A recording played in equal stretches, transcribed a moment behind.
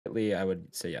Lee, I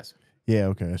would say yes. Yeah,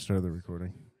 okay. I started the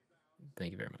recording.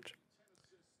 Thank you very much.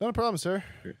 Not a problem, sir.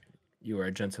 You are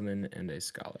a gentleman and a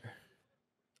scholar.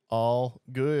 All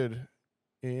good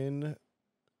in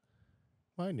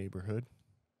my neighborhood.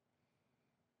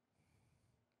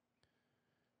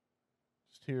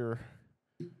 Just here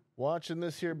watching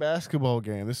this here basketball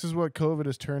game. This is what COVID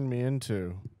has turned me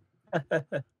into.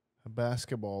 A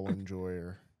basketball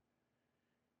enjoyer.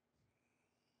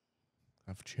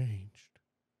 I've changed.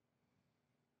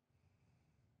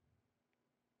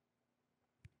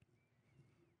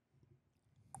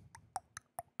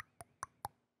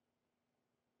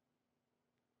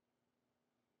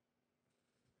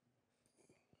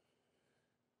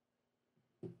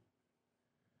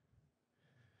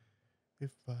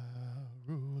 If I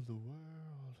rule the world.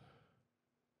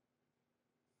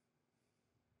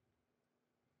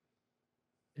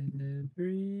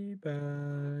 Everybody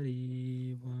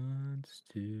wants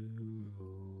to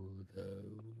rule the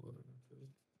world.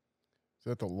 Is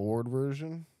that the Lord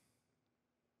version?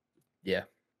 Yeah.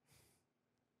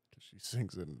 She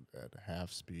sings it at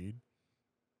half speed.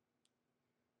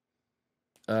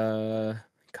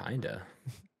 Kinda.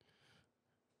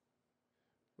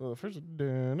 Well, the first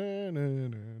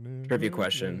Trivia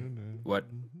question. What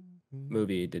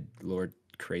movie did Lord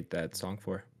create that song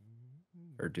for?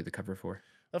 Or do the cover for?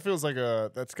 That feels like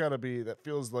that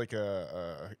feels like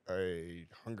a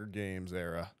Hunger Games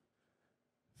era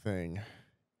thing.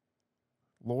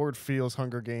 Lord feels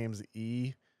Hunger Games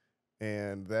E,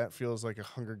 and that feels like a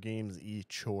Hunger Games E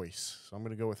choice. So I'm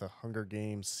going to go with a Hunger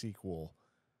Games sequel.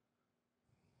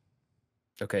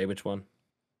 Okay, which one?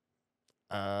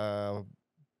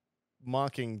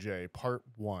 Mockingjay, Part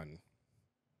 1.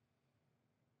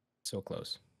 So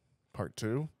close. Part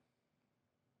 2?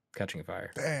 Catching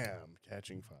Fire. Damn,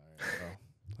 Catching Fire. Oh.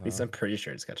 At least I'm pretty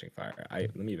sure it's Catching Fire.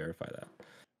 Let me verify that.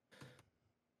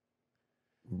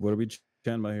 What are we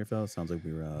chatting about here, fellas? Sounds like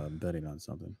we were betting on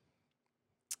something.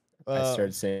 I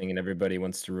started saying Everybody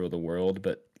Wants to Rule the World,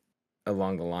 but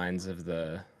along the lines of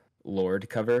the Lord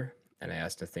cover, and I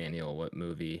asked Nathaniel what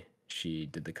movie she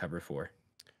did the cover for.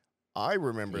 I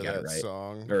remember that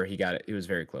song. Or he got it. It was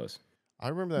very close. I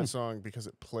remember that song because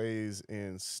it plays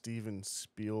in Steven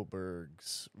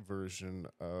Spielberg's version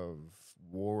of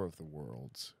War of the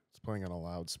Worlds. It's playing on a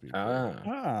loudspeaker.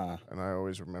 And I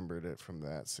always remembered it from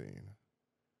that scene.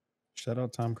 Shout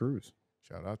out Tom Cruise.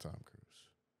 Shout out Tom Cruise.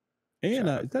 And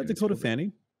is that Dakota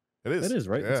Fanning? It is. That is,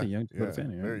 right? Yeah. That's a young Dakota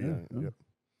Fanning. Right? Very young. Yep.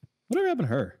 Whatever happened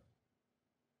to her?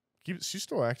 She's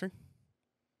still acting.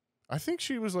 I think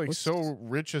she was so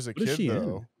rich as a kid,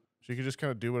 though. She could just kind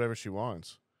of do whatever she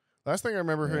wants. Last thing I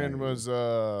remember her in was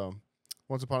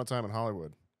Once Upon a Time in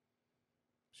Hollywood.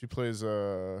 She plays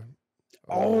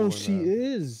she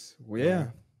is. Yeah.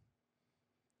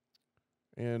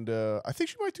 And I think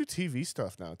she might do TV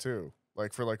stuff now too.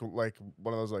 Like for like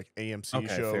one of those like AMC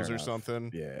shows or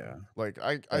something. Yeah. Like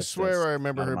I swear I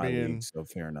remember her being so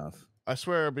fair enough. I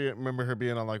swear I remember her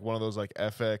being on like one of those like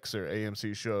FX or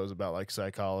AMC shows about like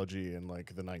psychology in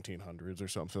like the 1900s or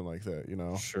something like that, you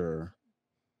know? Sure.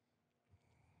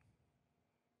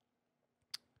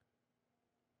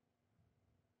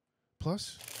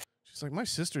 Plus, she's like, my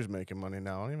sister's making money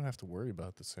now. I don't even have to worry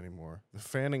about this anymore. The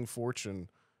Fanning fortune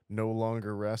no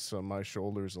longer rests on my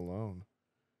shoulders alone.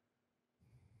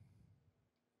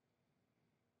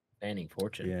 Fanning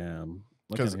fortune. Yeah.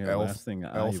 Because Elle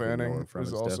Fanning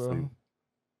is also definitely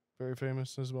very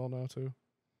famous as well now, too.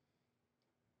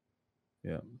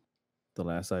 Yeah. The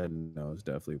last I know is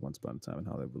definitely Once Upon a Time in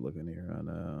Hollywood. Looking here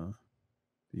on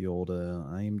the old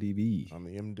IMDb. On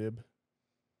the IMDb.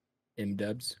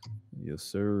 IMDubs. Yes,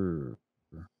 sir.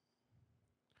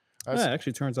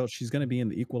 Actually, turns out she's going to be in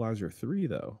The Equalizer 3,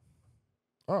 though.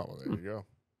 Oh, well, there you go.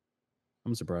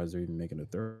 I'm surprised they're even making a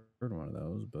third one of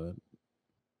those, but...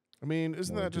 I mean,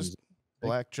 isn't that just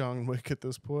Black John Wick at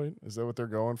this point? Is that what they're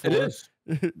going for? It is.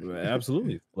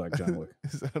 Absolutely, Black John Wick.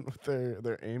 Is that what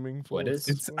they're aiming for? What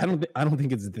is? I don't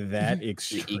think it's that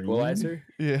extreme. The Equalizer?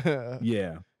 Yeah.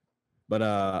 Yeah. But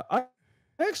I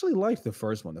actually like the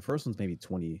first one. The first one's maybe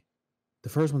 20. The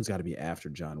first one's got to be after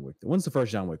John Wick. When's the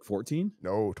first John Wick? 14?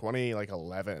 No,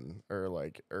 2011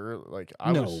 or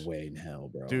no way in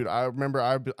hell, bro. Dude, I remember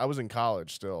I was in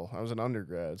college still. I was an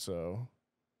undergrad, so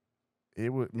it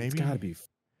would maybe it's got to be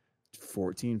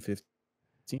 14,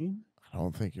 15. I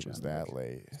don't think it was that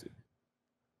late.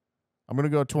 I'm gonna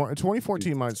go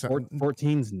 2014. Might sound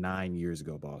 14's 9 years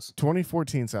ago, boss.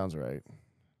 2014 sounds right.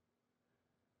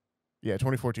 Yeah,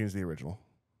 2014 is the original.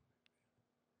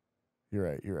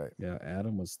 You're right. Yeah,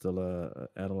 Adam was still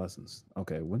adolescence.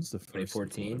 Okay, when's the first?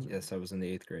 2014? Yes, I was in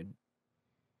the 8th grade.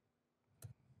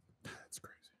 That's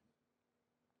crazy.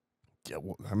 Yeah,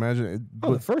 well, imagine it.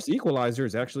 Oh, the first Equalizer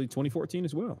is actually 2014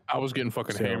 as well. I was getting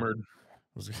fucking hammered.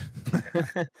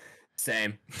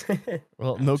 Same.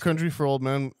 Well, No Country for Old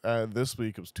Men this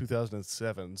week it was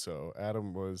 2007, so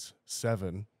Adam was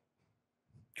 7.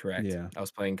 Correct. Yeah. I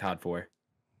was playing COD 4.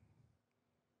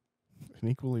 An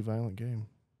equally violent game.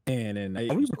 And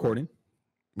are we recording?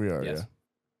 We are, Yes. yeah.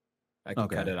 I can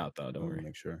Okay. cut it out though. Don't worry.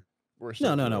 Make sure. We're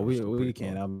No. we're still We pretty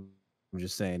can. close. I'm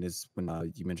just saying is when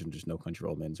you mentioned just No Country for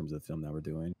Old Men in terms of the film that we're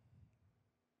doing.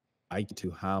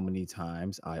 To how many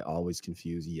times I always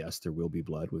confuse Yes, There Will Be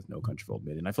Blood with No Country for Old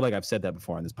Men, and I feel like I've said that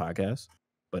before on this podcast,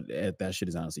 but that shit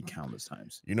is honestly countless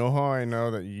times. You know how I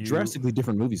know that you Drastically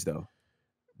different movies though.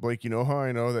 Blake, you know how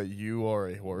I know that you are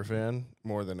a horror fan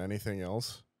more than anything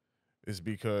else? Is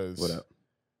because What up?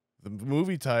 the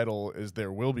movie title is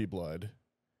There Will Be Blood,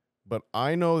 but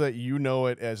I know that you know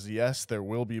it as Yes, There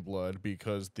Will Be Blood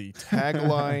because the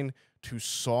tagline to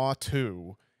Saw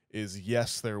 2 is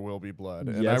Yes, There Will Be Blood.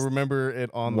 And I Yes. remember it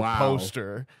on the Wow.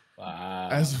 poster Wow.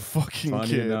 as a fucking Funny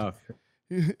kid. enough.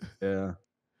 Yeah.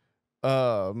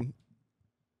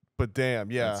 But damn,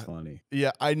 yeah. That's funny.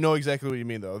 Yeah, I know exactly what you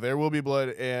mean though. There Will Be Blood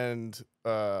and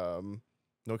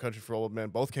No Country for Old Men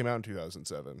both came out in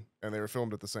 2007 and they were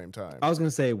filmed at the same time. I was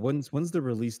gonna say when's the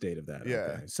release date of that? Yeah.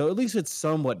 Okay. So at least it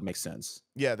somewhat makes sense.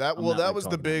 Yeah, that I'm well not, that like, was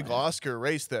the talking big about my head. Oscar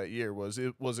race that year. Was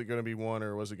it going to be one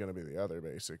or was it going to be the other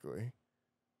basically?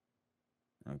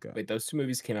 Okay. Wait, those two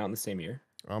movies came out in the same year?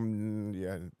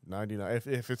 Yeah, 99.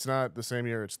 If it's not the same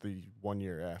year, it's the 1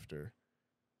 year after.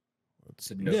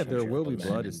 So No Yeah, Country There for Will Old Be Men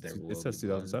Blood. and It There Will says Be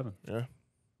Blood. 2007. Yeah.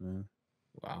 Yeah,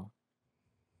 Wow.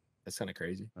 That's kind of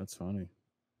crazy. that's funny.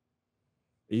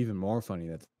 Even more funny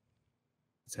that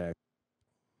the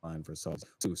tagline for Saw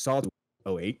 2. Saw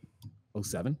 2, 08,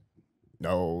 07,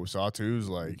 No, Saw 2's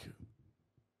like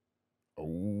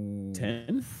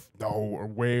 10. No, or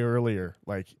way earlier.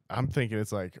 Like I'm thinking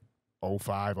it's like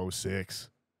 05, 06.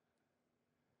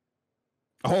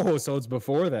 Oh, so it's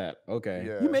before that. Okay.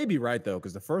 Yeah. You may be right though,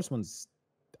 because I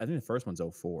think the first one's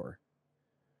 04.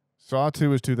 Saw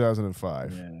 2 is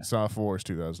 2005. Yeah. Saw 4 is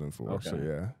 2004. So Okay.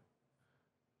 yeah.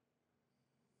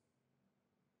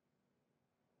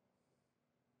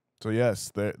 So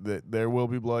yes, There Will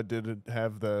Be Blood did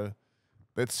have that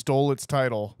stole its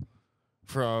title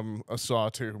from a Saw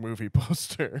 2 movie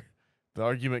poster. The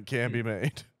argument can be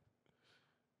made.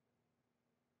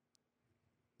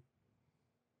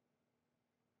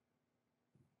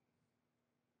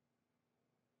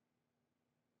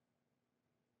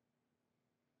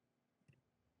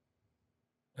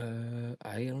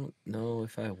 I don't know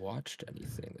if I watched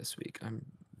anything this week. I'm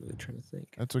really trying to think.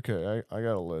 That's okay. I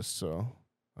got a list, so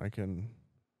I can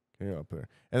get up there.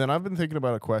 And then I've been thinking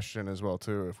about a question as well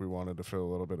too, if we wanted to fill a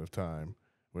little bit of time,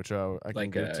 which I can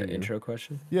Like get to. an intro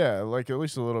question? Yeah, like at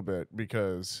least a little bit,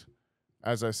 because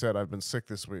as I said, I've been sick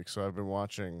this week, so I've been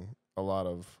watching a lot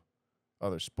of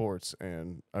other sports,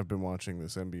 and I've been watching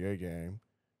this NBA game.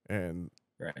 And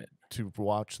Right. to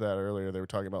watch that earlier, they were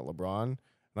talking about LeBron, and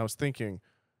I was thinking,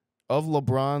 of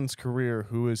LeBron's career,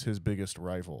 who is his biggest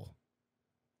rival?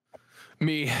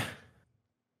 Me.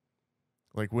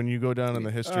 Like when you go down in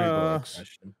the history books,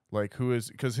 Question. like who is,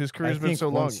 because his career's been think so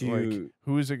long. once Like you-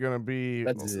 who is it gonna be?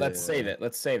 Let's save it.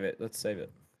 Let's save it. Let's save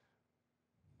it.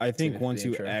 I Save it think for once the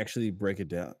you intro. actually break it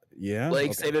down. Yeah.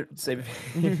 Blake, Okay. save it. Save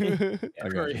it. I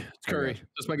got Curry. you. It's Curry.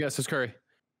 That's my guess. It's Curry.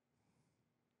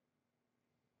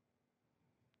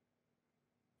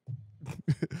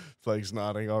 Flake's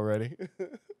nodding already.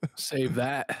 Save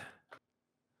that.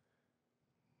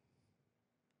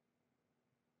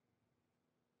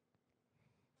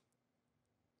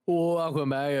 Welcome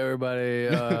back, everybody.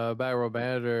 Back Row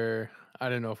Banter. I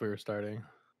didn't know if we were starting.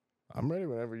 I'm ready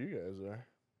whenever you guys are.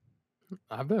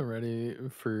 I've been ready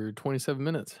for 27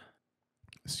 minutes.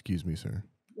 Excuse me, sir.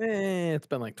 It's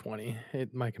been like 20.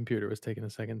 My computer was taking a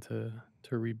second to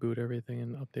reboot everything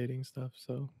and updating stuff.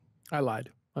 So I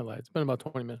lied. It's been about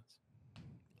 20 minutes.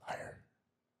 Liar.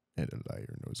 And a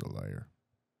liar knows a liar.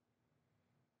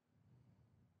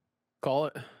 Call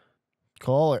it.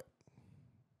 Call it.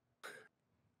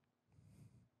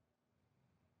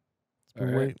 It's been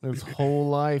All right. waiting his whole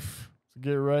life to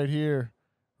get right here,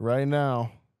 right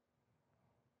now.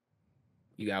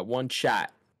 You got one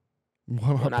shot,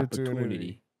 One one opportunity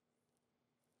opportunity.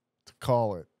 to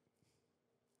call it.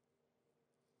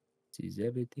 Sees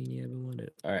everything you ever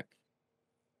wanted. All right.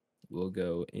 We'll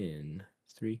go in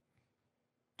 3,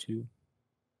 2,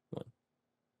 1.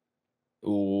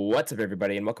 What's up,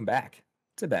 everybody, and welcome back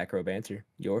to Back Row Banter,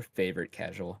 your favorite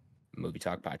casual movie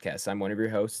talk podcast. I'm one of your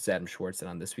hosts, Adam Schwartz, and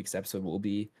on this week's episode, we'll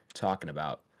be talking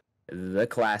about the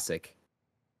classic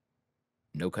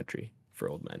No Country for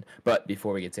old men. But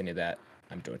before we get to any of that,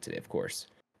 I'm joined today, of course,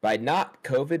 by not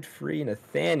COVID-free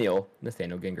Nathaniel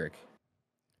Gingrich.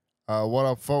 What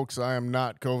up, folks? I am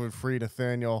not COVID-free,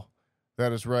 Nathaniel.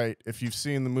 That is right. If you've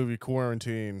seen the movie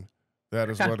Quarantine, that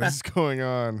is what is going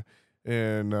on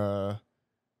in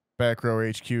Back Row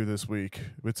HQ this week.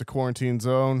 It's a quarantine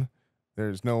zone.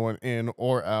 There's no one in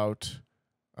or out.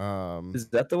 Is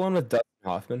that the one with Dustin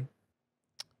Hoffman?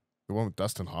 The one with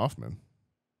Dustin Hoffman?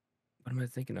 What am I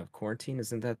thinking of? Quarantine?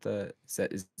 Isn't that the...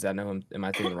 Is that no? Am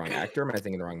I thinking the wrong actor or am I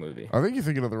thinking the wrong movie? I think you're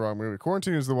thinking of the wrong movie.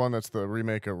 Quarantine is the one that's the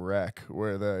remake of Wreck,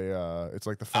 where they it's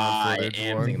like the found footage I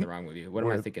am one. thinking the wrong movie. What am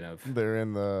I thinking of? They're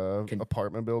in the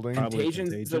apartment building.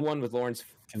 Contagion's the one with Lawrence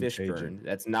Fishburne.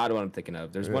 That's not what I'm thinking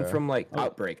of. There's one from like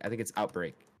Outbreak. I think it's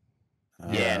Outbreak.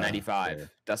 Yeah, 95. Yeah.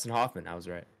 Dustin Hoffman. I was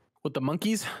right. With the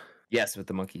monkeys? Yes, with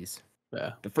the monkeys.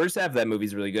 Yeah. The first half of that movie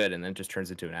is really good, and then it just turns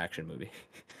into an action movie.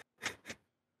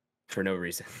 For no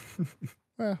reason.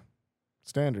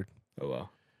 Standard. Oh, well.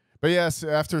 But yes,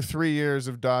 after 3 years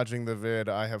of dodging the vid,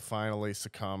 I have finally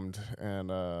succumbed and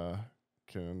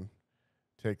can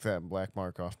take that black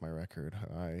mark off my record.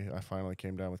 I finally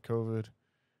came down with COVID,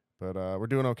 but we're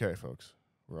doing okay, folks.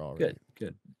 We're all right.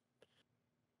 Good.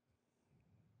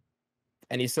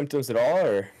 Any symptoms at all,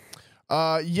 or?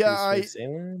 Yeah,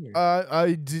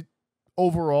 I did.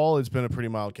 Overall, it's been a pretty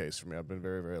mild case for me. I've been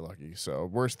very, very lucky. So,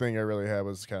 worst thing I really had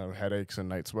was kind of headaches and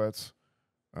night sweats,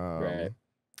 and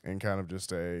kind of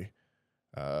just a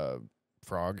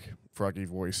froggy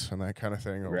voice and that kind of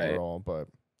thing overall. Right. But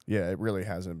yeah, it really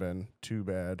hasn't been too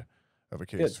bad of a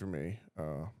case for me.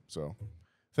 So,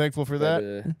 thankful for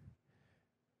that.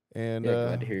 And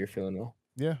glad to hear you're feeling well.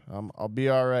 Yeah, I'll be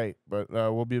all right. But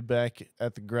we'll be back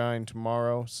at the grind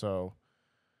tomorrow. So.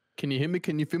 Can you hear me?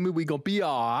 Can you feel me? We gonna be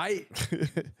all right.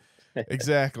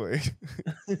 Exactly.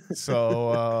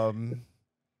 So,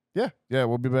 yeah,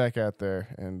 we'll be back out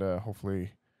there, and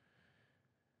hopefully,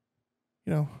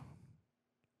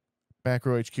 Back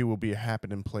Row HQ will be a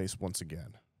happening place once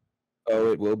again.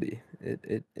 Oh, it will be.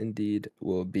 It indeed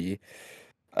will be.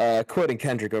 Quoting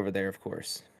Kendrick over there, of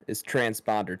course, is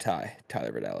transponder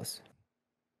Tyler Verdalis.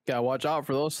 Gotta watch out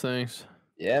for those things.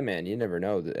 Yeah, man. You never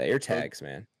know. The air tags,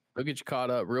 man. They'll get you caught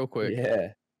up real quick.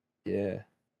 Yeah. A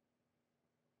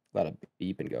lot of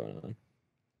beeping going on.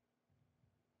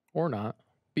 Or not.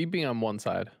 Beeping on one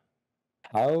side.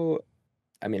 I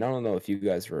don't know if you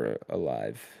guys were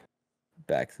alive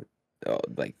back...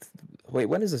 wait,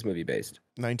 when is this movie based?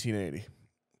 1980.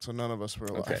 So none of us were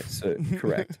alive. Okay, so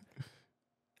correct.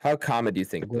 How common do you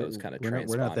think those kind of transponders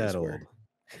we're not that old. were?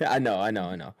 I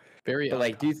know. Very.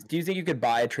 But do you think you could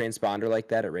buy a transponder like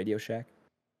that at Radio Shack?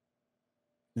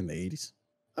 In the 80s?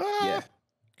 Yeah.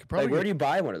 Where do you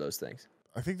buy one of those things?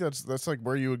 I think that's like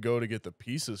where you would go to get the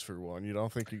pieces for one. You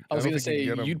don't think you... I was going to say,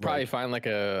 you'd probably find like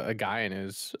a guy in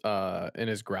his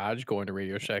garage going to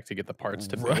Radio Shack to get the parts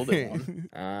to build it one.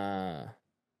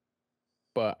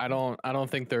 But I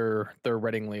don't think they're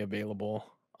readily available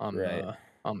on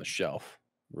the shelf.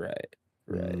 Right.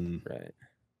 I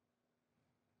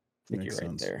think you're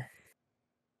right there.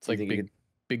 It's like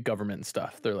big government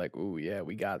stuff. They're like, ooh, yeah,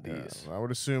 we got these. I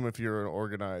would assume if you're an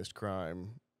organized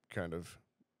crime kind of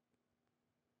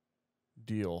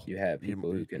deal, you have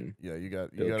people who can. Yeah, you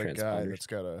got a guy that's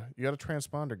got a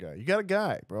transponder guy. You got a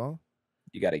guy, bro.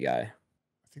 You got a guy.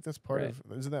 I think that's part of.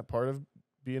 Isn't that part of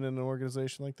being in an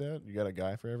organization like that? You got a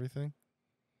guy for everything.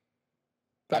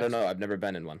 I don't know. I've never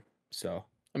been in one, so.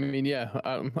 I mean, yeah,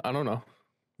 I don't know.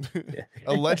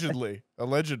 Allegedly,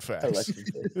 alleged facts.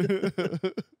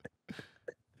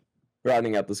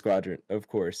 Rounding out the squadron, of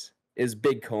course, is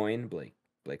Big Coin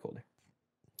BlakeHolder.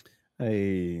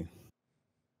 Hey, what's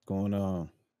going on?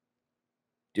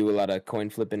 Do a lot of coin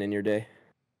flipping in your day?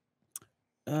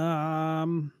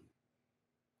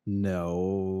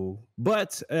 No,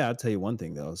 but I'll tell you one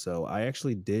thing though. So I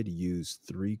actually did use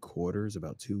 3 quarters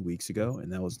about 2 weeks ago,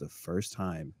 and that was the first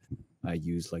time I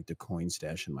used like the coin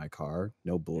stash in my car.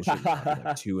 No bullshit. Like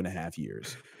 2.5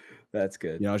 years. That's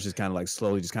good. I was just kind of like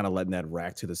slowly just kind of letting that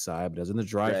rack to the side. But I was in the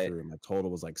drive-thru, my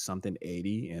total was like something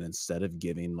 80. And instead of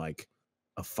giving like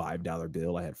a $5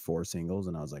 bill, I had 4 singles,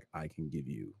 and I was like, I can give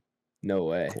you no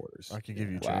way quarters. I can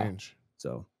give you change.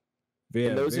 So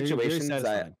in those situations,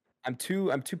 I'm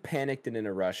too panicked and in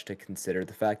a rush to consider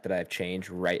the fact that I have change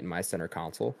right in my center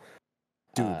console.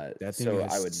 Dude, that thing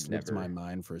slipped my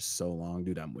mind for so long,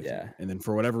 dude. I'm with you. And then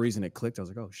for whatever reason it clicked. I was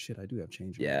like, oh shit, I do have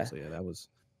change. Yeah. So yeah, that was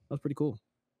pretty cool.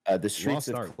 The streets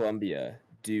of Columbia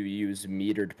do use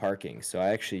metered parking, so I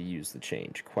actually use the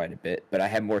change quite a bit. But I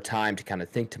have more time to kind of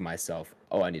think to myself,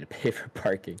 oh, I need to pay for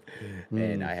parking,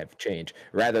 and I have change.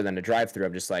 Rather than a drive-through,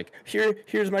 I'm just like,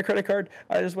 here's my credit card.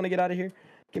 I just want to get out of here.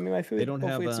 Give me my food. They don't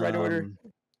Hopefully have it's the right order.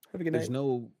 Have a good night.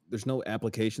 there's no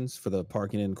applications for the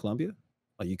parking in Columbia.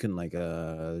 Like you can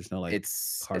there's no like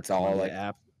It's Park all Columbia like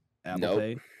app, Apple nope.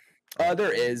 Pay.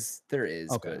 There is,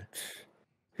 Okay. but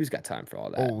who's got time for all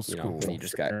that? Old You know, school. when you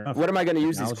just got. Fair enough. What am I going to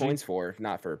use these Technology. coins for? If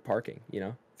not for parking, you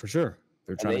know. For sure.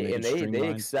 They're trying to make it they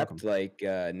streamlined. accept like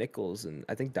nickels and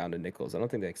I think down to nickels. I don't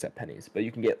think they accept pennies, but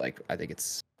you can get like I think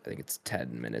it's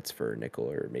 10 minutes for a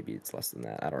nickel or maybe it's less than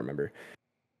that. I don't remember.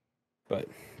 But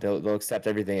they'll accept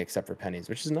everything except for pennies,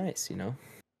 which is nice, you know.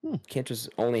 Can't just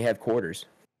only have quarters.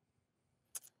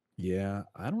 Yeah,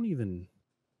 I don't even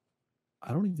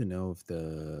know if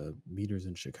the meters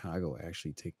in Chicago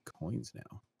actually take coins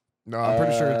now. No, I'm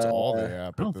pretty sure it's all the app I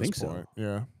at don't this think so. point.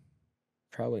 Yeah.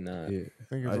 Probably not. Yeah,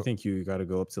 I I think you got to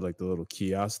go up to like the little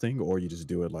kiosk thing, or you just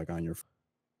do it like on your.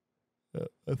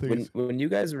 I think When you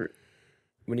guys were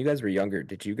younger,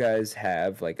 did you guys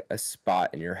have like a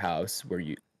spot in your house where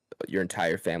your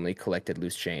entire family collected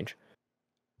loose change?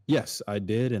 Yes, I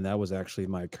did, and that was actually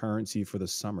my currency for the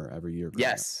summer every year. growing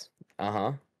up. Yes.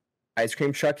 Ice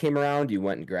cream truck came around, you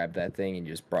went and grabbed that thing and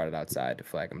you just brought it outside to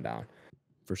flag them down.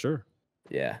 For sure.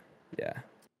 Yeah.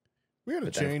 we had a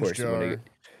But then, of change course, jar.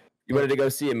 you wanted to go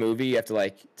see a movie, you have to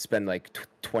like spend like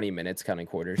 20 minutes counting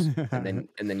quarters and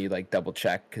then you like double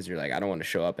check because you're like, I don't want to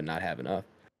show up and not have enough.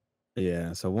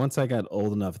 Yeah. So once I got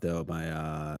old enough, though,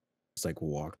 my just like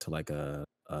walk to like a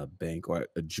bank or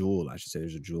a jewel, I should say.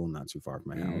 There's a jewel not too far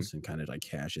from my house, and kind of like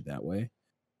cash it that way.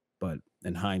 But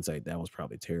in hindsight, that was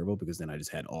probably terrible because then I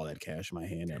just had all that cash in my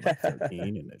hand at like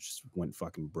 13, and it just went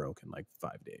fucking broke in like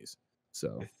 5 days.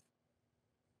 So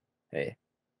Hey,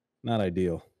 not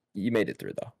ideal. you made it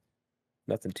through though.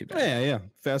 Nothing too bad. Yeah.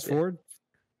 Fast forward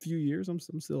a few years, I'm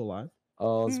still alive.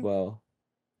 All's well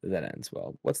that ends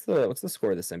well. What's the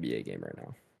score of this NBA game right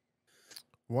now?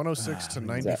 106 to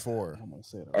 94.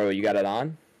 Oh, you got it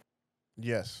on?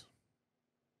 Yes.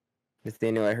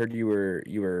 Nathaniel, I heard you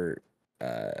were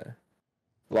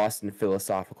lost in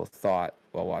philosophical thought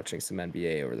while watching some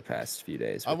NBA over the past few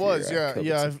days. I with was, your,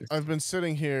 yeah. COVID I've been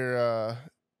sitting here,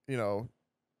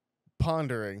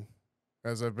 pondering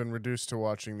as I've been reduced to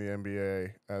watching the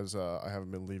NBA as I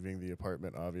haven't been leaving the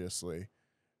apartment, obviously,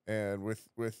 and with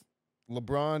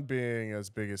LeBron being as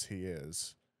big as he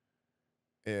is,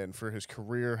 and for his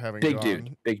career having big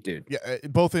dude. yeah,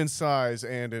 both in size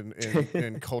and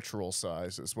in cultural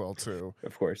size as well too.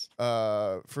 Of course.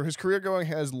 For his career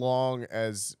going as long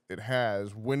as it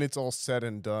has, when it's all said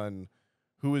and done,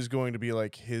 who is going to be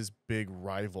like his big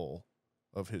rival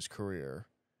of his career?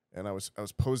 And I was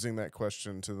posing that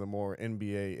question to the more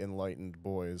NBA enlightened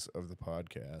boys of the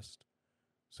podcast.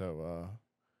 So,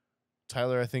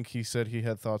 Tyler, I think he said he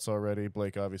had thoughts already.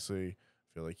 Blake, obviously, I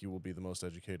feel like you will be the most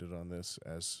educated on this,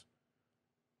 as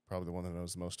probably the one that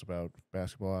knows the most about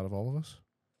basketball out of all of us.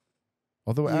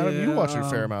 Although, Adam, you watch a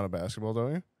fair amount of basketball,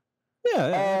 don't you?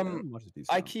 Yeah.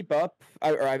 I keep up.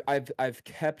 I've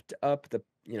kept up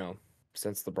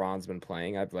since LeBron's been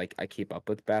playing. I keep up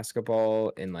with basketball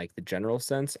in like the general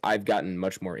sense. I've gotten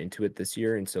much more into it this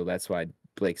year, and so that's why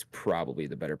Blake's probably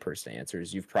the better person to answer.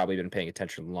 You've probably been paying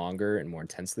attention longer and more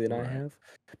intensely than I have.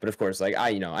 But of course, like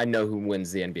I know who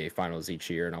wins the NBA Finals each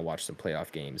year, and I'll watch some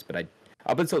playoff games. But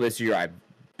up until this year, I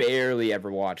barely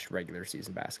ever watched regular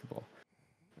season basketball.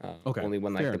 Only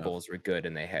when like the Bulls were good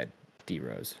and they had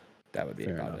D-Rose. That would be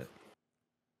about it.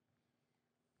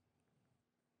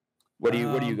 What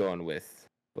are you going with,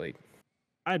 Blake?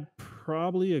 I'd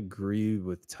probably agree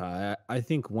with Ty. I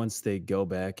think once they go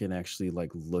back and actually like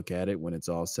look at it when it's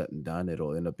all said and done,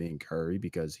 it'll end up being Curry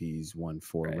because he's won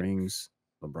 4 rings.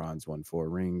 LeBron's won 4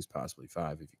 rings, possibly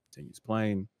 5 if he continues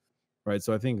playing. Right.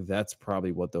 So I think that's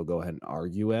probably what they'll go ahead and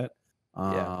argue at.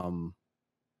 I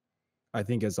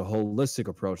think as a holistic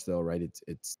approach though, right,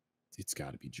 it's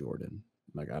gotta be Jordan.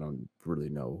 Like I don't really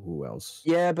know who else.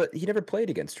 Yeah, but he never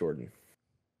played against Jordan.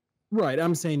 Right,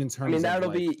 I'm saying in terms. I mean,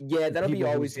 that'll of, that'll be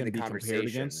always going in to the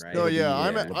conversation, right? No, yeah,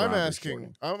 I'm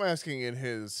asking in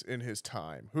his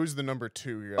time. Who's the number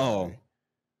 2 guy? Oh,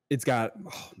 it's got.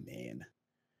 Oh man.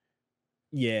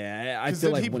 Yeah, I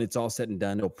feel like when it's all said and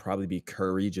done, it'll probably be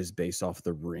Curry just based off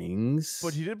the rings.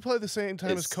 But he did play the same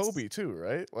time as Kobe too,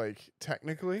 right? Like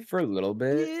technically, for a little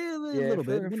bit. Yeah, a little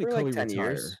bit. When did Kobe like 10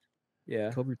 retire? years.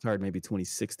 Yeah, Kobe retired maybe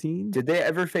 2016. Did they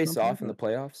ever face off in the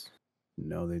playoffs?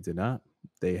 No, they did not.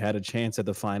 They had a chance at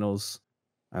the finals.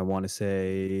 I want to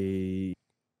say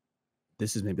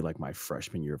this is maybe like my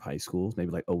freshman year of high school,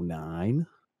 maybe like 09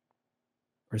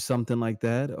 or something like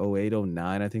that. 08,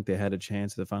 09. I think they had a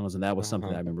chance at the finals. And that was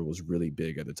something I remember was really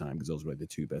big at the time because those were like the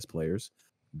 2 best players.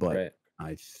 But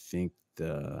I think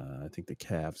the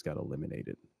Cavs got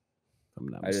eliminated. If I'm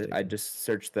not mistaken. I just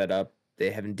searched that up They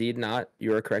have indeed not.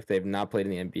 You are correct. They have not played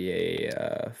in the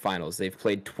NBA finals. They've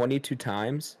played 22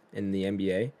 times in the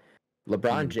NBA.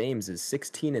 LeBron James is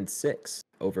 16-6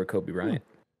 over Kobe Bryant.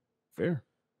 Fair.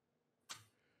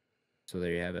 So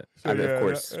there you have it. So, I mean, yeah, of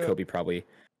course, yeah. Kobe probably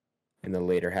in the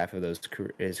later half of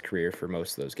his career for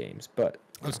most of those games. But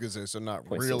I was gonna say, so not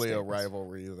point still really a stands.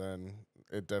 rivalry then.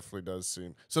 It definitely does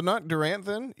seem so. Not Durant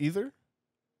then either.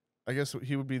 I guess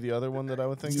he would be the other one that I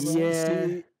would think about. Yeah.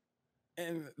 See,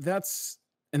 and that's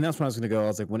when I was gonna go. I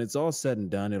was like, when it's all said and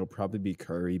done, it'll probably be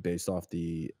Curry based off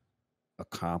the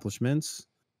accomplishments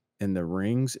and the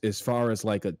rings. As far as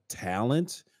like a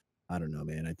talent, I don't know,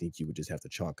 man. I think you would just have to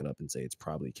chalk it up and say it's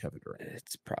probably Kevin Durant.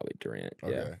 It's probably Durant.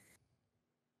 Okay. Yeah.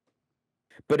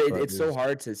 But it's so there's-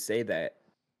 hard to say that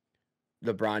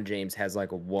LeBron James has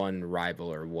like one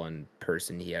rival or one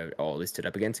person he always stood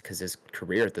up against, because his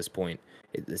career at this point,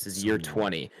 this is year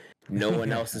 20. No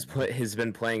one else has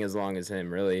been playing as long as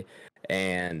him, really,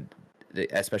 and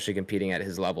especially competing at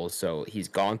his level. So he's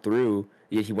gone through.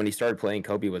 When he started playing,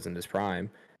 Kobe was in his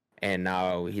prime, and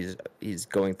now he's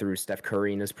going through Steph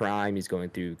Curry in his prime. He's going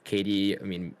through KD. I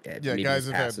mean, maybe guys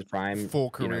he's have past had his prime, full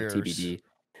careers. TBD.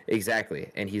 Exactly,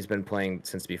 and he's been playing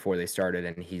since before they started,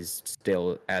 and he's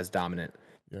still as dominant.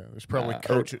 Yeah, there's probably or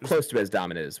coaches close to as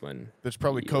dominant as when. There's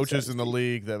probably he was coaches at in the his peak.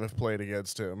 league that have played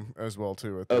against him as well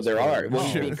too. At Oh, this there point. are. Well,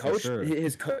 he's Oh, being for coached. sure.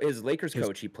 His Lakers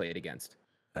coach he played against.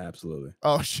 Absolutely.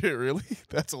 Oh shit! Really?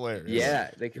 That's hilarious. Yeah,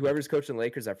 like whoever's coaching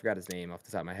Lakers, I forgot his name off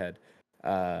the top of my head.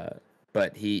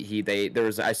 But there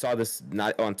was, I saw this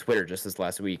not on Twitter just this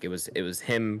last week. It was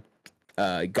him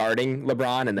guarding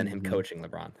LeBron and then him coaching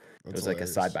LeBron. It was like a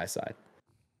side by side.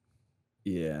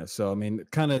 Yeah. So I mean,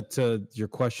 kind of to your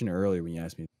question earlier when you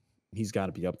asked me, he's got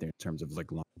to be up there in terms of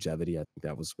like longevity. I think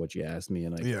that was what you asked me.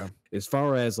 And like, Yeah. as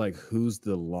far as like who's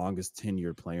the longest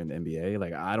tenured player in the NBA,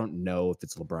 like I don't know if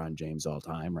it's LeBron James all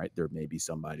time, right? There may be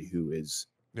somebody who is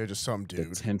Just some the dude.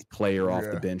 10th player off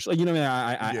the bench. Like, you know,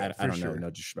 I for don't know. sure. No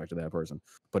disrespect to that person.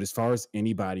 But as far as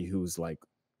anybody who's like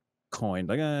coined,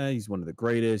 like, he's one of the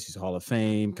greatest, he's Hall of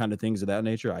Fame, kind of things of that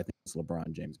nature, I think it's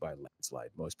LeBron James by a landslide.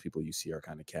 Most people you see are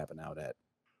kind of capping out at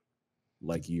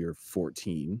like year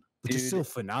 14, which is still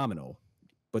phenomenal.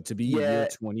 But to be year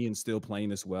 20 and still playing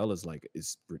this well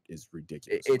is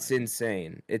ridiculous. It's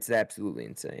insane. It's absolutely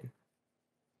insane.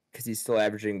 Because he's still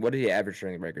averaging. What did he average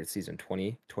during the regular season?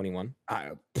 20, 21?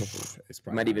 It's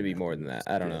probably Might even be more than that.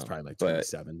 I don't know. It's probably like But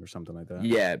 27 or something like that.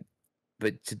 yeah,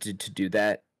 but to do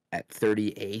that at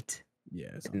 38, Yeah,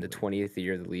 it's in the unbelievable. 20th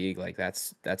year of the league, like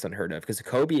that's unheard of. Because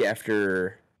Kobe,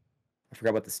 after, I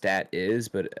forgot what the stat is,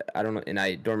 but I don't know, and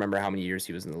I don't remember how many years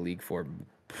he was in the league for.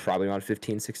 Probably around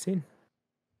 15, 16.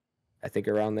 I think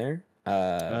around there.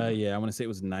 Yeah, I want to say it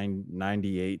was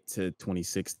 98 to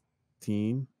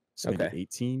 2016. So maybe Okay.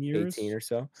 18 years, 18 or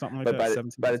so. something like But that. by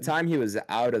the 17. time he was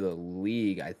out of the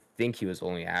league, I think he was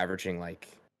only averaging like,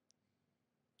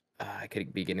 I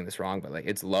could be getting this wrong, but like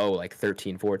it's low, like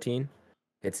 13, 14.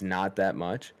 It's not that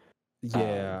much.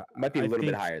 Yeah, Might be a I little bit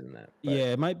think- higher than that. but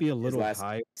Yeah, it might be a his little last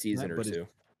higher. season that, or but two.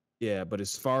 Yeah, but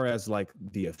as far as like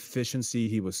the efficiency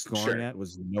he was scoring Sure. at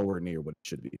was nowhere near what it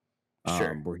should be.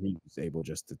 Sure. Where he was able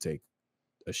just to take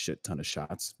a shit ton of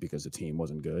shots because the team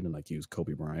wasn't good, and like he was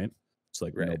Kobe Bryant. It's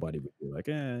like Right. nobody would be like,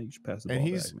 you should pass the ball And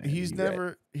he's back,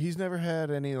 man. he's never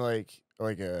had any like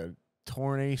a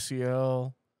torn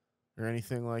ACL or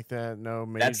anything like that. No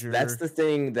major. That's the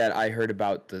thing that I heard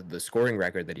about the scoring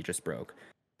record that he just broke.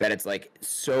 That it's like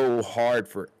so hard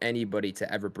for anybody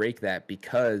to ever break that,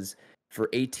 because for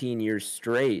 18 years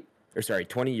straight,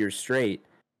 20 years straight,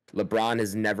 LeBron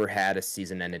has never had a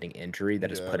season-ending injury that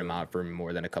has put him out for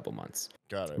more than a couple months.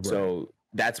 Got it. Right. So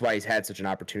that's why he's had such an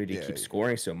opportunity to Yeah. keep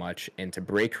scoring so much and to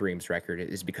break Kareem's record,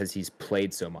 is because he's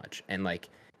played so much. And like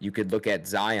you could look at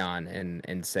Zion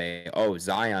and say, oh,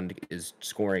 Zion is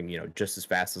scoring, just as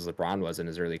fast as LeBron was in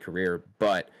his early career,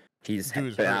 but he's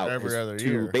Dude's been hurt out every his other two-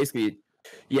 year. Basically,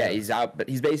 yeah, he's out, but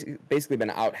he's basically been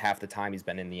out half the time he's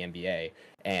been in the NBA.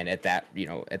 And at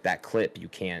that clip, you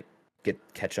can't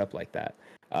catch up like that.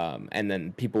 And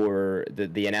then people were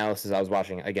the analysis I was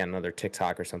watching, again, another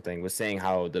TikTok or something, was saying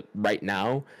how right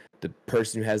now the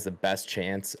person who has the best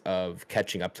chance of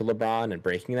catching up to LeBron and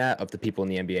breaking that of the people in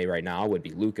the NBA right now would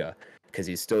be Luka, because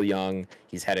he's still young.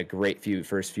 He's had a great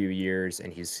first few years,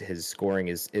 and his scoring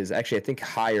is actually, I think,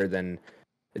 higher than,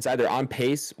 it's either on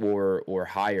pace or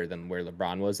higher than where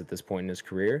LeBron was at this point in his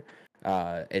career.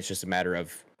 It's just a matter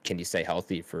of, can you stay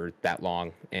healthy for that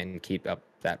long and keep up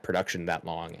that production that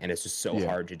long? And it's just so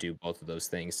hard to do both of those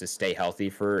things, to stay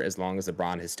healthy for as long as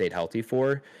LeBron has stayed healthy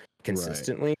for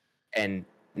consistently. And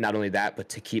not only that, but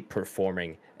to keep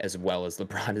performing as well as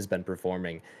LeBron has been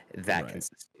performing that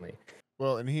consistently.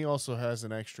 Well, and he also has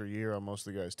an extra year on most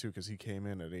of the guys too, because he came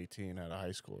in at 18 out of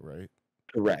high school, right?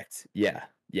 Correct. Yeah.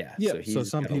 Yeah. Yeah. So So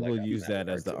he's some got a leg people up in use that regard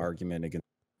as the too. argument against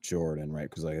Jordan, right?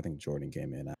 Because like I think Jordan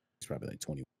came in, he's probably like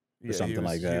 20 or Yeah, something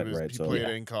like that, right? He So played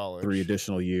in college. 3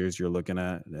 additional years you're looking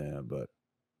at. Yeah, but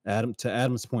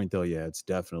Adam's point though, yeah, it's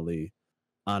definitely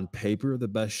on paper the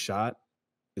best shot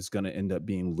is going to end up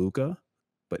being Luka,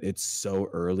 but it's so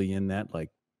early in that, like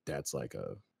that's like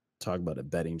a talk about a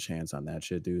betting chance on that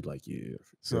shit, dude. Like you're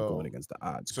going against the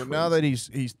odds. So crazy. now that he's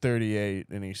 38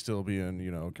 and he's still being, you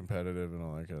know, competitive and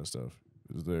all that kind of stuff,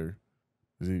 is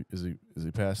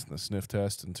he passing the sniff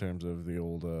test in terms of the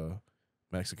old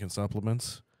Mexican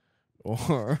supplements?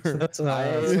 Or that's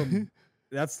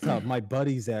tough. My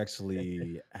buddy's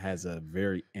actually has a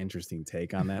very interesting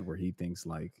take on that, where he thinks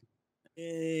like,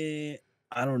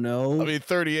 I don't know. I mean,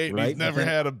 38, right? He's never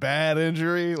had a bad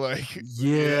injury. Like,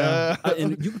 yeah.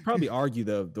 And you could probably argue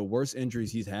the worst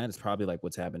injuries he's had is probably like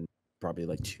what's happened probably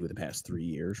like 2 of the past 3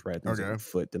 years, right? Things like a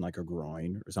foot, then like a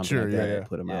groin or something like that. Yeah.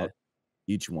 Put him out.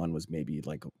 Each one was maybe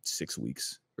like 6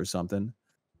 weeks or something.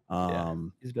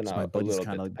 He's been so out my a buddy's little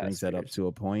kind bit of the brings past that few up years. to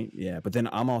a point. Yeah. But then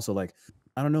I'm also like,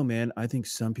 I don't know, man. I think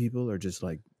some people are just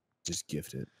like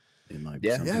gifted. And like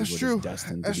some people are just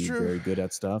destined to be very good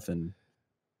at stuff. And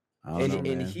I don't know,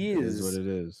 man. He it is what it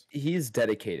is. He's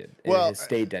dedicated. Well, and has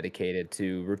stayed dedicated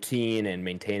to routine and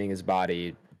maintaining his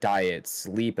body, diet,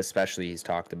 sleep, especially. He's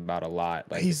talked about a lot.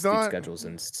 Like his sleep schedule's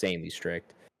insanely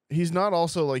strict. He's not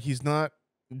also like he's not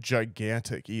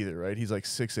gigantic either, right? He's like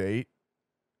 6'8".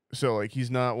 So like he's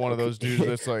not one of those dudes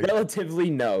that's like relatively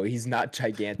no, he's not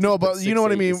gigantic. No, but you know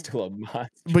what I mean. Still a monster.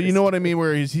 But you know what I mean,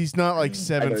 where he's not like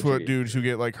 7-foot dudes who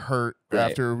get like hurt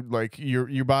after like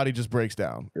your body just breaks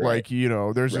down. Like, you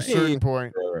know, there's a certain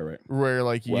point where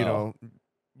like you know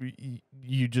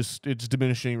you just it's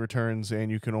diminishing returns and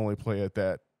you can only play at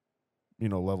that, you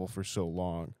know, level for so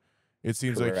long. It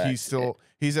seems like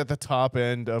he's at the top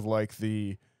end of like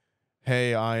the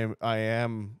hey, I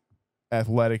am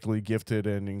athletically gifted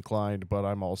and inclined, but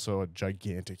I'm also a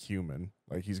gigantic human.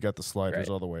 Like he's got the sliders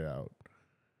all the way out.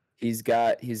 He's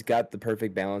got the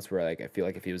perfect balance where like I feel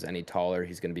like if he was any taller,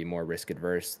 he's going to be more risk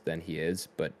adverse than he is,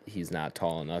 but he's not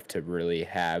tall enough to really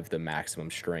have the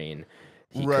maximum strain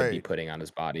he could be putting on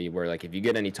his body. Where like if you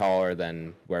get any taller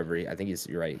than wherever I think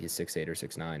you're right, he's 6'8" or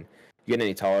 6'9". You get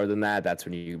any taller than that, that's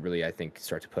when you really I think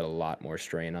start to put a lot more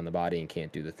strain on the body and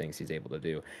can't do the things he's able to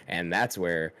do. And that's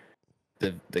where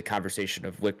the conversation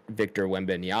of Victor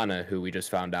Wembanyama, who we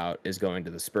just found out is going to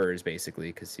the Spurs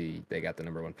basically because they got the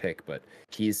 #1 pick, but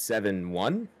he's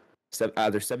 7'1",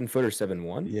 either 7 foot or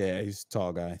 7'1". Yeah, he's a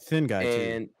tall guy, thin guy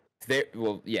and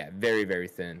too. Very very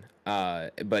thin.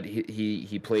 But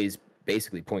he plays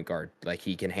basically point guard. Like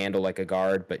he can handle like a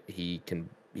guard, but he's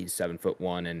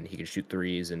 7'1" and he can shoot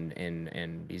threes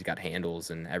and he's got handles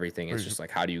and everything. It's just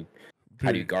like how do you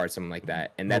guard someone like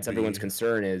that? And that's everyone's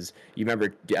concern is, you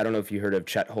remember, I don't know if you heard of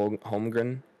Chet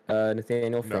Holmgren,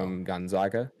 Nathaniel, from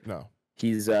Gonzaga. No.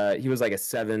 He was like a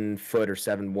 7 foot or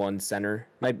 7'1" center,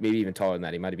 maybe even taller than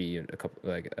that. He might be a couple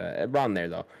like around there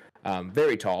though.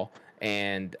 Very tall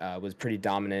and was pretty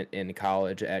dominant in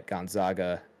college at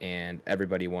Gonzaga, and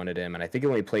everybody wanted him. And I think he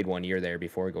only played 1 year there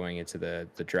before going into the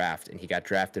draft, and he got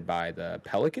drafted by the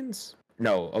Pelicans.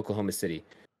 No, Oklahoma City.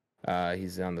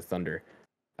 He's on the Thunder.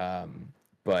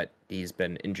 But he's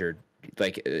been injured.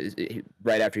 Like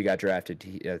right after he got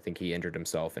drafted, I think he injured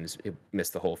himself and he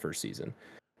missed the whole first season.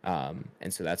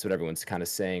 And so that's what everyone's kind of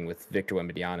saying with Victor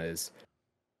Wembanyama is,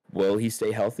 will he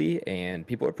stay healthy? And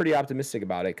people are pretty optimistic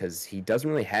about it because he doesn't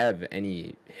really have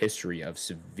any history of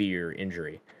severe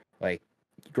injury. Like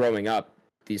growing up,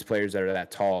 these players that are that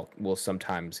tall will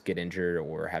sometimes get injured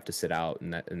or have to sit out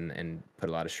and put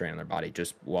a lot of strain on their body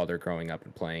just while they're growing up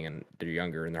and playing and they're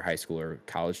younger in their high school or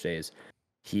college days.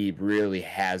 He really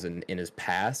hasn't in his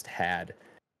past had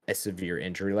a severe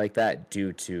injury like that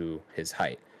due to his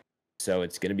height. So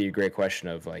it's going to be a great question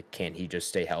of like, can he just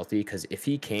stay healthy? Because if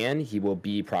he can, he will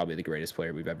be probably the greatest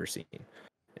player we've ever seen.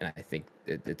 And I think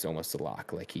it's almost a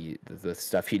lock. Like the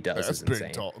stuff he does is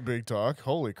insane. Big talk.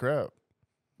 Holy crap.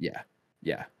 Yeah.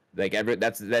 Like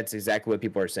that's exactly what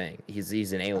people are saying.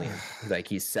 He's an alien. Like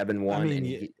he's 7'1" and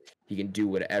he can do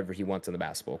whatever he wants on the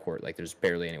basketball court. Like there's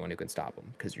barely anyone who can stop him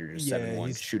because you're just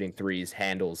 7'1", shooting threes,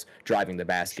 handles, driving the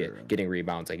basket, getting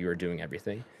rebounds. Like you are doing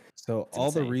everything. So it's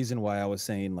insane. The reason why I was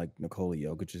saying like Nikola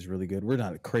Jokic is really good. We're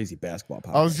not a crazy basketball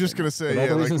podcast. I was just gonna say,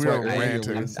 all the reasons we why were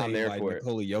ranting. I'm there for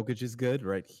Nikola Jokic is good,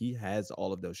 right? He has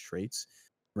all of those traits.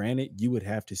 Granted, you would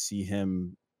have to see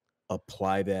him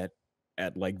apply that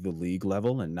at like the league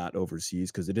level and not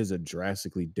overseas because it is a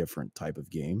drastically different type of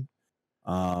game.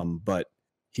 But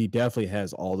he definitely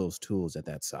has all those tools at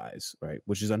that size, right?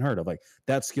 Which is unheard of. Like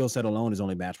that skill set alone is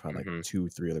only matched by like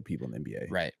 2-3 other people in the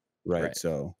NBA. Right.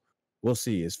 So we'll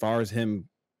see. As far as him,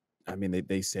 I mean,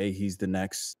 they say he's the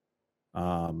next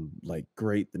like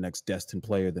the next destined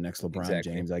player, the next LeBron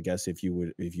James, I guess, if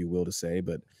you will to say.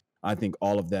 But I think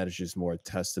all of that is just more a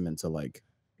testament to like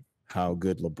how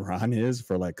good LeBron is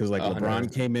for like, because like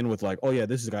LeBron came in with like, oh yeah,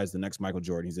 this guy's the next Michael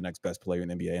Jordan, he's the next best player in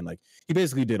the NBA, and like he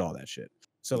basically did all that shit.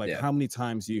 So like, how many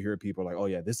times do you hear people like, oh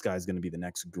yeah, this guy's gonna be the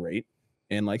next great,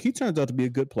 and like he turns out to be a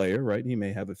good player, right? He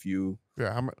may have a few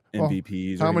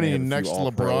MVPs. How many next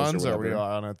LeBrons are we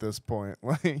on at this point?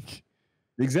 Like,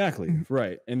 exactly,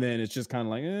 right. And then it's just kind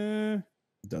of like, it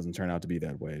doesn't turn out to be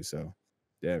that way. So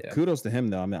yeah, kudos to him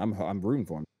though. I mean, I'm rooting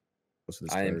for him. So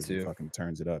the Spurs fucking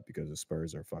turns it up because the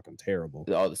Spurs are fucking terrible.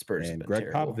 All the Spurs and Greg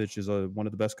terrible. Popovich is one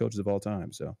of the best coaches of all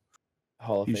time. So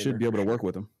Hall of he should be able to work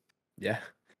with him. Yeah,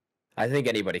 I think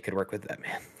anybody could work with that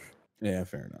man. Yeah,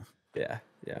 fair enough. Yeah.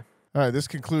 All right, this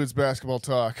concludes basketball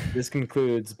talk. This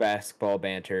concludes basketball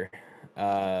banter.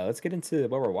 Let's get into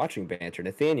what we're watching banter.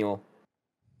 Nathaniel,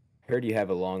 I heard you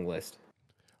have a long list.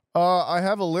 I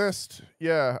have a list.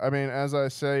 Yeah, I mean, as I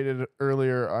stated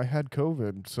earlier, I had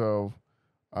COVID, so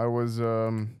I was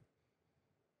didn't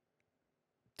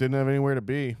have anywhere to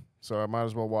be, so I might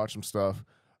as well watch some stuff.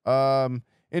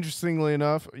 Interestingly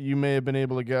enough, you may have been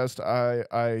able to guess,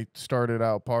 I started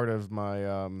out part of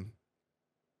my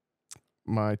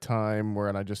my time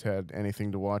where I just had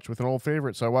anything to watch with an old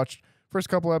favorite. So I watched first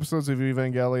couple episodes of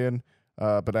Evangelion,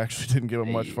 but actually didn't get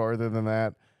much farther than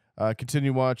that.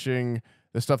 Continue watching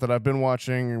the stuff that I've been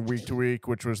watching week to week,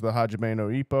 which was the Hajime no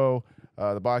Ippo,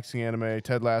 the boxing anime,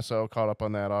 Ted Lasso, caught up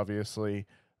on that, obviously.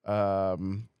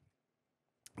 The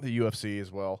UFC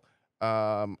as well.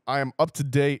 I am up to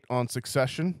date on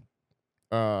Succession.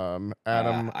 Adam,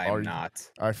 I'm not.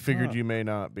 I figured you may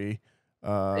not be.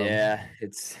 Yeah,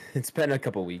 it's been a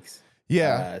couple weeks.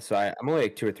 Yeah. So I'm only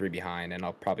like 2 or 3 behind, and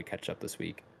I'll probably catch up this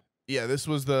week. Yeah, this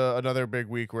was another big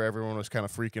week where everyone was kind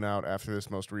of freaking out after this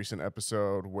most recent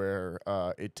episode where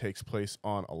it takes place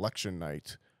on election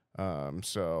night.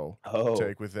 So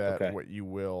take with that what you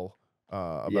will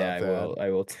about that.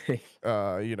 I will take.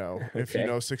 If you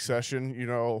know Succession, you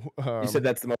know. You said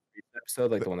that's the most recent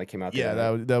episode, like the one that came out.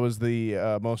 Yeah, that was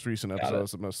the most recent episode.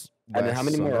 The most. And then how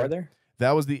many more are there?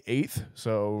 That was the 8th,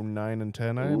 so 9 and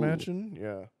 10, I imagine.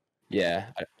 Yeah. Yeah.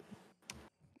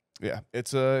 Yeah,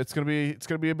 it's gonna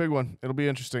be a big one. It'll be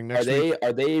interesting. Next week.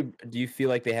 Are they? Do you feel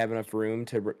like they have enough room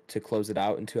to close it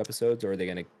out in 2 episodes, or are they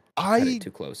gonna cut it too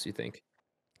close? You think?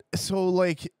 So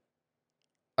like,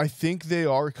 I think they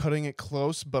are cutting it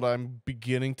close, but I'm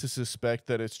beginning to suspect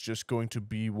that it's just going to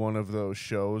be one of those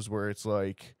shows where it's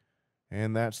like,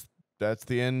 and that's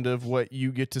the end of what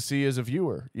you get to see as a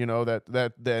viewer. You know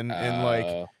and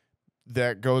like.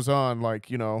 That goes on, like,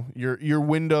 you know, your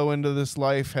window into this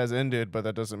life has ended, but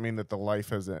that doesn't mean that the life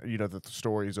has, that the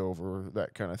story's over,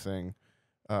 that kind of thing.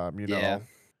 Know,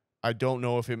 I don't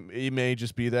know if it may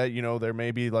just be that, there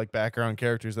may be like background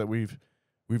characters that we've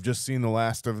just seen the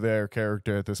last of their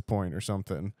character at this point or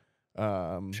something.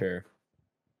 Sure.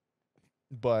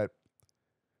 But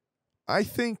I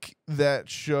think that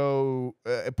show,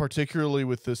 particularly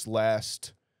with this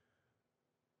last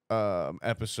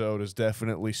episode, is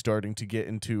definitely starting to get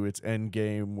into its end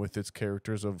game with its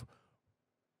characters of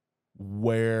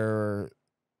where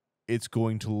it's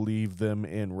going to leave them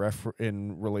in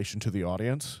relation to the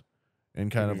audience, and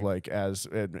kind of like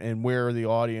and where the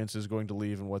audience is going to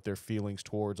leave and what their feelings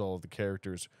towards all of the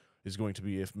characters is going to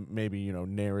be, if maybe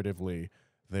narratively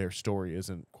their story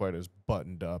isn't quite as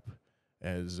buttoned up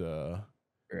as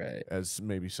as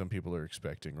maybe some people are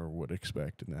expecting or would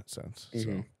expect in that sense.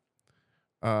 So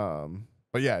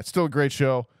but yeah, it's still a great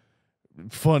show,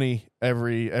 funny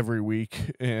every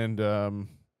week, and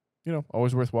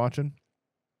always worth watching.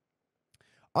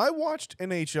 I watched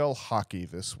NHL hockey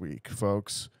this week,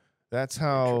 folks. That's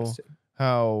how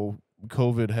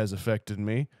COVID has affected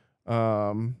me.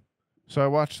 So I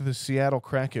watched the Seattle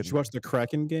Kraken. Did you watch the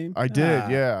Kraken game? I did,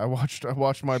 yeah. I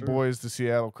watched my boys, the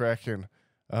Seattle Kraken.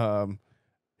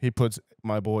 He puts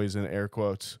my boys in air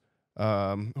quotes.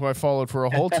 Who I followed for a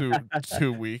whole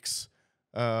 2 weeks.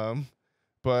 But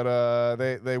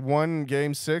they won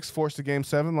game 6, forced to game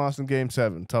 7, lost in game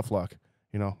 7. Tough luck.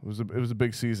 It was a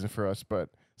big season for us, but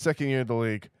second year of the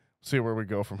league. See where we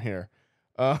go from here.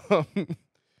 What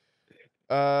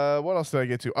else did I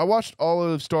get to? I watched all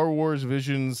of Star Wars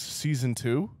Visions season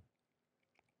 2.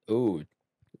 Ooh.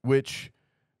 Which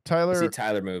Tyler, I see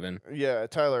Tyler moving. Yeah,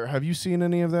 Tyler, have you seen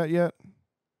any of that yet?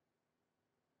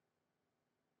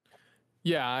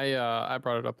 Yeah, I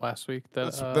brought it up last week.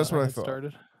 That's what I thought.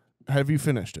 started. Have you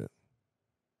finished it?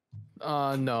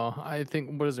 No, I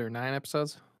think what is there 9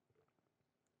 episodes?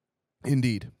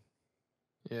 Indeed.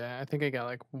 Yeah, I think I got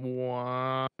like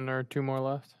 1 or 2 more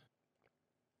left.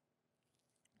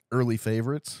 Early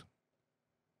favorites.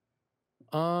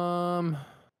 I'm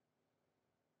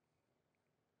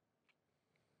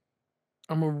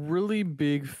a really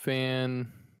big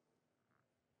fan.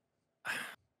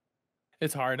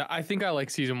 It's hard. I think I like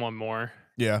season 1 more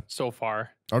Yeah. so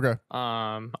far. Okay.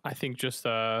 I think just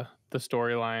the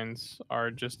storylines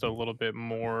are just a little bit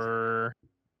more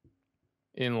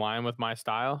in line with my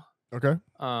style. Okay.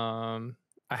 I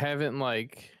haven't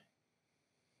like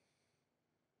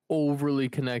overly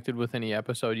connected with any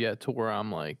episode yet to where I'm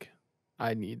like,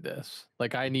 I need this.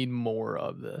 Like I need more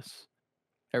of this.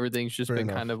 Everything's just Fair been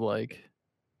enough. kind of like,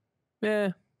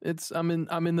 it's I'm in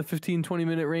the 15-20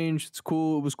 minute range. It's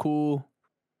cool. It was cool.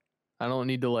 I don't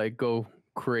need to like go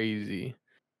crazy.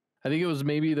 I think it was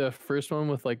maybe the first one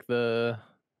with like the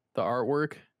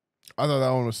artwork. I thought that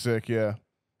one was sick. Yeah.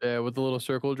 Yeah, with the little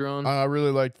circle drone. I really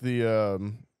liked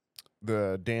the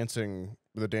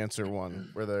dancer one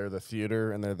where they're the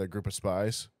theater and they're the group of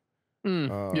spies.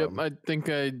 Yep, I think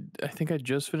I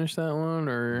just finished that one,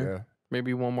 or Yeah.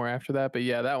 maybe one more after that. But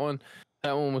yeah, that one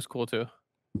was cool too.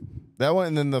 That one,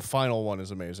 and then the final one is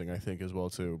amazing, I think, as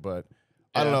well too. But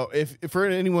I don't Yeah. know if for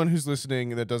anyone who's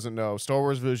listening that doesn't know, Star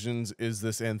Wars Visions is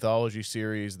this anthology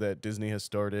series that Disney has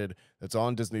started. That's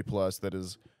on Disney Plus. That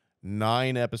is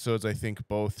 9 episodes, I think,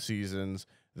 both seasons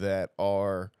that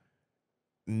are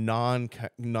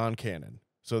non-canon.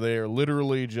 So they are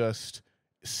literally just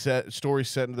stories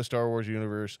set into the Star Wars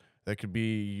universe that could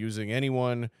be using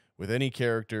anyone with any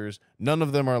characters. None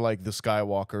of them are like the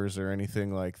Skywalkers or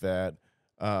anything like that.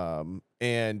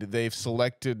 And they've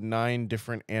selected 9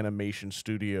 different animation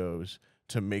studios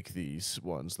to make these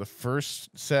ones. The first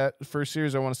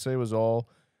series I want to say was all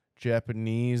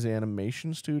Japanese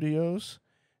animation studios.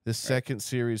 The second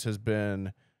series has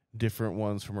been different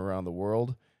ones from around the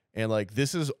world. And like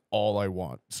this is all I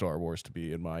want Star Wars to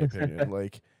be, in my opinion.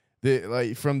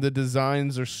 From the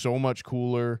designs are so much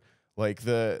cooler. Like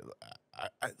I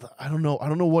don't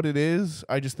know what it is.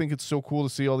 I just think it's so cool to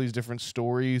see all these different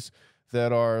stories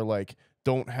that are like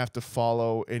don't have to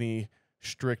follow any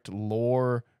strict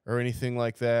lore or anything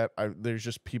like that. There's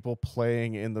just people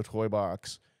playing in the toy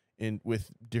box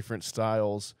with different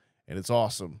styles, and it's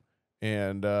awesome.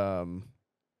 And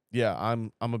yeah,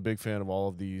 I'm a big fan of all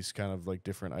of these kind of like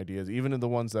different ideas, even in the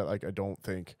ones that like I don't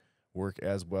think work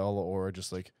as well or are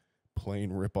just like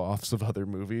plain rip-offs of other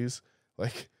movies.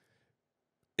 Like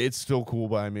it's still cool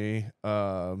by me.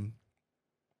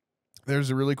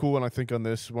 There's a really cool one I think on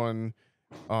this one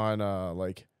on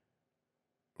like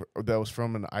that was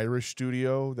from an Irish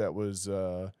studio that was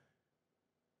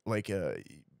like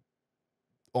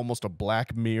almost a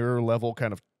Black Mirror level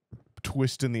kind of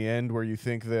twist in the end where you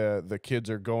think the kids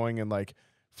are going and like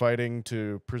fighting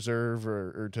to preserve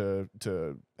or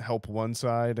to help one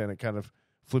side, and it kind of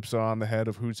flips on the head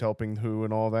of who's helping who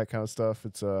and all that kind of stuff.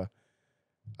 It's I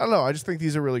don't know. I just think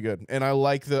these are really good, and I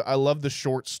love the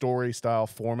short story style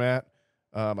format.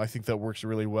 I think that works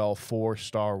really well for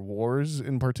Star Wars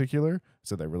in particular. I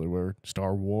said that really weird.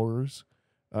 Star Wars.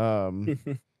 But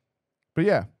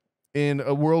yeah, in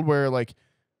a world where like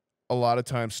a lot of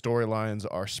times storylines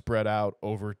are spread out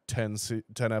over 10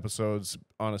 episodes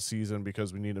on a season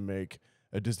because we need to make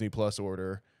a Disney Plus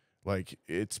order, like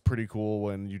it's pretty cool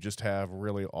when you just have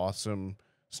really awesome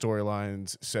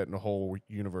storylines set in a whole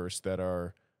universe that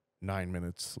are 9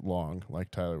 minutes long,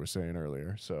 like Tyler was saying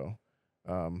earlier. So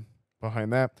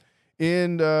behind that,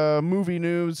 in movie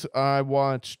news, I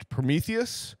watched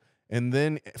Prometheus and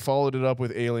then followed it up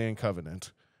with Alien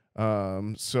Covenant.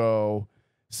 So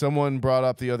someone brought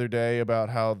up the other day about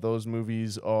how those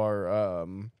movies are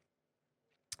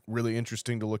really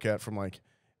interesting to look at from like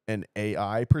an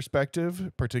AI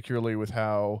perspective, particularly with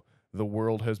how the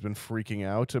world has been freaking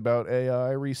out about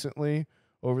AI recently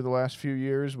over the last few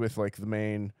years with like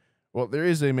there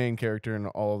is a main character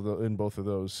in both of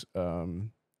those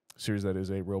series that is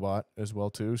a robot as well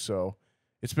too. So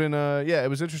it's been it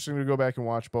was interesting to go back and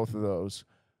watch both of those.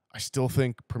 I still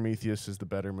think Prometheus is the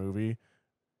better movie,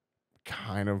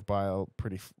 kind of by a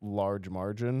pretty large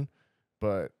margin,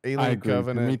 but Alien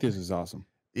Covenant, Prometheus is awesome.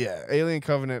 Yeah, Alien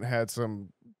Covenant had some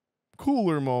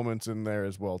cooler moments in there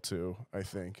as well too, I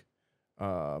think.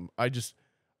 I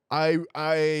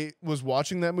was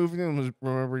watching that movie and was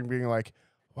remembering being like,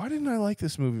 why didn't I like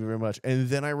this movie very much? And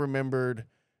then I remembered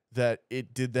that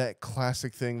it did that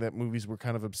classic thing that movies were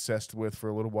kind of obsessed with for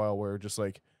a little while, where it just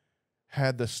like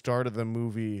had the start of the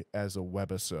movie as a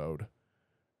webisode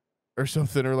or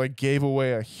something, or like gave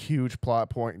away a huge plot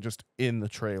point just in the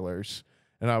trailers.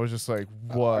 and I was just like,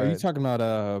 what? Are you talking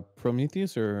about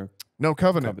Prometheus or No,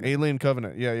 Covenant. Covenant? Alien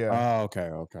Covenant. Yeah. Oh, okay.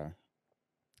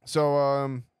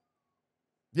 So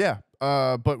yeah,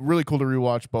 but really cool to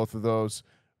rewatch both of those.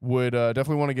 Would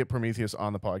definitely want to get Prometheus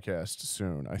on the podcast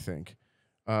soon, I think.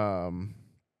 Prometheus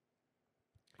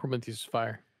is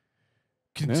fire.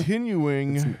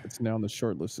 Continuing, it's now on the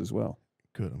short list as well.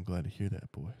 good. I'm glad to hear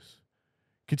that, boys.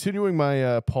 Continuing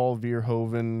my Paul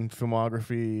Verhoeven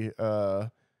filmography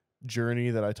journey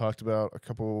that I talked about a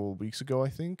couple weeks ago, I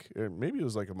think, or maybe it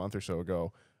was like a month or so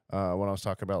ago, when I was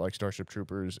talking about like Starship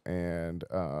Troopers and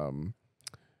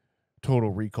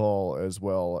Total Recall, as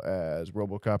well as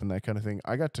RoboCop and that kind of thing.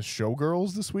 I got to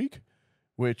Showgirls this week,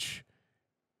 which,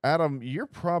 Adam, you're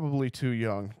probably too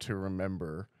young to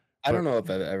remember. I don't know if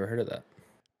I've ever heard of that.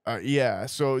 Yeah,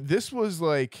 so this was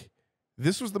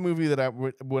the movie that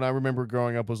when I remember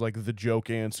growing up was like the joke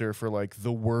answer for like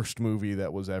the worst movie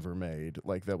that was ever made,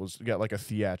 like that was got like a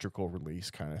theatrical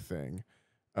release kind of thing.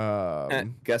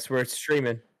 Guess where it's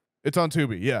streaming? It's on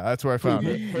Tubi. Yeah, that's where I found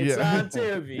it. It's on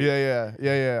Tubi. Yeah.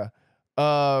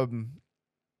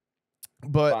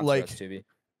 But Sponsor like, us, Tubi.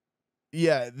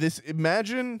 yeah,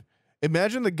 imagine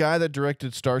the guy that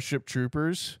directed Starship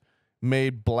Troopers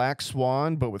made Black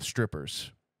Swan, but with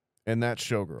strippers, and that's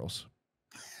Showgirls.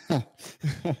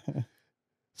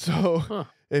 So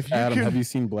if you Adam, can, have you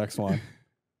seen Black Swan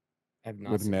I've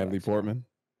not with seen Natalie Black Swan. Portman?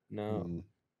 No.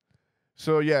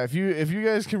 so yeah, if you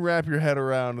guys can wrap your head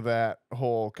around that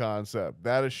whole concept,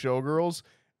 that is Showgirls,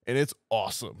 and it's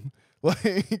awesome.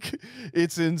 Like,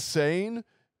 it's insane,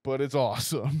 but it's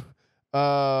awesome.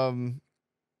 So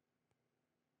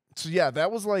yeah,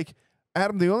 that was like,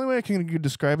 Adam, the only way I can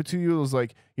describe it to you was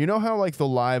like, you know how like the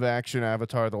live action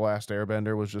Avatar, The Last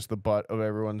Airbender was just the butt of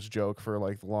everyone's joke for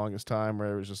like the longest time,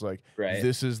 where it was just like, Right.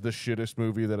 this is the shittest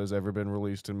movie that has ever been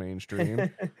released in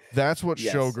mainstream. That's what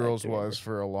Yes, I Showgirls do was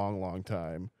for a long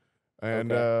time.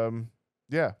 And Okay.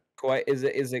 yeah. Quite is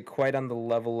it quite on the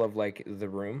level of like The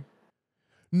Room?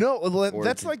 No, Or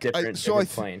that's is it like different, so different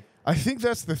plane? I think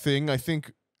that's the thing. I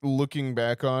think looking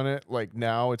back on it, like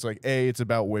now, it's like it's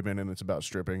about women and it's about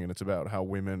stripping and it's about how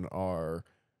women are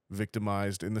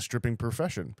victimized in the stripping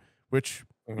profession, which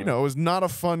you know is not a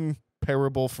fun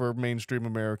parable for mainstream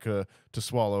America to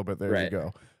swallow. But there you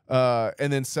go.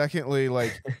 And then secondly,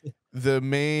 like the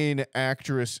main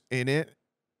actress in it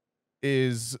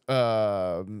is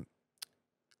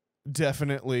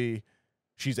definitely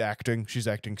she's acting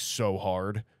so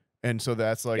hard, and so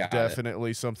that's like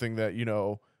definitely something that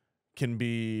can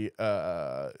be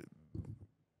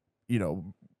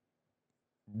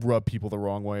rub people the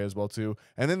wrong way as well too.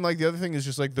 And then like the other thing is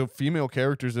just like the female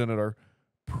characters in it are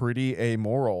pretty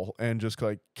amoral and just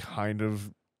like kind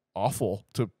of awful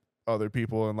to other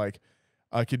people, and like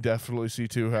I could definitely see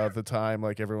too how at the time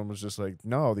like everyone was just like,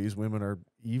 no, these women are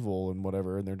evil and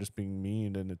whatever, and they're just being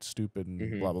mean and it's stupid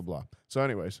and blah blah blah. So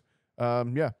anyways,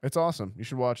 yeah, it's awesome. You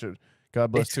should watch it.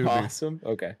 God bless Tubi. Awesome.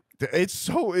 Okay. It's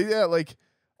so like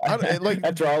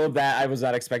after all of that, I was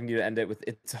not expecting you to end it with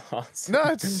 "it's awesome." No,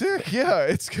 it's sick. Yeah,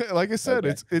 it's like I said,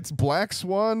 it's Black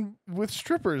Swan with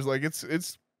strippers. Like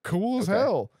it's cool as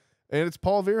hell, and it's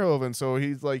Paul Verhoeven, so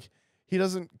he's like he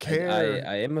doesn't care.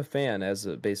 I am a fan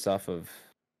based off of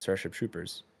Starship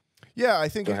Troopers. Yeah, I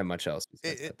think don't have much else.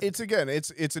 It's an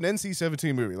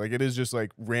NC-17 movie. Like it is just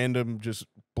like random, just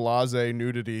blasé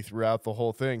nudity throughout the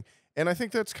whole thing, and I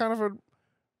think that's kind of a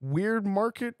weird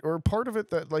market or part of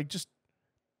it that like just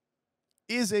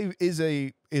is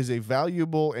a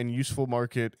valuable and useful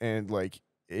market, and like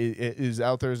it is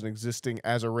out there as an existing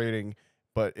as a rating,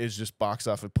 but is just box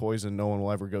office poison. No one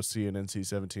will ever go see an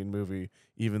NC-17 movie,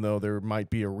 even though there might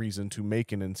be a reason to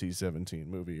make an NC-17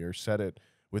 movie or set it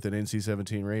with an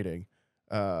NC-17 rating.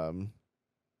 And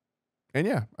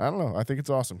yeah, I don't know. I think it's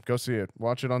awesome. Go see it.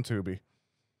 Watch it on Tubi.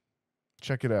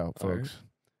 Check it out, folks.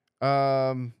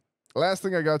 Right. Last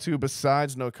thing I got to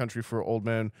besides No Country for Old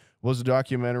Men was a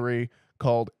documentary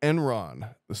called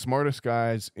Enron, The Smartest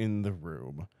Guys in the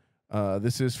Room.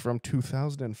 This is from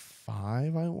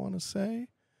 2005, I want to say.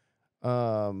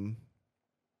 And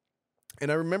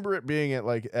I remember it being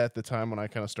at the time when I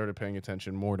kind of started paying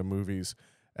attention more to movies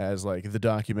as like the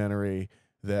documentary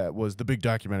that was the big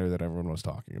documentary that everyone was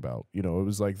talking about. It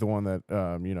was like the one that,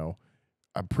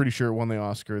 I'm pretty sure it won the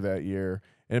Oscar that year.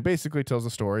 And it basically tells the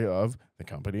story of the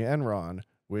company Enron,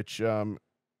 which,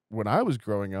 when I was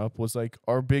growing up was like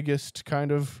our biggest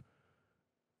kind of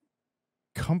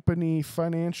company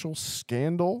financial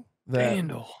scandal.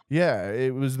 Yeah,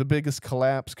 it was the biggest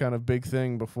collapse kind of big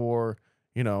thing before,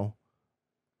 the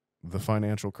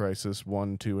financial crisis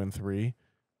 1, 2, and 3,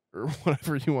 or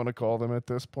whatever you want to call them at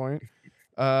this point.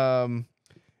 And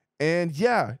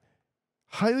yeah,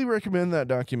 highly recommend that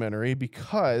documentary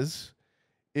because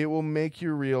it will make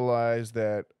you realize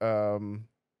that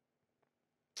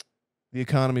the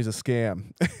economy is a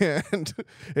scam, and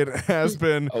it has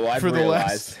been Oh, I've for the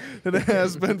realized. last. It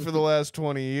has been for the last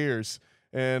 20 years,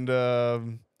 and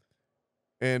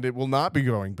it will not be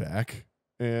going back.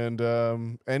 And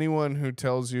anyone who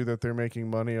tells you that they're making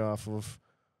money off of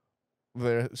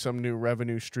some new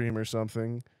revenue stream or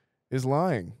something is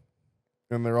lying,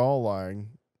 and they're all lying,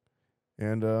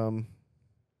 and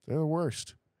they're the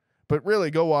worst. But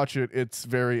really, go watch it. It's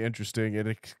very interesting, and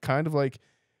it's kind of like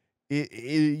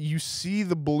you see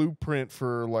the blueprint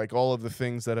for like all of the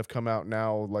things that have come out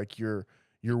now, like your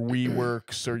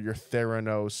WeWorks or your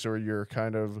Theranos or your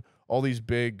kind of all these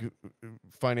big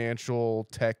financial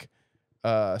tech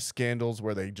scandals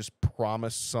where they just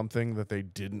promised something that they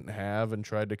didn't have and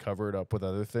tried to cover it up with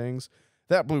other things.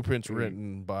 That blueprint's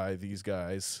written by these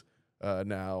guys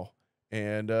now,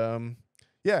 and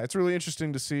yeah, it's really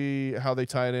interesting to see how they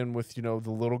tie it in with, you know,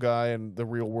 the little guy and the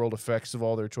real world effects of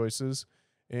all their choices.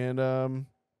 And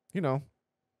you know,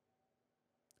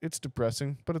 it's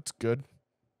depressing, but it's good.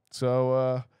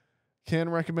 So can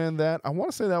recommend that. I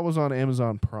want to say that was on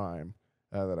Amazon Prime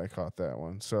that I caught that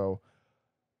one. So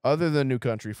other than New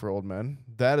Country for Old Men,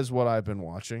 that is what I've been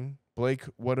watching. Blake,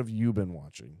 what have you been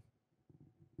watching?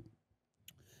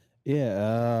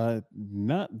 Yeah,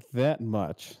 not that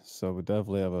much. So we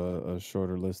definitely have a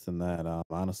shorter list than that.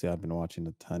 Honestly, I've been watching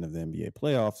a ton of the NBA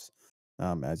playoffs.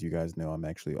 As you guys know, I'm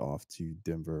actually off to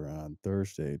Denver on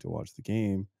Thursday to watch the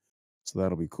game, so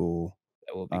that'll be cool.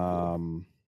 That will be cool.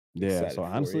 Yeah. Excited So for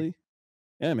you. honestly,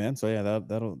 yeah, man. So yeah,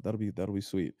 that'll be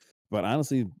sweet. But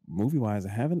honestly, movie wise,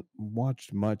 I haven't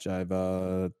watched much. I've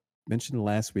mentioned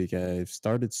last week I've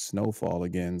started Snowfall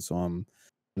again, so I'm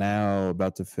now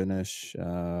about to finish.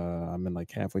 I'm in like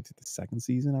halfway through the second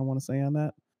season, I want to say on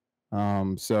that.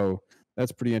 So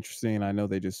that's pretty interesting. I know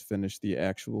they just finished the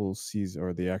actual season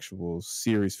or the actual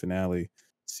series finale,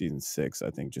 season 6. I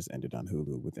think just ended on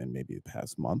Hulu within maybe the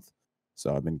past month.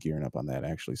 So I've been gearing up on that.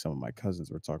 Actually, some of my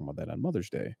cousins were talking about that on Mother's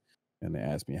Day, and they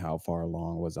asked me how far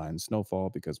along was I in Snowfall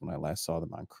because when I last saw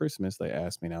them on Christmas, they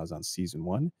asked me and I was on season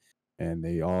 1, and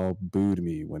they all booed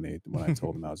me when I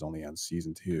told them I was only on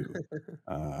season 2.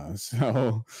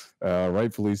 So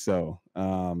rightfully so.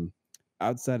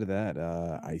 Outside of that,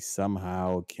 I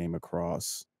somehow came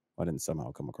across. Well, I didn't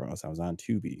somehow come across. I was on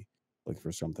Tubi looking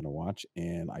for something to watch,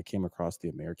 and I came across the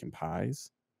American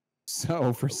Pies.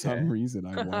 So for some Okay. reason,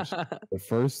 I watched the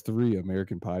first 3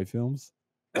 American Pie films.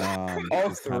 All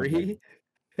Just kind of like,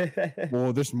 3?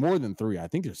 well, there's more than 3. I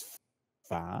think there's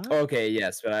 5. Okay,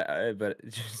 yes, but but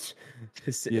just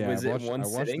Yeah, was it one I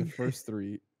watched the sitting? first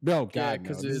 3. No, Yeah, God, no.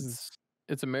 because This is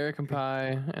it's American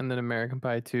Pie and then American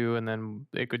Pie 2, and then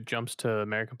it could jumps to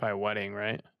American Pie Wedding,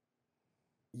 right?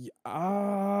 yeah.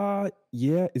 I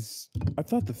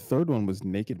thought the third one was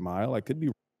Naked Mile. I could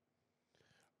be.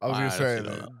 I was I gonna say,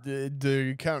 honestly don't know. do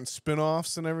you count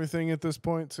spin-offs and everything at this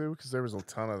point too? Because there was a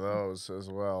ton of those as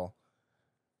well.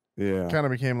 Yeah. Kind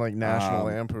of became like National Um,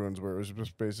 Lampoons, where it was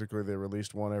just basically they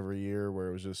released one every year, where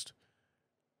it was just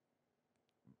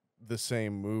the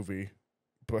same movie,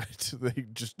 but they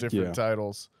just different Yeah.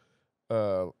 titles.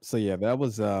 So yeah, that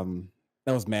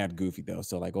was mad goofy though.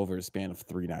 So like over a span of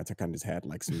 3 nights, I kind of just had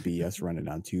like some BS running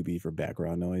on Tubi for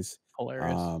background noise.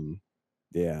 Hilarious.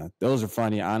 Yeah, those are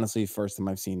funny. Honestly, first time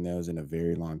I've seen those in a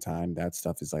very long time. That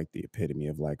stuff is like the epitome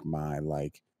of like my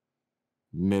like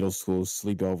middle school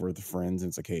sleepover with friends. And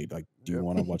it's like, hey, like, do you Yep.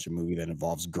 want to watch a movie that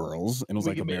involves girls? And it was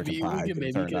like American Pie. we can Get it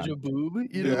maybe turned catch on. a boob. You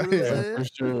Yeah, know what I'm yeah. saying? For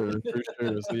sure, for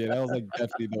sure. So yeah, that was like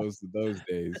definitely those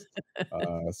days.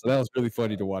 So that was really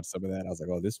funny to watch some of that. I was like,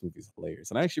 oh, this movie's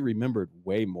hilarious, and I actually remembered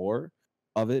way more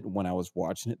of it when I was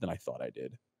watching it than I thought I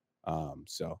did. So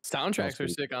that was Soundtracks are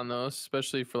pretty sick on those,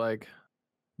 especially for like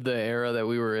the era that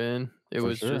we were in. It for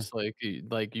was sure. just like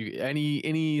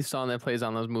any song that plays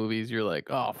on those movies, you're like,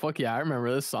 oh fuck yeah, I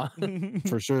remember this song.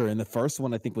 For sure. And the first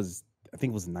one I think was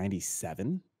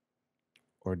 97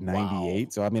 or Wow.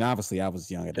 98. So I mean, obviously I was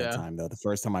young at that Yeah. time though. The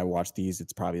first time I watched these,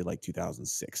 it's probably like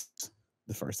 2006.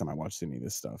 The first time I watched any of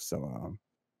this stuff. So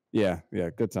yeah,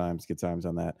 good times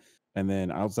on that. And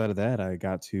then outside of that, I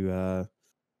got to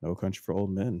No Country for Old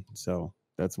Men. So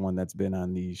that's one that's been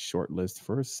on the short list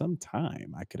for some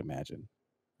time, I could imagine.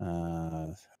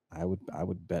 I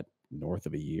would bet north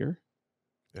of a year.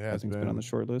 It I has think it's been on the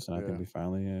short list, and I think yeah. we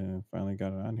finally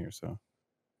got it on here. So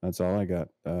that's all I got.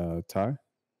 Ty?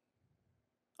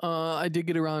 I did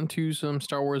get around to some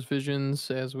Star Wars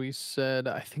Visions, as we said.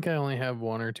 I think I only have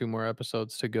 1 or 2 more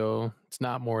episodes to go. It's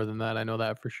not more than that. I know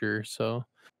that for sure. So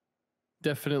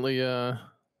definitely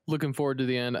looking forward to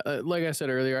the end. Like I said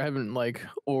earlier, I haven't like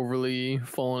overly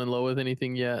fallen in love with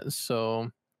anything yet,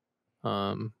 so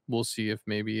we'll see if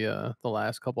maybe the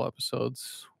last couple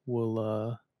episodes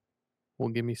will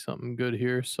give me something good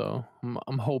here. So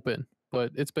I'm hoping,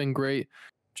 but it's been great.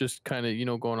 Just kind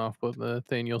of going off what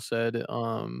Nathaniel said.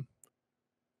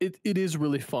 It is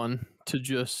really fun to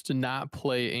just not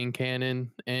play in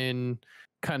canon and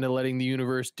kind of letting the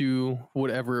universe do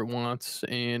whatever it wants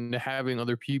and having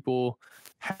other people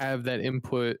have that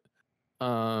input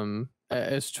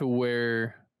as to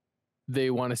where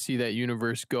they want to see that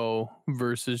universe go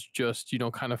versus just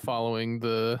kind of following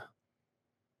the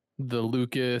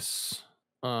Lucas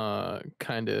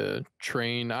kind of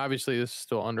train. Obviously this is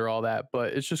still under all that,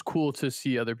 but it's just cool to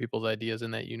see other people's ideas in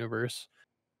that universe.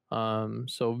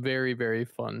 So very, very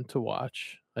fun to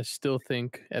watch. I still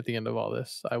think at the end of all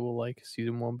this, I will like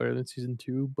season 1 better than season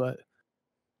 2, but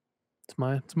it's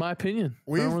my opinion.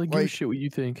 I don't really give a shit what you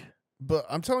think. But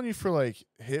I'm telling you, for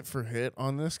hit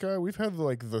on this guy, we've had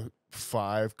like the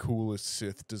 5 coolest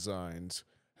Sith designs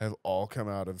have all come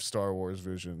out of Star Wars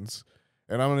Visions,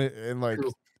 and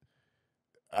True.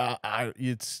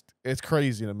 it's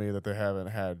crazy to me that they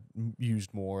haven't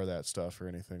used more of that stuff or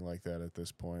anything like that at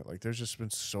this point. Like, there's just been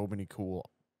so many cool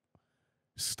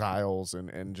styles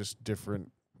and just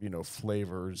different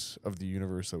flavors of the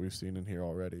universe that we've seen in here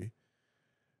already.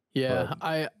 Yeah,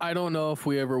 I don't know if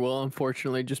we ever will,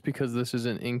 unfortunately, just because this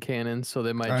isn't in canon, so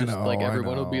they might just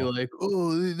everyone will be like,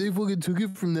 oh, they fucking took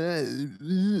it from that.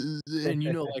 And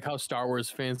like how Star Wars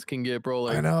fans can get, bro.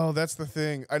 Like, I know, that's the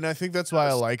thing. And I think that's why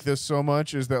I like this so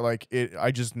much, is that like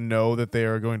I just know that they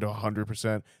are going to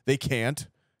 100%. They can't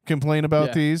complain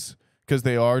about these because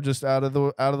they are just out of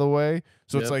the way.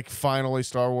 So it's like finally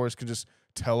Star Wars can just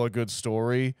tell a good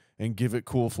story and give it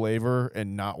cool flavor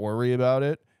and not worry about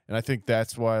it. And I think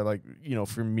that's why, like,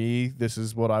 for me, this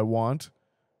is what I want.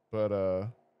 But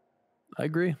I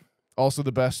agree. Also,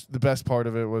 the best part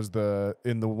of it was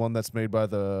in the one that's made by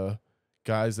the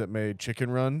guys that made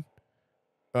Chicken Run.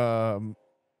 It's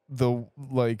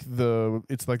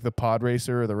like the pod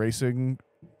racer or the racing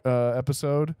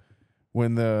episode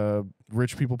when the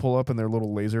rich people pull up and their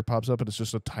little laser pops up and it's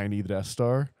just a tiny Death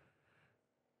Star.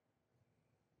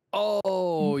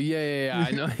 Oh yeah,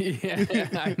 I know. Yeah,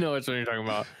 I know what you're talking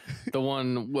about. The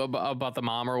one about the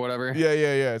mom or whatever. Yeah.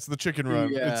 It's the Chicken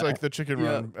Run. Yeah. It's like the Chicken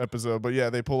Run episode. But yeah,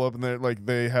 they pull up and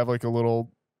they have like a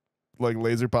little like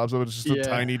laser pops up. It's just a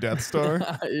tiny Death Star.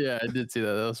 Yeah, I did see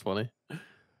that. That was funny.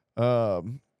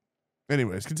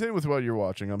 Anyways, continue with what you're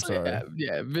watching. I'm sorry.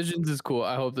 Yeah, Visions is cool.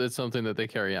 I hope that's something that they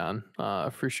carry on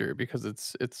for sure, because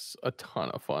it's a ton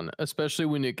of fun, especially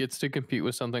when it gets to compete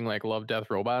with something like Love, Death,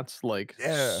 Robots. Like,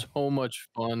 so much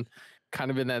fun,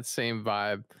 kind of in that same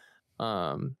vibe.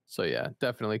 So yeah,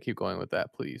 definitely keep going with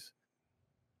that, please.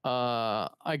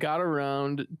 I got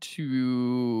around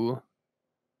to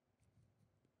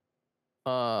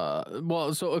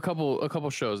so a couple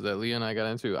shows that Leah and I got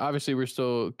into. Obviously, we're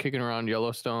still kicking around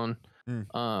Yellowstone.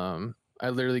 I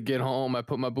literally get home, I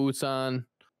put my boots on,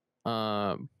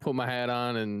 put my hat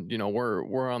on, and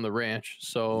we're on the ranch.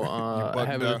 So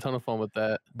having a ton of fun with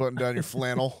that. Button down your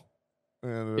flannel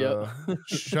and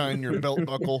shine your belt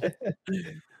buckle.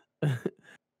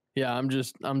 Yeah, I'm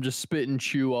just spitting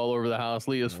chew all over the house.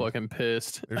 Leah's fucking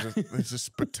pissed. There's a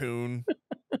spittoon.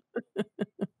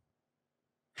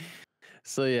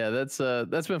 So yeah, that's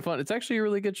been fun. It's actually a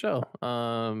really good show.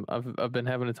 I've been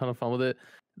having a ton of fun with it.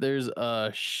 There's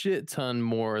a shit ton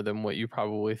more than what you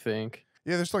probably think.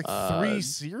 Yeah, there's like 3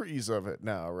 series of it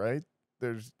now, right?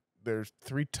 There's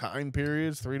 3 time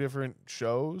periods, 3 different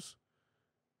shows.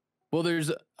 Well, there's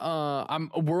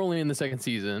we're only in the 2nd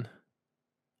season.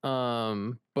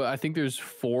 But I think there's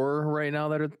 4 right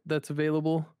now that's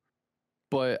available.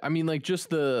 But I mean, like, just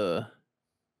the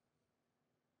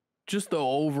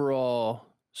overall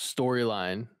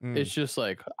storyline. It's just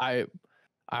like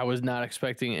I was not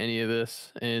expecting any of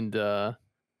this, and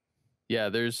yeah,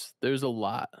 there's a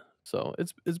lot. So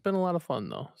it's been a lot of fun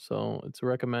though. So it's a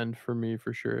recommend for me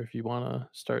for sure if you want to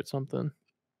start something.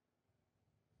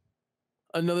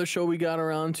 Another show we got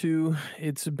around to,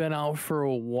 it's been out for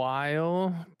a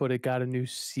while, but it got a new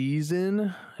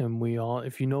season, and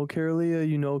if you know Carolia,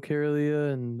 you know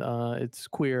Carolia, and it's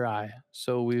Queer Eye.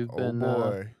 So we've been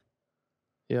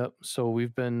yep. So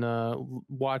we've been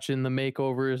watching the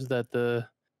makeovers that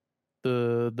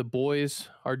the boys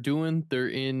are doing. They're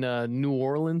in New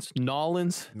Orleans,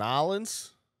 Nolans.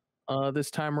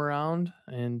 This time around,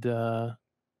 and so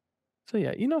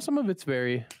yeah, some of it's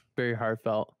very, very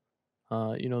heartfelt.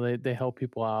 They help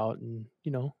people out, and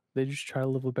they just try to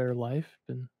live a better life,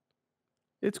 and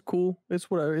It's cool. It's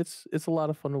whatever. It's a lot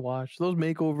of fun to watch. Those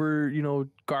makeover,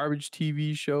 garbage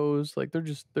TV shows, like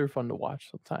they're fun to watch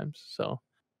sometimes. So,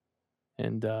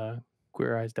 and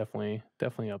Queer Eye's definitely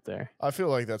up there. I feel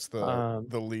like that's Um,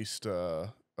 the least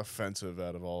offensive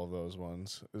out of all of those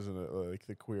ones, isn't it? Like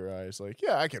the Queer Eyes, like,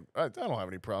 yeah, I don't have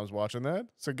any problems watching that.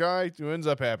 It's a guy who ends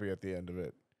up happy at the end of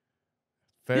it.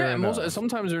 Fair enough.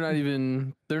 sometimes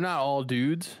they're not all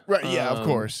dudes. Right? Yeah, of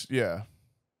course. Yeah.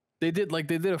 They did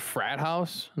a frat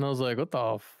house, and I was like, what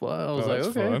the fuck? I was like,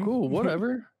 that's okay, fun. cool,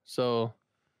 whatever. So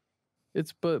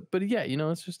it's but yeah,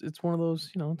 it's one of those,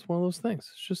 it's one of those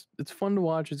things. It's fun to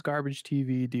watch. It's garbage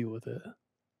TV. Deal with it.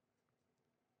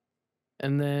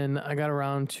 And then I got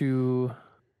around to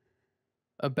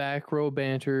a Back Row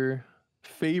Banter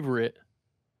favorite.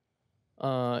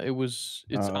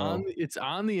 It's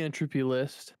on the Entropy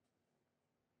list.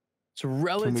 It's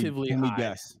relatively Can high. we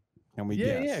guess? Can we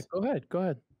Yeah, guess? yeah. Go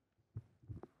ahead.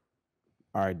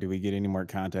 All right. Do we get any more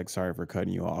context? Sorry for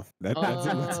cutting you off. That's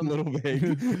a little vague.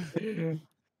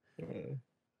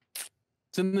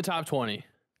 It's in the top 20.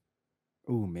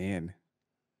 Oh man.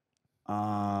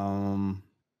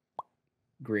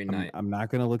 Green Knight. I'm not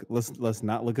gonna look. Let's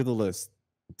not look at the list,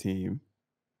 team.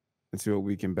 Let's see what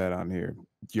we can bet on here.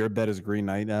 Your bet is Green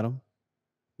Knight, Adam.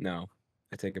 No,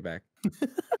 I take it back.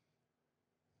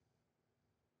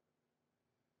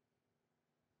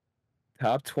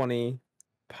 Top 20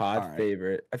 pod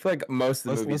favorite. I feel like most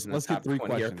of the movies in the top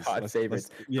 20 are pod favorites.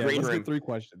 Let's get 3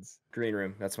 questions. Green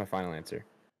Room. That's my final answer.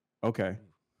 Okay.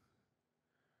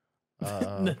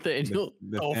 Nathaniel,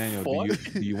 do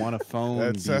you want to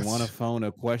phone? Do you want to phone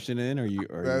a question in, or are you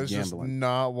That's just gambling?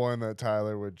 not one that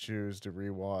Tyler would choose to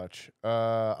rewatch.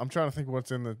 I'm trying to think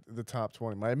what's in the top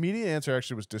 20. My immediate answer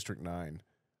actually was District 9.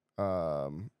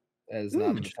 That is not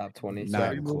in the top 20.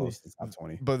 Not even close to top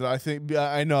 20. But I think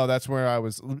I know that's where I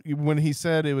was when he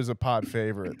said it was a pod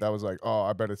favorite. That was like, oh,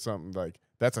 I bet it's something like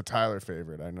that's a Tyler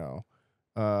favorite. I know.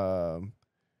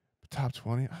 Top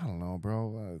 20. I don't know,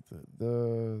 bro.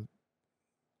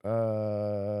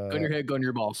 Gun your head, gun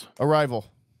your balls. Arrival.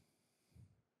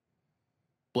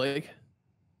 Blake.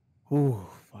 Ooh,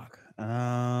 fuck.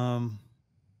 I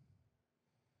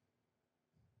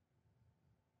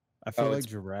feel like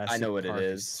Jurassic I know what Park it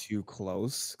is. Too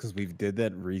close because we did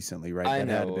that recently, right? I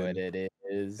know what it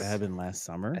is. That happened last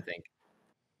summer, I think.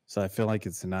 So I feel like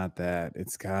it's not that.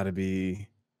 It's got to be.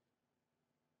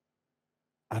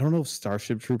 I don't know if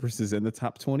Starship Troopers is in the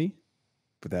top 20,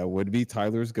 but that would be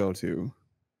Tyler's go-to.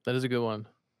 That is a good one.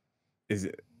 Is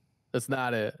it? That's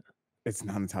not it. It's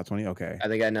not in the top 20. Okay. I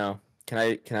think I know.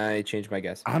 Can I change my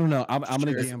guess? I don't know. I'm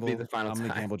gonna Sure, gamble. be the final I'm gonna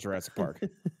time. gamble Jurassic Park.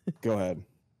 Go ahead.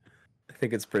 I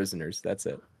think it's Prisoners. That's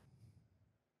it.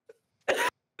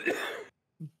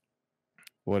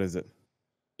 What is it?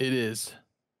 It is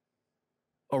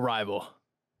Arrival.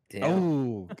 Damn.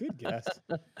 Oh, good guess.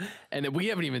 And we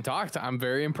haven't even talked. I'm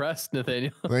very impressed,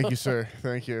 Nathaniel. Thank you, sir.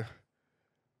 Thank you.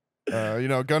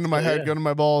 Gun to my head, gun to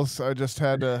my balls. I just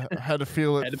had to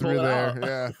feel it through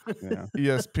there. Yeah.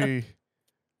 ESP.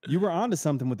 You were onto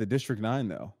something with the District 9,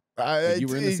 though. You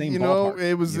were in the same you know, ballpark.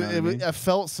 it was. You know what I mean? I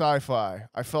felt sci-fi.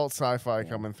 I felt sci-fi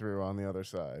coming through on the other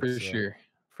side. For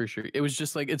sure. It was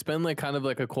just like it's been like kind of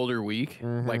like a colder week,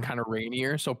 like kind of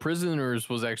rainier. So Prisoners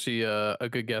was actually a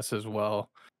good guess as well.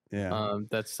 Yeah.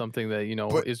 That's something that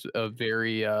is a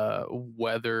very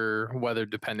weather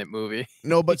dependent movie.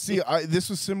 No, but see, this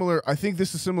was similar. I think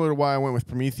this is similar to why I went with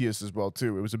Prometheus as well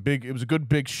too. It was a good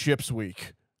big ships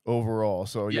week overall.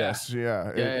 So Yeah. yes,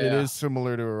 it is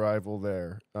similar to Arrival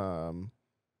there.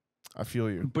 I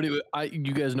feel you. But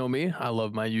you guys know me. I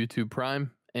love my YouTube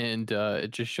Prime, and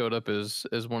it just showed up as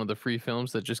one of the free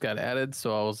films that just got added.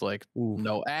 So I was like,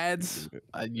 no ads.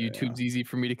 YouTube's easy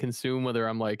for me to consume, whether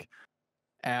I'm like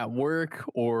at work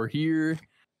or here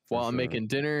while I'm making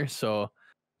dinner. So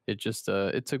it just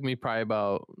it took me probably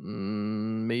about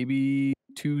maybe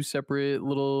 2 separate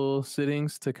little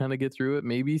sittings to kind of get through it,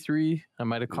 maybe 3. I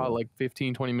might have caught like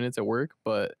 15-20 minutes at work,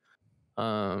 but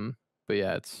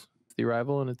yeah, it's The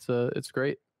Arrival, and it's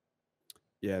great.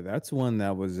 Yeah, that's one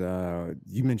that was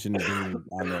you mentioned it being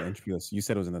on the entry list. You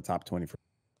said it was in the top 20.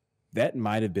 That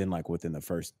might have been like within the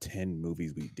first 10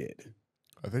 movies we did.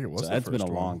 I think it was. So that's been a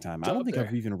long time. I don't think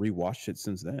I've even rewatched it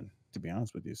since then, to be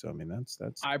honest with you. So I mean, that's.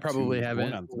 I probably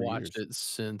haven't watched it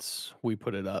since we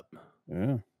put it up.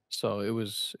 Yeah. So it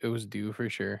was due for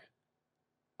sure.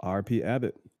 R.P.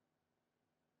 Abbott.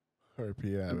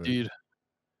 R.P. Abbott. Indeed.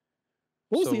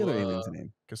 What was the other alien's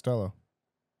name? Costello.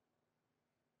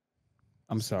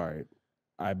 I'm sorry.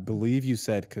 I believe you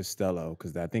said Costello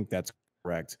because I think that's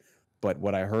correct. but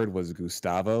what I heard was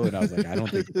Gustavo, and I was like, I don't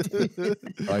think.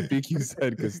 I think you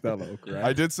said Costello, correct?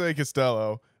 I did say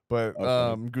Costello, but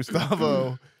Okay.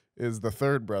 Gustavo is the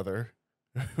third brother,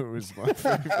 who is my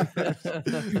favorite.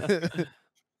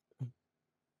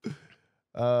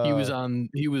 He was on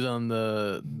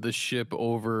the ship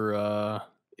over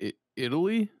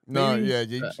Italy. No, maybe? yeah,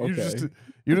 you Okay. just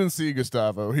you didn't see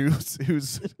Gustavo. He was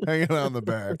hanging out in the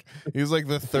back. He's like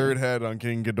the third head on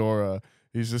King Ghidorah.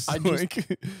 He's just I just- like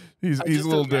he's I a just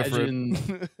little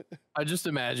different. I just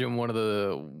imagine one of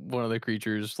the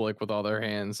creatures like with all their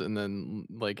hands, and then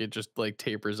like it just like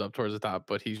tapers up towards the top,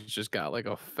 but he's just got like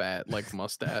a fat like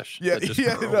mustache. Yeah, that just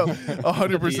yeah, no, grows.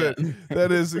 100%.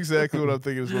 That is exactly what I'm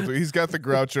thinking as well. Too. He's got the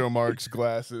Groucho Marx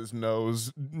glasses,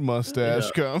 nose,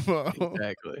 mustache combo.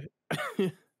 Exactly.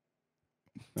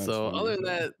 That's So funny other as than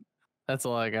hell. that, that's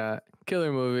all I got.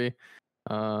 Killer movie.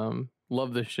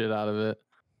 Love the shit out of it.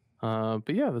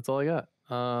 But yeah, that's all I got.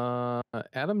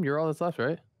 Adam, you're all that's left,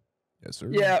 right? Yes, sir.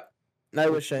 Yeah, I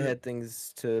What wish I you- had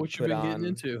things to What you put been getting on.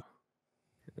 into?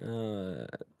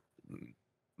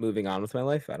 Moving on with my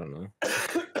life. I don't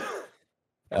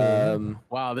know.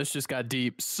 Wow, this just got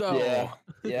deep. So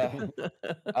Yeah.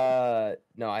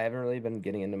 No, I haven't really been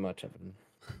getting into much. I've been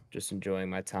just enjoying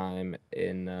my time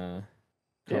in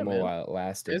Como man. while it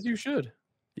lasted. as you should.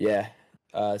 Yeah.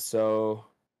 So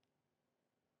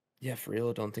yeah, for real,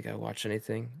 I don't think I watched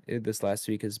anything. This last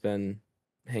week has been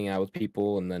hanging out with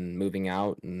people and then moving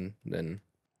out and then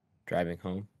driving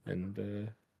home and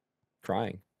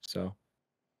crying. So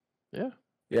Yeah.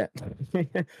 yeah.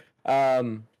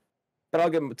 But I'll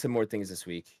get to more things this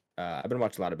week. I've been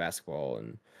watching a lot of basketball,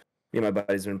 and me and my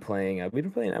buddies have been playing. We've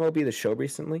been playing MLB The Show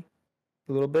recently,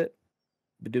 a little bit.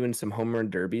 Been doing some home run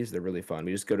derbies. They're really fun.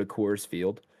 We just go to Coors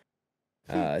Field,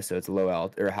 so it's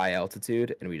a high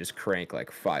altitude, and we just crank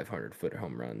like 500-foot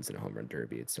home runs in a home run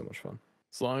derby. It's so much fun.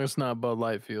 As long as it's not Bud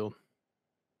Light Field.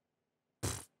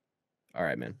 All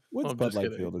right, man. What's I'm Bud just Light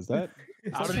kidding. Field? Is that?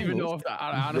 I don't even know if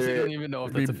I honestly There- don't even know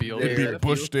if It'd that's a be, field. it'd Is be that a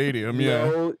Bush field? Stadium, yeah.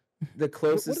 No, the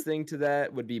closest thing to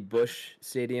that would be Busch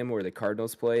Stadium, where the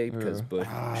Cardinals play, because Yeah. Busch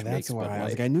That's makes why Bud I was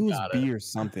Light. like, I knew it was Got it. B or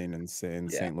something in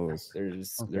St. Yeah. Louis.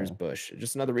 There's Okay. Busch.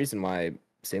 Just another reason why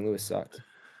St. Louis sucks.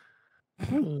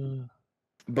 Uh,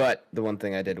 But the one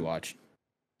thing I did watch,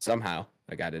 somehow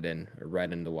I got it in right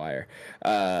in the wire,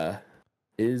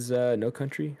 is No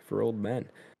Country for Old Men.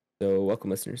 So welcome,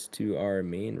 listeners, to our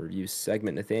main review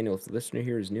segment. Nathaniel, if the listener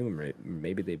here is new,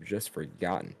 maybe they've just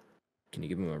forgotten. Can you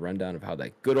give them a rundown of how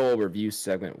that good old review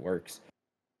segment works?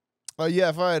 Yeah,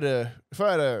 if I had to,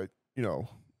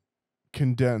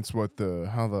 condense how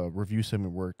the review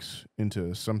segment works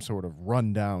into some sort of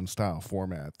rundown style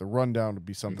format, the rundown would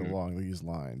be something Mhm. along these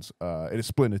lines. It is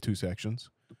split into two sections.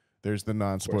 There's the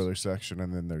non-spoiler section,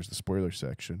 and then there's the spoiler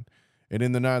section. And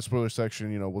in the non-spoiler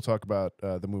section, we'll talk about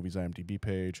the movie's IMDb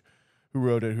page, who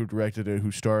wrote it, who directed it,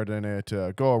 who starred in it,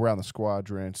 go around the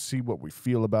squadron, see what we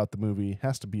feel about the movie.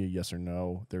 Has to be a yes or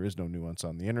no. There is no nuance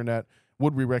on the internet.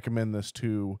 Would we recommend this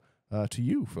to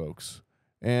you folks?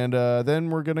 And then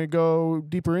we're going to go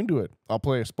deeper into it. I'll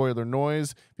play a spoiler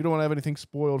noise. If you don't want to have anything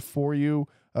spoiled for you,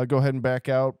 go ahead and back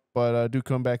out, but do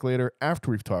come back later after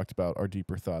we've talked about our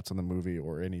deeper thoughts on the movie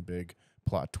or any big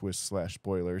plot twists /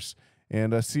 spoilers,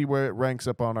 and see where it ranks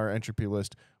up on our Entropy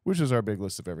list, which is our big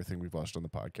list of everything we've watched on the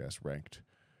podcast ranked.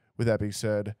 With that being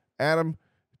said, Adam,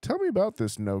 tell me about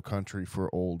this No Country for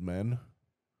Old Men.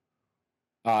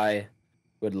 I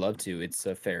would love to. It's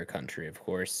a fair country, of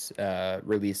course.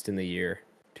 Released in the year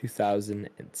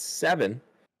 2007.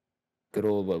 Good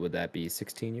old, what would that be?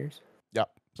 16 years? Yep,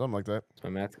 something like that.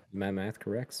 My math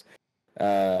corrects.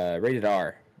 Rated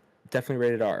R. Definitely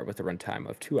rated R with a runtime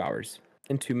of 2 hours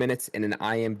and 2 minutes and an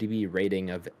IMDb rating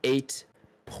of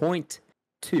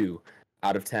 8.2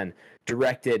 out of 10.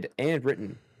 Directed and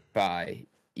written by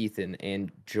Ethan and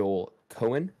Joel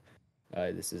Coen.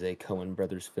 This is a Coen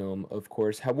Brothers film, of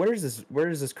course. Where is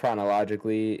this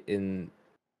chronologically in?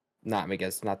 Not the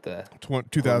Coen Brothers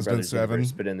 2007.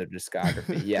 universe, but in their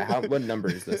discography. Yeah, what number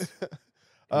is this? in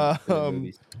the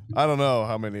movies? I don't know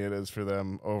how many it is for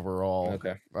them overall.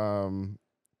 Okay.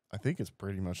 I think it's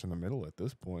pretty much in the middle at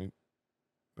this point.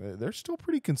 They're still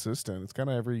pretty consistent. It's kind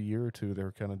of every year or two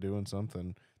they're kind of doing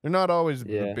something. They're not always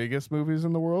the Yeah. biggest movies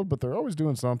in the world, but they're always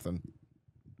doing something.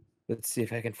 Let's see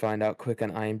if I can find out quick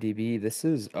on IMDb. This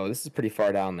is pretty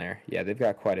far down there. Yeah, they've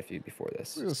got quite a few before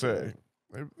this. I was gonna say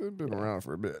they've been around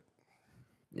for a bit.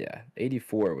 Yeah,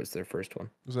 84 was their first one.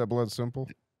 Is that Blood Simple?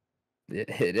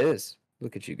 It is.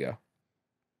 Look at you go.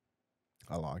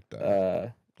 I locked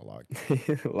that.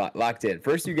 Locked in.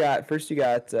 First you got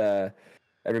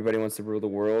Everybody Wants to Rule the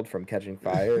World from Catching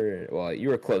Fire. Well, you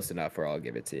were close enough where I'll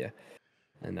give it to you.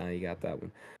 And now you got that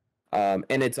one.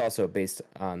 And it's also based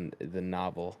on the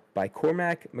novel by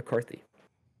Cormac McCarthy.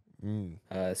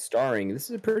 Starring, this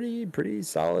is a pretty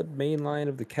solid main line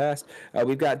of the cast.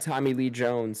 We've got Tommy Lee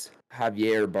Jones,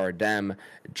 Javier Bardem,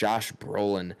 Josh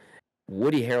Brolin,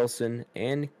 Woody Harrelson,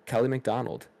 and Kelly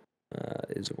MacDonald.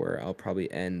 Is where I'll probably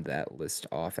end that list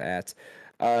off at.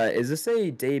 Is this a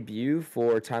debut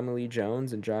for Tommy Lee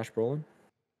Jones and Josh Brolin?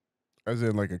 As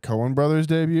in like a Coen Brothers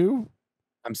debut?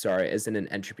 I'm sorry, as in an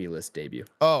Entropy list debut.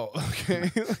 Oh, okay.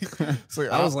 So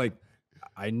I was like,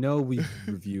 I know we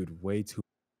reviewed way too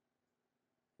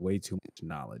much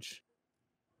knowledge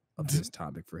of this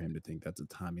topic for him to think that's a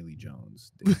Tommy Lee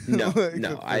Jones. No, Like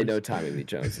no, the I know first- Tommy Lee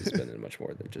Jones has been in much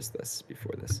more than just this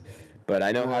before this. But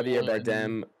I know Javier Brolin.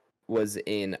 Bardem was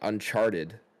in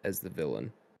Uncharted as the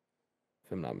villain,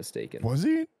 if I'm not mistaken. Was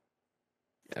he?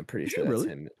 I'm pretty Is sure he that's really?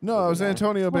 him. No, it was it not?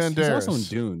 Antonio He's also in Banderas.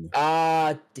 Dune.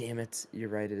 Ah, damn it! You're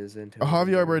right. It is Antonio.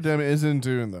 Javier Banderas. Bardem is in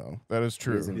Dune, though. That is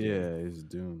true. is in- Yeah, he's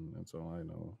Dune. That's all I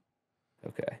know.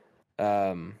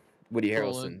 Okay. Woody Brolin-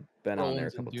 Harrelson been on there a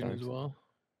Brolin's in couple Dune times. as well.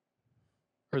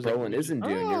 Or is that Brolin is in Dune.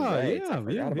 You're Ah, right. yeah, I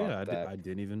forgot about I, that. I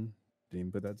didn't even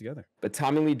put that together. But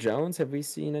Tommy Lee Jones, have we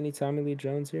seen any Tommy Lee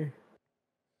Jones here?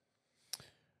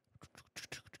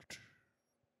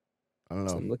 I don't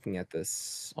So know. I'm looking at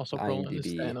this Also, Brolin is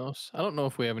IMDb. Thanos. I don't know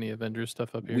if we have any Avengers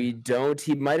stuff up here. We don't.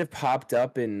 He might have popped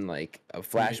up in like a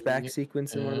flashback Maybe,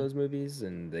 sequence in one of yeah. those movies,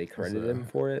 and they credited a- him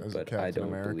for it. as a But I Captain don't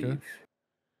America? believe.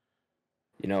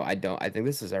 You know, I don't. I think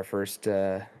this is our first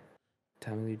Tommy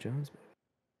Lee Jones movie.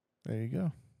 There you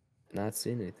go. Not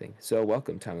seen anything. So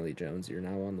welcome, Tommy Lee Jones. You're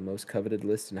now on the most coveted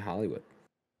list in Hollywood.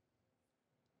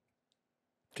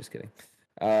 Just kidding.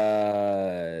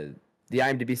 The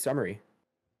IMDb summary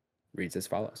reads as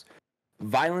follows.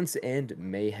 Violence and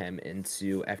mayhem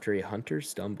ensue after a hunter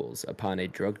stumbles upon a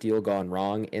drug deal gone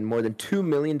wrong and more than $2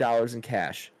 million in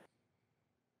cash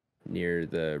near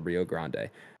the Rio Grande.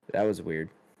 That was weird.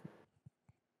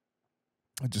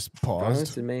 I just Violence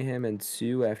paused. and mayhem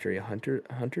ensue after a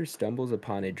hunter stumbles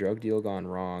upon a drug deal gone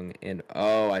wrong and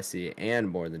I see, and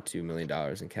more than $2 million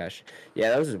in cash. Yeah,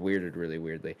 that was just weirded really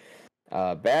weirdly.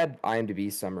 Bad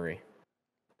IMDb summary.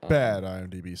 Bad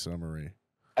IMDb summary.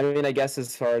 I mean, I guess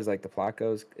as far as like the plot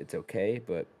goes, it's okay,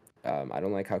 but I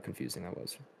don't like how confusing that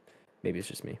was. Maybe it's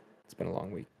just me. It's been a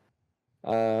long week.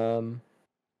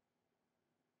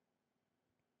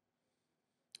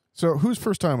 So whose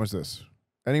first time was this? This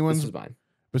Anyone's? was mine.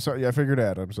 Yeah, I figured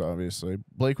Adam's, obviously.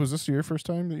 Blake, was this your first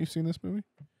time that you've seen this movie?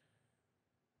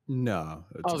 No,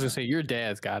 I was gonna say your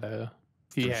dad's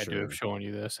he For had to have sure. shown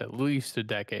you this at least a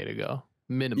decade ago,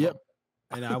 minimum. Yep.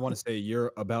 And I want to say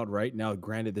you're about right. Now,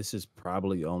 granted, this is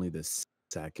probably only the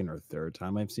second or third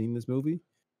time I've seen this movie,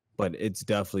 but it's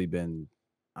definitely been,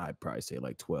 I'd probably say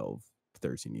like 12,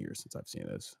 13 years since I've seen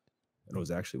this. And it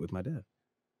was actually with my dad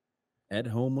at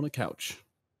home on a couch.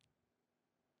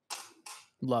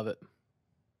 Love it.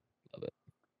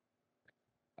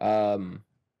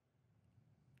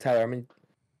 Tyler, how many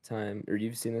time or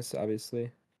you've seen this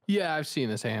obviously? Yeah, I've seen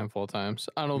this a handful of times.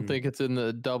 I don't Hmm. think it's in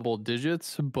the double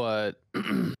digits, but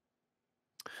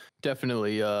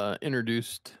definitely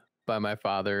introduced by my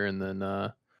father, and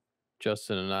then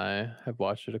Justin and I have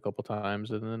watched it a couple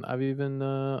times, and then I've even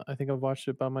I think I've watched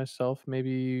it by myself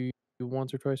maybe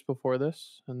once or twice before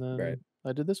this, and then Right.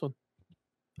 I did this one.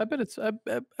 I bet it's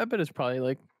probably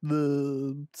like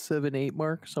the 7-8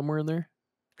 mark, somewhere in there.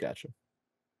 Gotcha.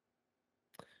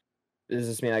 Does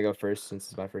this mean I go first since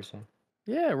it's my first time?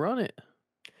 Yeah, run it.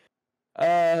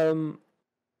 I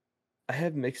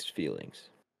have mixed feelings.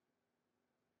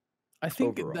 I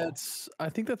think Overall. that's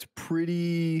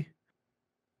pretty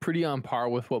on par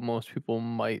with what most people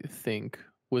might think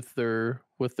with their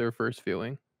first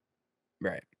viewing.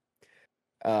 Right.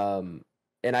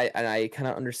 And I kind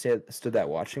of understood that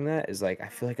watching that is like I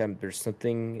feel like there's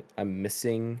something I'm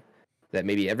missing that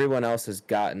maybe everyone else has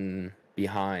gotten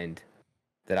behind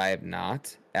that I have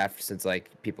not, since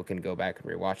like people can go back and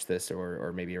rewatch this,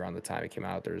 or maybe around the time it came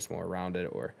out there's more around it,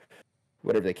 or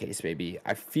whatever the case may be.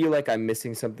 I feel like I'm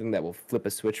missing something that will flip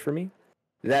a switch for me.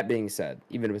 That being said,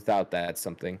 even without that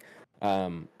something,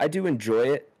 I do enjoy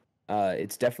it.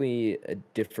 It's definitely a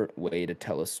different way to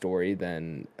tell a story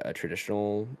than a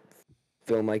traditional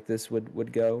film like this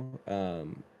would go.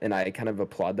 And I kind of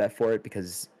applaud that for it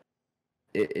because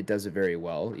it does it very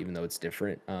well, even though it's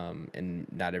different. And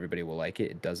not everybody will like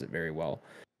it. It does it very well.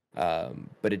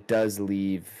 But it does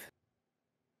leave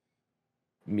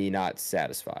me not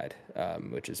satisfied,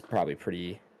 which is probably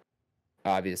pretty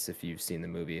obvious if you've seen the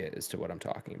movie as to what I'm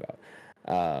talking about.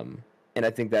 And I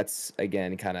think that's,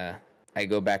 again, kind of I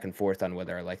go back and forth on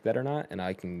whether I like that or not, and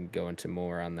I can go into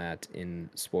more on that in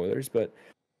spoilers. But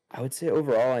I would say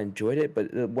overall I enjoyed it.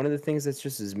 But one of the things that's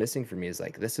just is missing for me is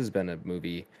like this has been a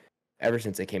movie ever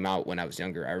since it came out when I was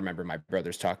younger. I remember my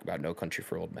brothers talk about No Country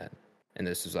for Old Men, and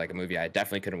this was like a movie I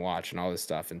definitely couldn't watch and all this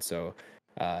stuff. And so,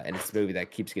 and it's a movie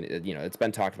that keeps getting, you know, it's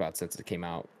been talked about since it came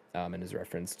out, and is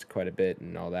referenced quite a bit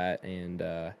and all that. And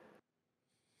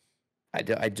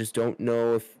I just don't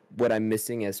know if what I'm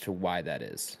missing as to why that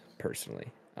is personally.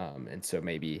 And so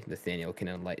maybe Nathaniel can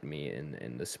enlighten me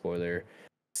in the spoiler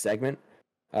segment.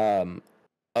 Um,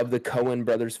 of the Coen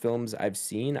brothers films I've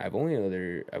seen, I've only let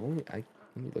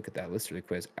me look at that list really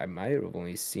quick. I might have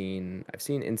only seen I've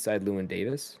seen Inside Llewyn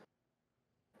Davis,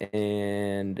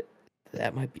 and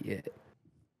that might be it.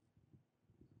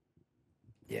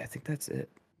 Yeah, I think that's it,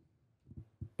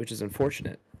 which is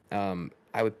unfortunate.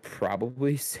 I would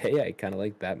probably say I kind of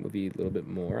like that movie a little bit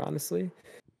more, honestly,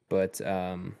 but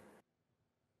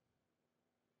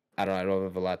I don't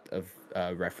have a lot of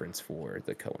reference for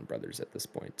the Coen brothers at this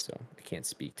point, so I can't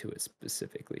speak to it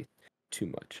specifically too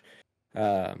much.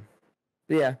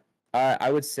 Yeah,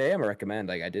 I would say I'm a recommend.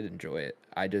 Like I did enjoy it.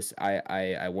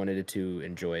 I wanted to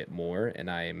enjoy it more, and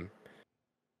I'm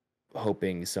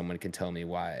hoping someone can tell me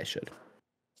why I should.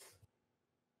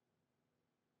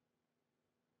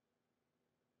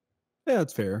 Yeah,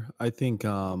 that's fair. I think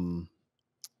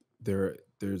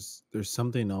there's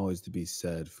something always to be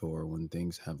said for when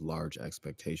things have large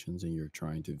expectations and you're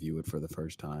trying to view it for the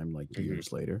first time, like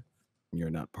years later, and you're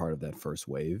not part of that first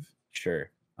wave. Sure.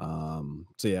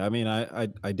 So yeah, I mean, I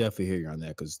definitely hear you on that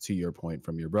because to your point,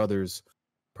 from your brothers,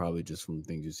 probably just from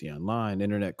things you see online,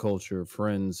 internet culture,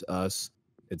 friends, us,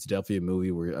 it's definitely a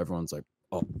movie where everyone's like,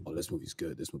 oh, this movie's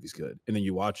good, this movie's good, and then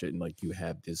you watch it and like you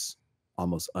have this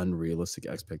almost unrealistic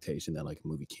expectation that like a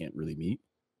movie can't really meet,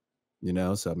 you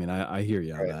know. So I mean, I hear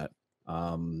you on Right. that.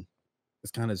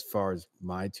 It's kind of as far as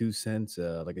my 2 cents.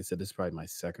 Like I said, this is probably my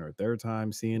second or third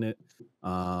time seeing it.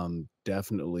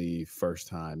 Definitely first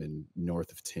time in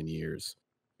north of 10 years.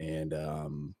 And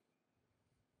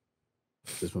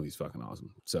this movie's fucking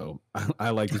awesome. So I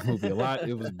like this movie a lot.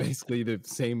 It was basically the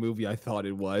same movie I thought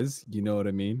it was. You know what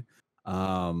I mean?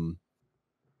 And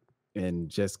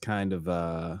just kind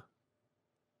of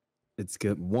it's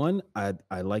good. One,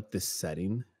 I like the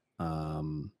setting.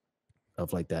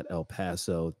 Of like that El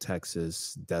Paso,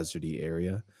 Texas, deserty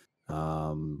area,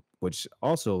 which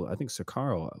also I think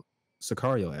Sicario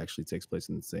actually takes place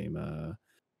in the same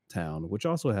town, which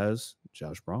also has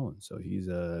Josh Brolin. So he's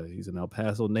an El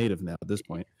Paso native now at this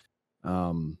point.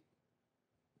 But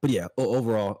yeah,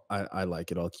 overall, I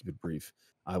like it. I'll keep it brief.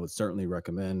 I would certainly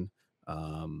recommend.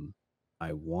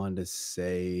 I want to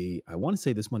say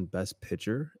this one best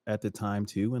picture at the time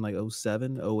too, in like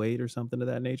 07, 08 or something of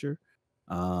that nature.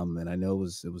 And I know it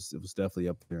was definitely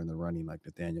up there in the running, like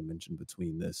Nathaniel mentioned,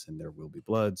 between this and There Will Be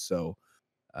Blood. So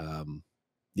um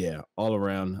yeah, all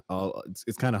around,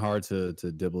 it's kind of hard to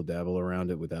dibble dabble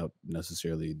around it without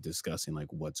necessarily discussing like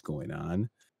what's going on.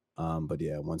 But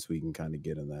yeah, once we can kind of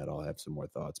get in that, I'll have some more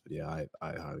thoughts. But yeah,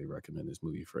 I highly recommend this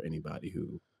movie for anybody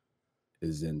who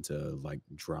is into like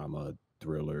drama,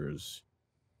 thrillers,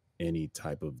 any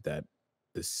type of that,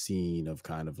 the scene of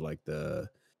kind of like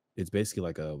it's basically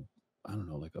like a, I don't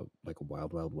know, like a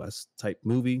Wild Wild West type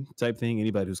movie type thing.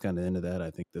 Anybody who's kind of into that,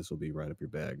 I think this will be right up your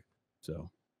bag.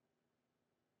 So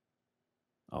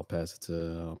I'll pass it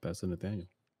to Nathaniel.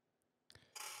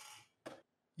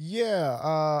 Yeah,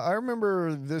 I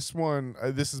remember this one.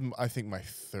 This is, I think, my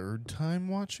third time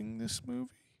watching this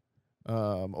movie.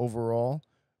 Overall,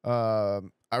 I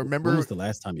When remember was the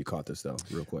last time you caught this though,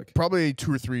 real quick? probably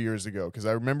 2 or 3 years ago, because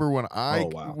I remember when Oh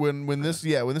wow. when this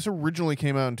originally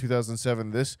came out in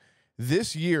 2007.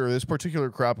 This year, this particular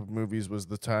crop of movies was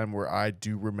the time where I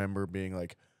do remember being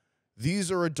like,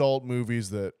 these are adult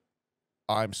movies that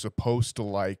I'm supposed to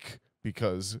like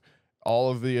because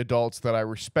all of the adults that I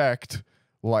respect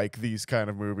like these kind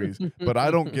of movies, but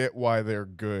I don't get why they're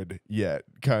good yet,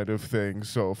 kind of thing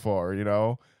so far, you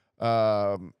know?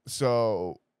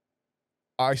 So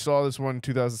I saw this one in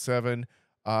 2007.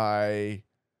 I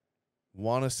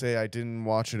want to say I didn't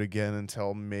watch it again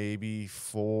until maybe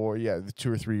 2 or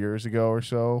 3 years ago or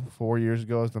so. 4 years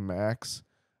ago is the max.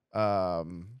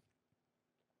 And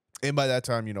by that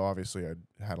time, you know, obviously I'd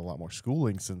had a lot more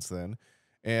schooling since then.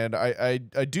 And I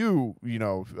do, you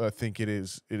know, think it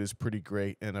is pretty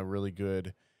great and a really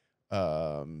good,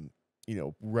 you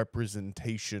know,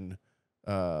 representation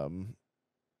of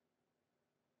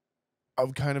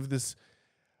kind of this.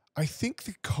 I think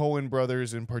the Coen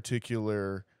brothers in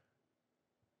particular,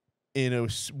 in a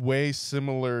way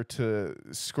similar to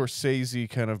Scorsese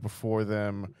kind of before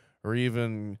them, or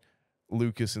even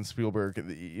Lucas and Spielberg,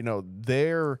 you know,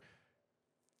 they're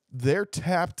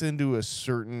tapped into a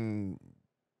certain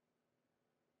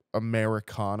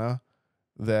Americana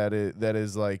that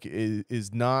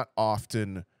is not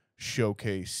often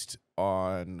showcased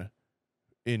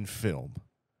in film,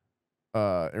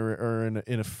 or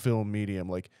in a film medium.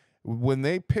 Like when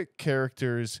they pick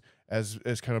characters as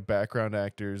kind of background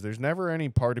actors, there's never any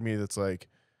part of me that's like,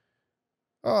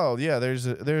 oh yeah, there's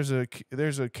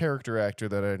a character actor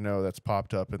that I know that's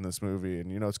popped up in this movie,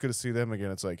 and you know it's good to see them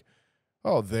again. It's like,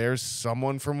 oh, there's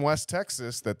someone from West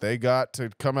Texas that they got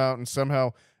to come out and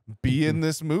somehow be in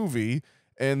this movie,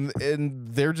 and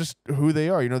they're just who they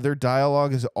are. You know, their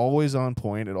dialogue is always on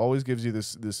point. It always gives you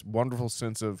this wonderful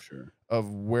sense of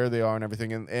where they are and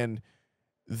everything, and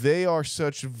they are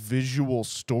such visual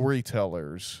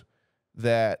storytellers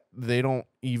that they don't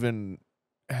even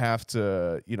have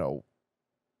to, you know,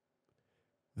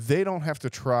 they don't have to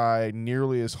try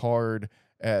nearly as hard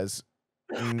as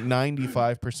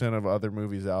 95% of other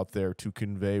movies out there to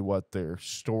convey what their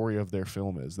story of their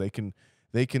film is. They can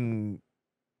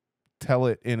tell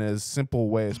it in as simple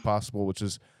way as possible, which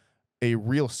is a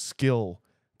real skill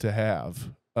to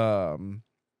have. And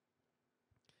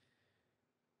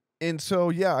so,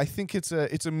 yeah, I think it's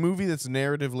a movie that's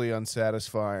narratively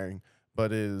unsatisfying,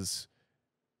 but is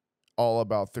all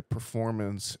about the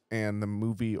performance and the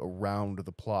movie around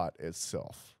the plot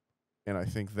itself. And I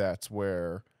think that's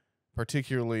where,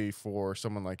 particularly for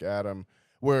someone like Adam,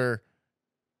 where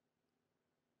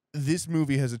this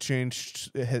movie has attained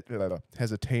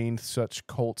such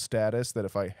cult status that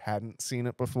if I hadn't seen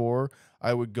it before,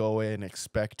 I would go in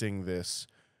expecting this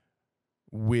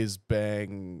whiz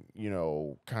bang, you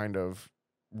know, kind of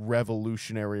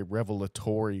revelatory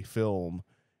film.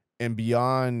 And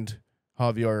beyond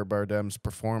Javier Bardem's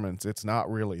performance, it's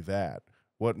not really that.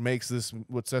 What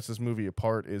sets this movie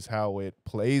apart is how it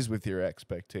plays with your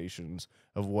expectations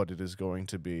of what it is going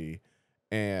to be,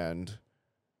 and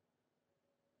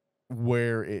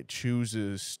where it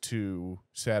chooses to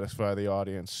satisfy the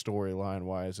audience storyline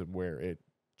wise, and where it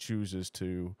chooses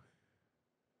to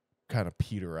kind of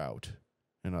peter out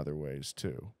in other ways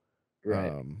too.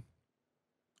 Right.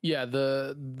 Yeah,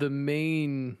 the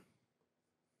main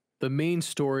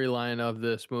storyline of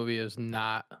this movie is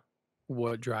not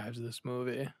what drives this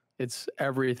movie. It's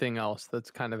everything else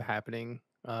that's kind of happening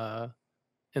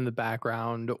in the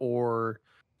background, or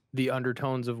the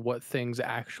undertones of what things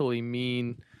actually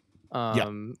mean.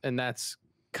 And that's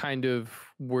kind of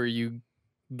where you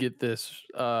get this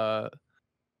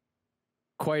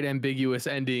quite ambiguous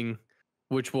ending,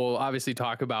 which we'll obviously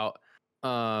talk about.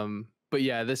 But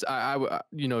yeah, this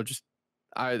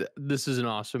this is an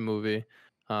awesome movie.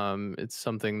 It's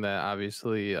something that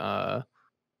obviously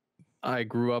I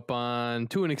grew up on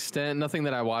to an extent. Nothing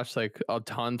that I watched like a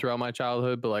ton throughout my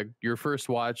childhood, but like your first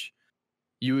watch,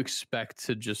 you expect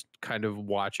to just kind of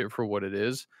watch it for what it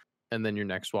is, and then your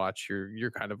next watch, you're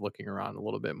kind of looking around a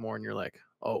little bit more, and you're like,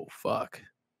 oh fuck,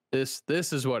 this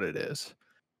is what it is.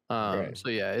 Right. So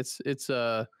yeah, it's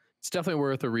definitely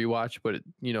worth a rewatch, but it,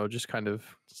 you know, just kind of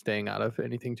staying out of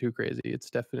anything too crazy. It's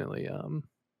definitely a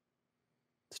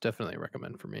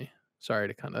recommend for me. Sorry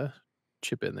to kind of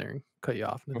chip in there and cut you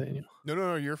off, Nathaniel.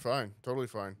 No, you're fine. Totally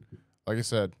fine. Like I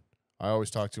said, I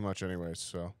always talk too much anyways,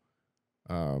 so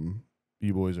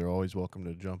you boys are always welcome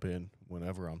to jump in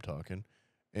whenever I'm talking.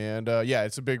 And yeah,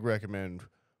 it's a big recommend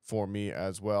for me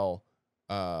as well.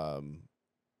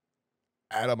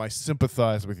 Adam, I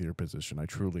sympathize with your position. I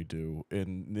truly do.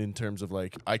 In terms of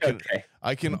like, I can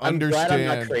I'm understand. glad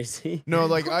I'm not crazy. No,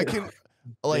 like I can.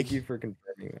 Like, thank you for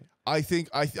confirming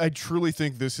that. I truly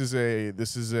think this is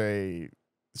a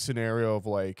scenario of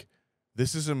like,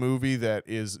 this is a movie that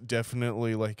is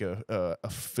definitely like a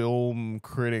film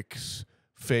critic's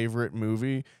favorite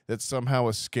movie that somehow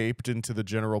escaped into the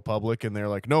general public, and they're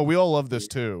like, no, we all love this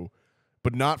too,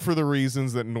 but not for the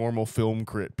reasons that normal film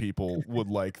crit people would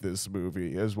like this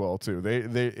movie as well too. They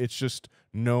it's just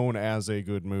known as a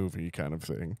good movie kind of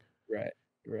thing.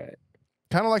 Right.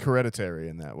 Kind of like Hereditary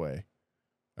in that way,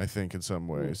 I think, in some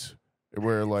ways,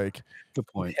 where like, Good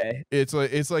point. Okay. it's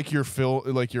like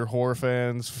your horror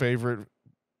fans' favorite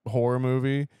horror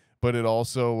movie, but it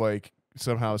also like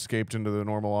somehow escaped into the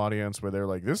normal audience where they're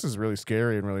like, this is really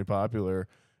scary and really popular,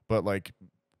 but like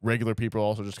regular people are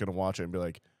also just gonna watch it and be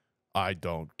like, I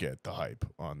don't get the hype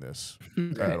on this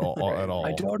at all.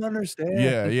 I don't understand.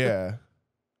 Yeah.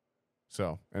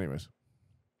 So, anyways.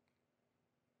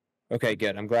 Okay,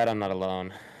 good. I'm glad I'm not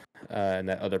alone, and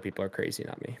that other people are crazy,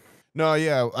 not me. No,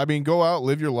 yeah. I mean, go out,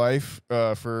 live your life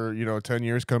for 10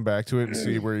 years, come back to it and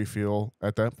see where you feel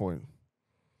at that point.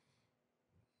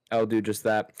 I'll do just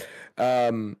that.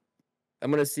 I'm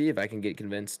gonna see if I can get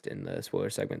convinced in the spoiler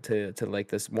segment to like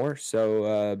this more.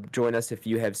 So join us if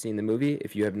you have seen the movie.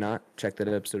 If you have not, check that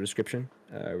episode description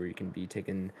where you can be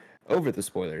taken over the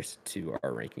spoilers to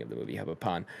our ranking of the movie. Have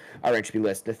upon our entropy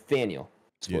list. Nathaniel,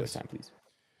 spoiler time, please.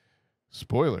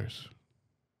 Spoilers.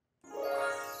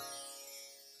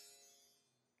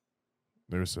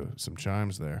 There's some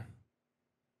chimes there.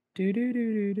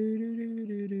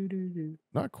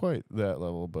 Not quite that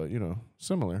level, but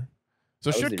similar.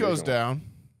 So shit goes down.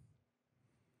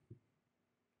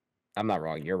 I'm not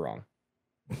wrong. You're wrong.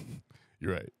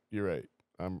 You're right.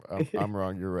 I'm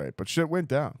wrong. You're right. But shit went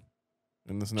down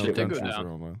in this no country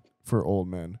for old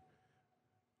men.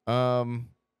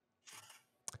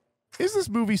 Is this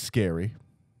movie scary?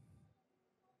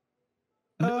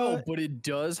 No, but it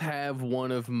does have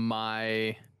one of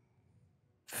my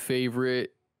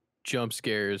favorite jump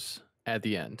scares at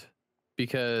the end,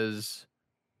 because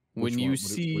when you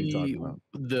see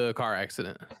the car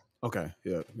accident. Okay.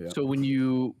 Yeah. So when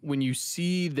you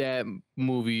see that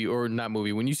movie, or not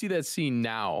movie, when you see that scene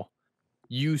now,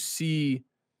 you see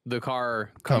the car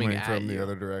coming from at the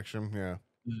other direction. Yeah.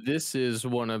 This is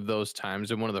one of those times,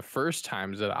 and one of the first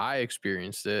times that I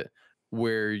experienced it,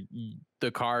 where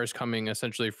the car is coming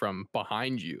essentially from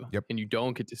behind you, and you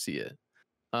don't get to see it.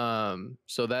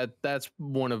 So that's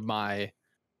one of my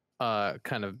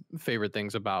kind of favorite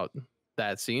things about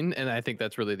that scene, and I think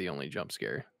that's really the only jump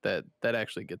scare that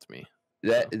actually gets me.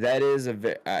 That is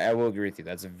I will agree with you.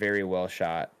 That's a very well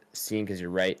shot scene, because you're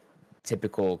right.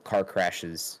 Typical car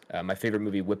crashes. My favorite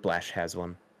movie, Whiplash, has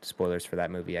one. Spoilers for that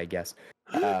movie, I guess.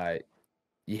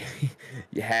 He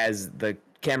has the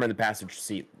camera in the passenger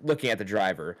seat looking at the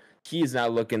driver. He's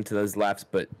not looking to his left,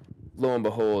 but lo and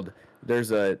behold,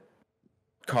 there's a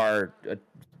car, a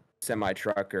semi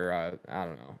truck, or I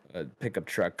don't know, a pickup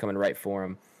truck coming right for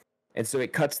him, and so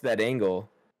it cuts that angle,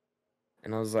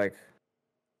 and I was like,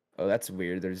 oh, that's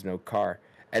weird. There's no car,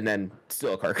 and then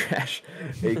still a car crash.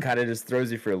 It kind of just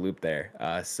throws you for a loop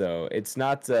there. So it's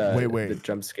not the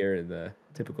jump scare in the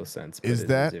typical sense. But is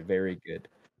very good?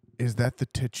 Is that the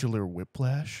titular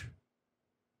Whiplash?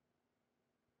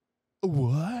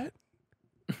 What?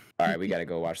 All right, we got to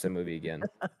go watch the movie again.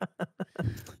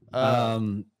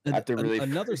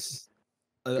 Another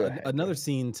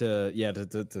scene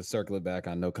to circle it back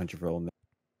on No Country for Old Men.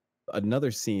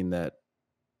 Another scene that,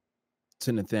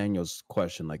 to Nathaniel's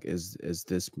question, like, is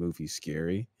this movie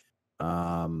scary?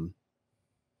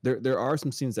 There are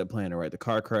some scenes that play in it, right? The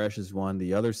car crash is one.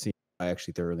 The other scene I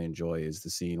actually thoroughly enjoy is the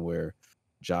scene where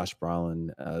Josh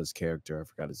Brolin's character, I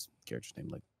forgot his character's name.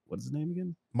 Like, what is his name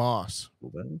again? Moss.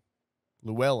 Llewellyn.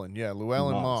 Yeah,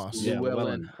 Llewellyn Moss. Yeah,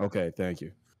 Llewellyn. Okay, thank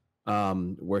you.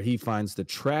 Where he finds the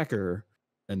tracker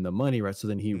and the money, right? So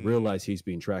then he realized he's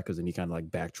being tracked, because then he kind of like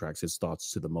backtracks his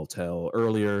thoughts to the motel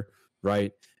earlier,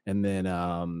 right? And then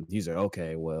he's like,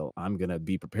 okay, well, I'm gonna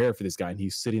be prepared for this guy. And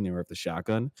he's sitting there with the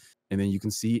shotgun, and then you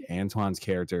can see Antoine's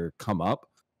character come up.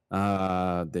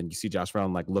 Then you see Josh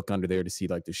Brolin like look under there to see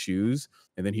like the shoes,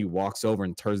 and then he walks over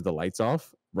and turns the lights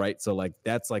off, right? So like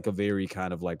that's like a very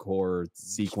kind of like horror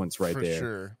sequence right there.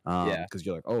 Sure. Because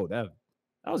you're like, oh, that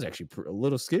was actually a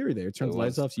little scary there. Turns the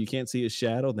lights off so you can't see his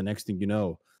shadow. The next thing you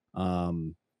know,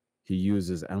 he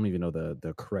uses, I don't even know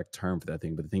the correct term for that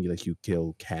thing, but the thing like you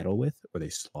kill cattle with, or they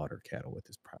slaughter cattle with,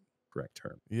 is probably the correct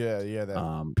term. Yeah.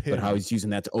 But how he's using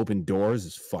that to open doors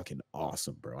is fucking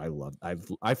awesome, bro.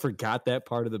 I forgot that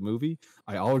part of the movie.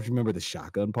 I always remember the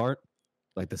shotgun part,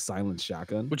 like the silent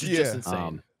shotgun, which is just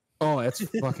insane. Oh, that's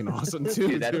fucking awesome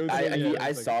too. Dude,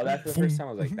 I saw that for the first time.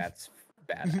 I was like, that's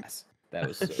badass. That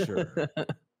was so sure.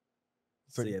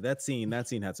 So yeah, that scene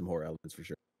had some horror elements for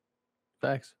sure.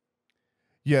 Facts.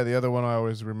 Yeah, the other one I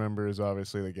always remember is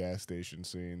obviously the gas station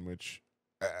scene, which,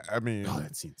 I mean,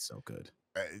 that scene's so good.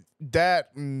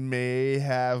 That may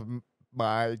have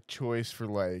my choice for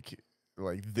like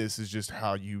this is just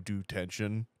how you do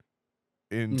tension,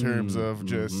 in terms of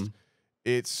just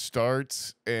it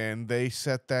starts and they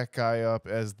set that guy up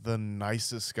as the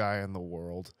nicest guy in the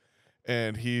world,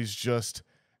 and he's just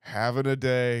having a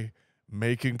day,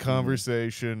 making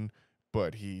conversation,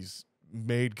 but he's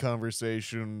made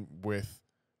conversation with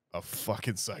a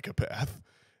fucking psychopath,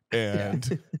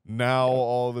 and now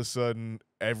all of a sudden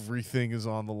everything is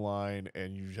on the line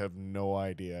and you have no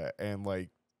idea. And like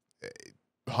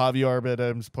Javier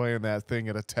Bardem's playing that thing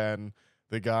at a 10.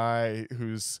 The guy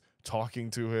who's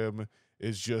talking to him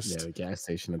is just the gas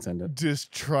station attendant,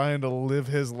 just trying to live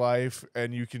his life,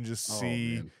 and you can just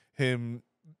see him,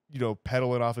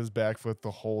 pedaling off his back foot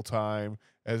the whole time,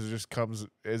 as it just comes,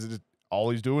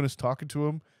 all he's doing is talking to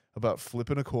him about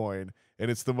flipping a coin, and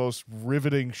it's the most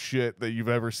riveting shit that you've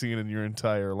ever seen in your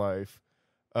entire life.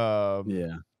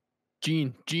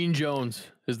 Gene Jones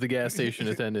is the gas station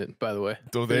attendant, by the way.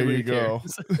 So if there you anybody go.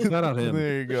 cares. Shout out him.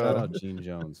 There you go. Shout out Gene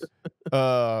Jones.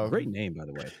 Great name, by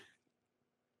the way.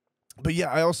 But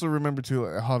yeah, I also remember too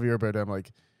Javier Bardem.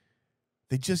 Like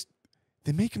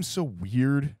they make him so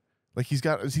weird. Like he's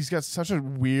got such a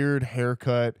weird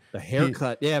haircut. The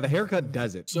haircut, the haircut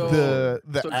does it. So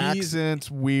The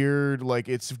accent's weird. Like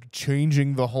it's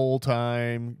changing the whole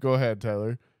time. Go ahead,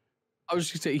 Tyler. I was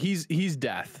just gonna say he's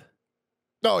death.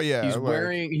 Oh yeah,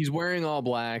 He's wearing all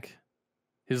black.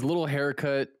 His little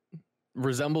haircut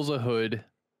resembles a hood.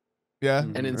 Yeah,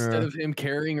 And instead of him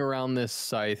carrying around this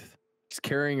scythe, he's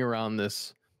carrying around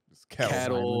this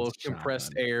cattle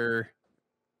compressed air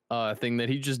thing that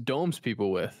he just domes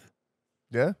people with.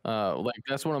 Yeah. Like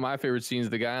that's one of my favorite scenes.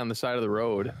 The guy on the side of the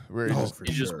road, where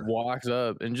he just walks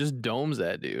up and just domes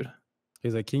that dude.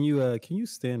 He's like, can you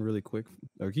stand really quick,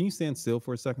 or can you stand still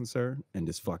for a second, sir? And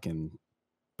just fucking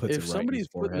puts If it right somebody's in his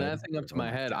putting that thing up to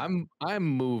my head, I'm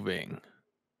moving.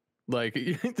 Like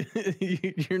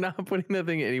you're not putting that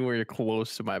thing anywhere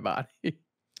close to my body.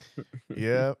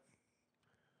 Yeah.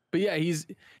 But yeah, he's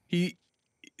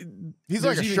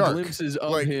like a shark. Glimpses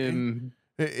of like, him.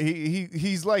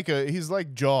 He's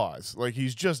like Jaws. Like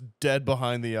he's just dead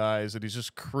behind the eyes, and he's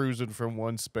just cruising from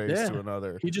one space to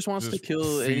another. He just wants to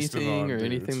kill anything or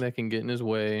anything that can get in his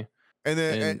way. And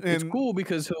then and it's cool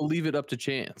because he'll leave it up to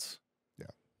chance. Yeah.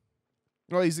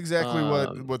 Well, he's exactly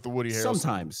what the Woody Harrelson.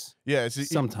 Sometimes. Yeah.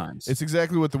 Sometimes. It's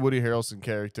exactly what the Woody Harrelson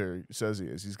character says he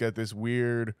is. He's got this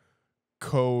weird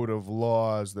code of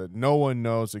laws that no one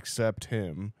knows except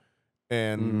him,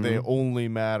 and they only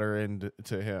matter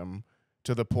to him,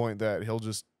 to the point that he'll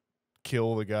just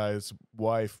kill the guy's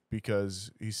wife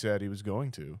because he said he was going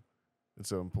to at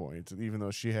some point, even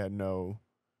though she had no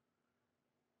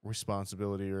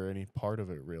responsibility or any part of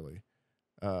it really.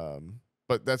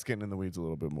 But that's getting in the weeds a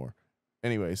little bit more.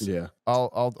 Anyways, yeah,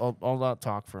 I'll not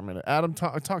talk for a minute. Adam,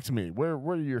 talk to me. What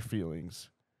are your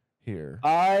feelings here?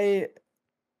 I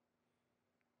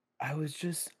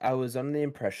was under the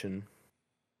impression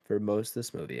for most of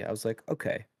this movie, I was like,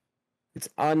 okay, it's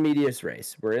on medias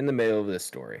res. We're in the middle of this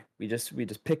story. We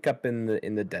just pick up in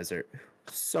the desert,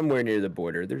 somewhere near the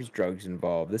border. There's drugs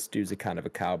involved. This dude's a kind of a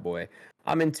cowboy.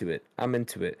 I'm into it.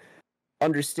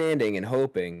 Understanding and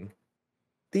hoping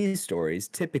these stories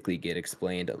typically get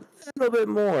explained a little bit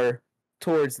more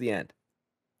towards the end.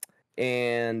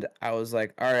 And I was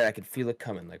like, all right, I can feel it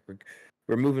coming. Like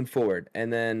we're moving forward.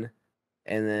 And then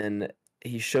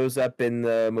he shows up in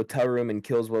the motel room and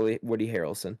kills Woody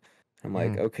Harrelson. I'm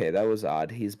like, okay, that was odd.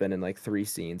 He's been in like 3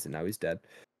 scenes and now he's dead.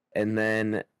 And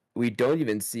then we don't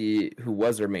even see who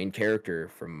was our main character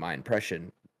from my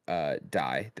impression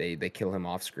die. They kill him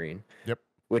off screen. Yep.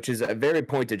 Which is a very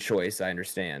pointed choice, I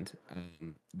understand.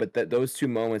 But those 2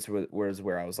 moments was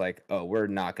where I was like, oh, we're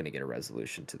not going to get a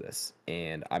resolution to this.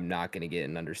 And I'm not going to get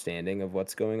an understanding of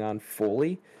what's going on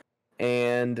fully.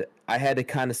 And I had to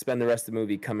kind of spend the rest of the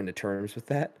movie coming to terms with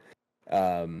that.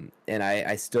 And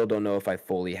I still don't know if I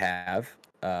fully have.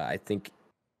 I think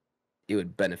it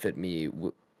would benefit me.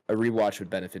 A rewatch would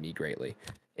benefit me greatly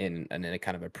in a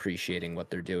kind of appreciating what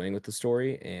they're doing with the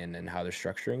story and how they're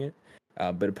structuring it.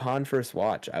 But upon first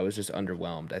watch, I was just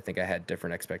underwhelmed. I think I had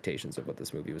different expectations of what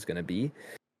this movie was going to be.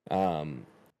 And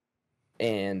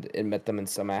it met them in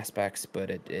some aspects,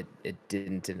 but it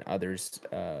didn't in others.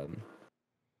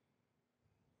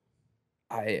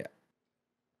 I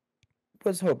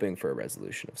was hoping for a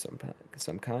resolution of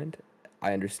some kind.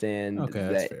 I understand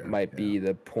that might be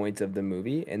the point of the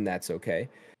movie, and that's okay.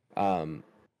 My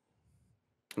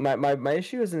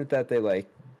issue isn't that they like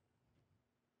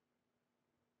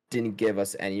didn't give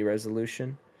us any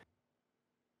resolution.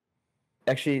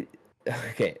 Actually,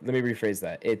 okay, let me rephrase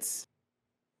that. It's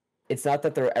not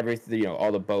that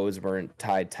all the bows weren't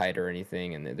tied tight or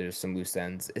anything, and there's some loose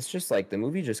ends. It's just like the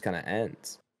movie just kind of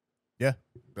ends. Yeah,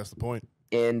 that's the point.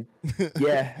 And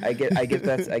yeah, I get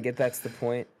that's the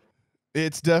point.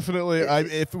 It's definitely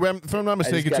if I'm not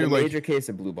mistaken, too, like major case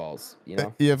of blue balls, you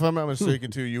know. Yeah, if I'm not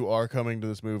mistaken, too, you are coming to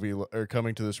this movie or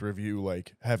coming to this review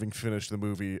like having finished the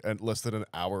movie at less than an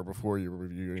hour before you're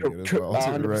reviewing it as well.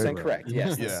 100% correct.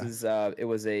 Yes, Yeah. This is it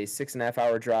was a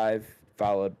 6.5-hour drive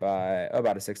followed by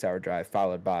about a 6-hour drive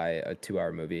followed by a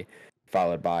 2-hour movie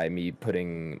followed by me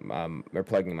putting or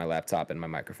plugging my laptop in my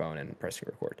microphone and pressing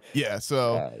record. Yeah,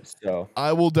 so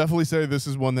I will definitely say this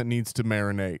is one that needs to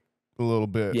marinate a little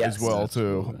bit as well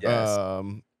too. Yes.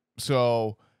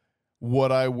 So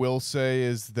what I will say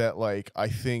is that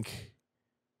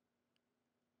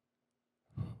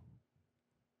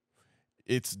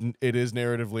it is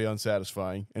narratively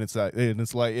unsatisfying, and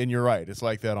and you're right, it's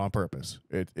like that on purpose.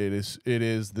 It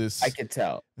is this, I could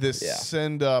tell. this Yeah.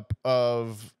 send up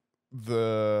of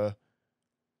the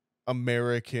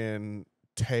American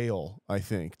tale, I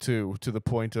think, to the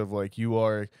point of like you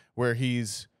are where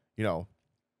he's, you know,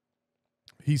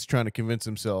 he's trying to convince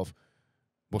himself,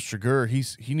 well, Sugar, he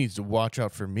needs to watch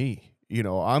out for me. You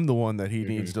know, I'm the one that he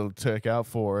needs to take out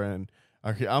for, and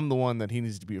I'm the one that he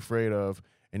needs to be afraid of.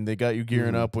 And they got you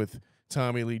gearing up with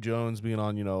Tommy Lee Jones being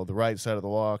on, you know, the right side of the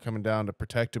law, coming down to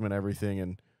protect him and everything.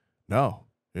 And no,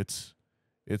 it's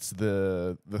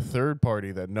the third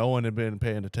party that no one had been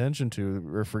paying attention to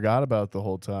or forgot about the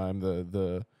whole time.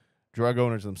 The drug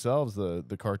owners themselves,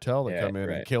 the cartel that come in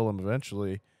and kill him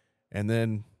eventually, and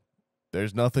then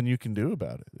there's nothing you can do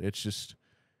about it. It's just,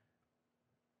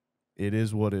 it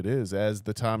is what it is. As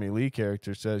the Tommy Lee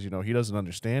character says, you know, he doesn't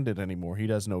understand it anymore. He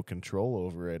has no control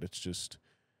over it. It's just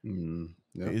it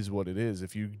is what it is.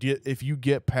 If you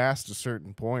get past a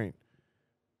certain point,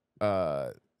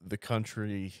 the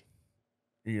country,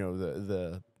 you know,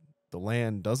 the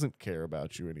land doesn't care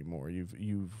about you anymore.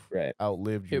 You've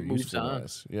outlived your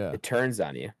usefulness. Yeah, it turns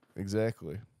on you.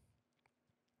 Exactly.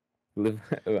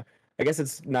 I guess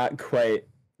it's not quite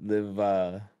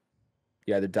live.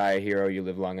 You either die a hero, you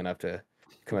live long enough to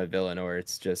become a villain, or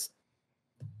it's just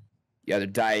you either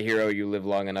die a hero, you live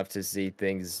long enough to see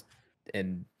things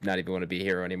and not even want to be a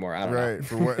hero anymore. I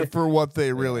don't know. For what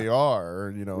they really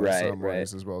are, you know, in some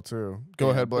ways as well too. Go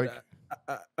ahead, Blake.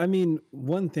 I mean,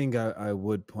 one thing I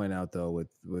would point out though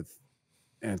with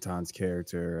Anton's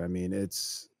character, I mean,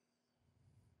 it's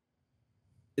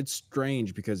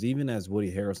strange because even as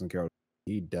Woody Harrelson character,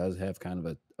 he does have kind of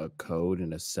a code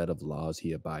and a set of laws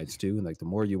he abides to. And like the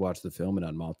more you watch the film and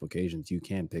on multiple occasions, you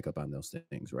can pick up on those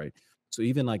things, right? So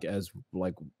even like as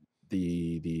like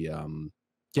the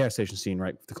gas station scene,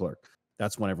 right, with the clerk,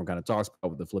 that's when everyone kind of talks about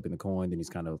with the flipping the coin, then he's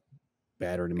kind of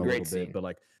battering him a little bit. But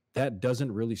like that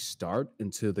doesn't really start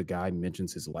until the guy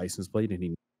mentions his license plate and he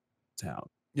knows town.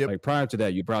 Like prior to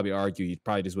that, you'd probably argue he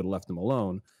probably just would have left him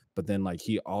alone. But then like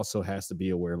he also has to be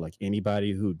aware, like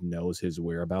anybody who knows his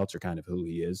whereabouts or kind of who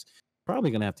he is,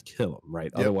 probably gonna have to kill him, right?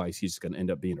 Otherwise, he's gonna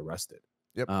end up being arrested.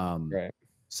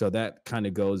 So that kind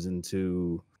of goes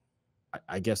into,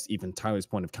 I guess, even Tyler's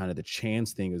point of kind of the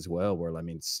chance thing as well, where I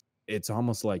mean, it's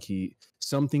almost like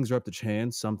some things are up to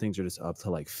chance, some things are just up to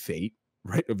like fate,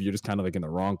 right? If you're just kind of like in the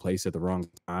wrong place at the wrong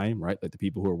time, right? Like the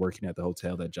people who are working at the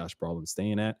hotel that Josh Brolin's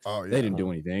staying at, they didn't do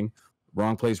anything.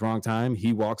 Wrong place, wrong time.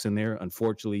 He walks in there.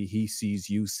 Unfortunately, he sees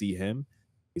you see him.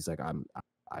 He's like, I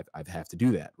have to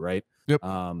do that, right?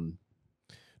 No,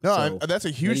 so that's a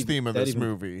huge theme of this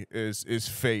movie is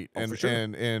fate and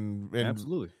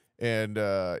absolutely, and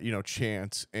you know,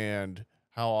 chance and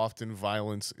how often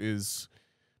violence is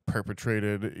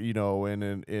perpetrated, you know,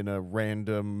 in a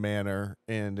random manner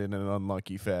and in an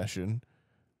unlucky fashion.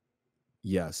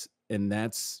 Yes, and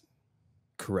that's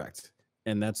correct.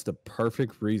 And that's the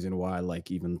perfect reason why, like,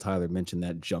 even Tyler mentioned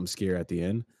that jump scare at the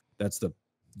end. That's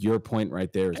your point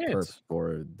right there is perfect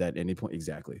for that any point.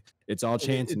 Exactly. It's all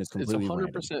chance and it's completely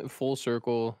 100% full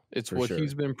circle. It's for what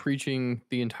he's been preaching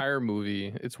the entire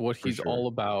movie. It's what he's all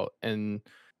about. And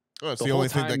it's the only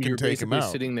thing that can take him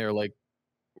out. Sitting there like,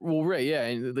 well, right. Yeah.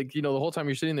 And like, you know, the whole time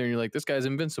you're sitting there and you're like, this guy's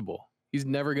invincible. He's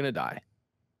never going to die.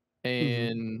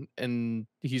 And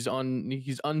he's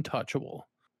untouchable.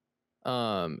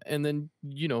 And then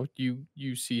you know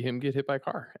you see him get hit by a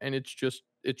car, and it's just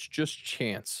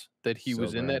chance that he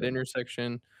was in that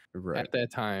intersection at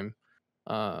that time.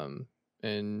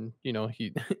 And you know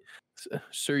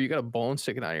sir, you got a bone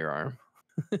sticking out of your arm.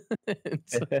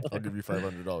 I'll give you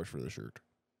 $500 for the shirt.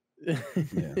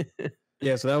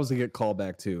 Yeah. So that was a good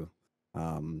callback too,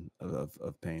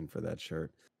 of paying for that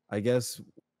shirt, I guess.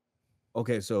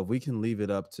 Okay, so if we can leave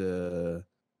it up to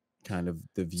kind of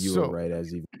the viewer, right,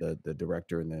 as even the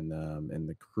director and then and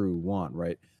the crew want,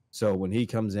 right? So when he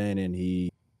comes in and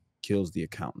he kills the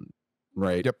accountant,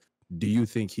 right? Do you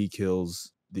think he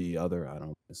kills the other, I don't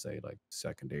want to say like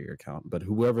secondary accountant, but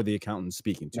whoever the accountant's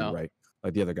speaking to, right?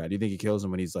 Like the other guy. Do you think he kills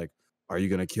him when he's like, are you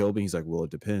gonna kill me? He's like, well,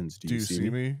 it depends. Do you see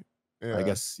me? Yeah. I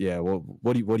guess, yeah. Well,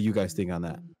 what do you guys think on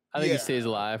that? I think he stays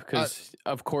alive because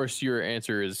of course your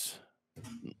answer is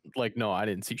like, no, I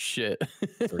didn't see shit.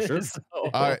 For sure.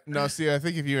 No, see, I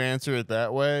think if you answer it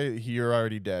that way, you're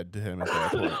already dead to him at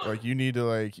that point. Like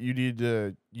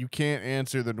you can't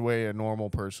answer the way a normal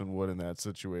person would in that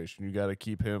situation. You got to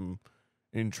keep him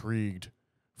intrigued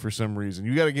for some reason.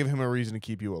 You got to give him a reason to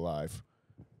keep you alive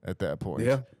at that point.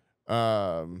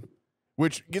 Yeah.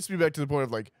 Which gets me back to the point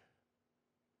of like,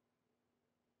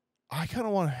 I kind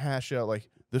of want to hash out like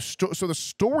so the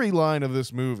storyline of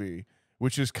this movie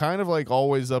which is kind of like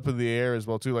always up in the air as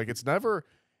well too. Like it's never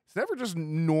just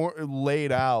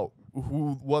laid out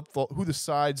who the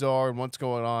sides are and what's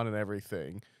going on and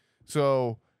everything.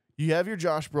 So you have your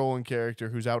Josh Brolin character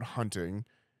who's out hunting,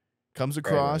 comes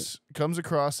across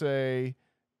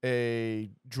a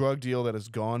drug deal that has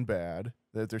gone bad.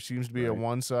 That there seems to be a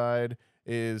one side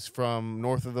is from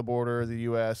north of the border of the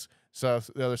U.S., south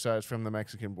the other side is from the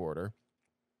Mexican border.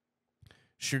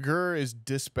 Sugar is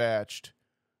dispatched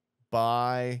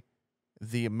by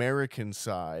the American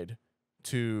side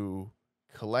to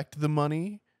collect the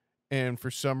money and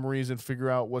for some reason figure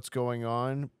out what's going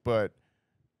on, but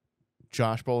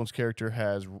Josh Brolin's character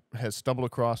has stumbled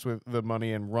across with the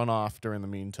money and run off during the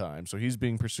meantime. So he's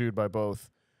being pursued by both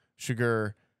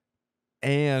Sugar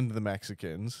and the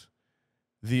Mexicans.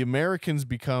 The Americans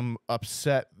become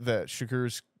upset that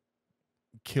Sugar's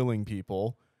killing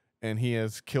people, and he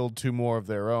has killed two more of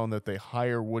their own, that they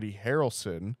hire Woody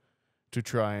Harrelson to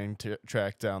try and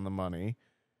track down the money.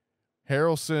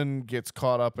 Harrelson gets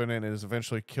caught up in it and is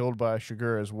eventually killed by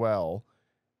Sugar as well.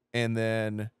 And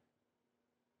then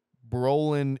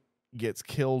Brolin gets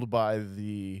killed by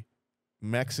the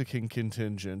Mexican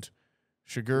contingent.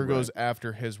 Sugar goes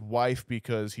after his wife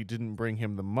because he didn't bring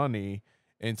him the money,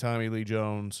 and Tommy Lee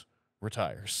Jones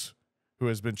retires, who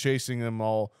has been chasing them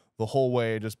all the whole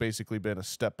way, just basically been a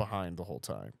step behind the whole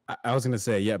time. I was going to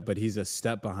say, yeah, but he's a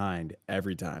step behind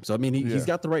every time. So, I mean, he's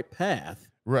got the right path.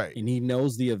 Right. And he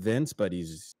knows the events, but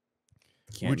he's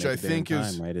can't which make I it think in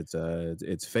is time, right.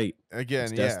 It's fate.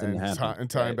 Again, it's yeah, and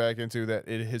tying right. back into that,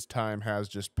 his time has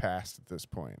just passed at this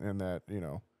point, and that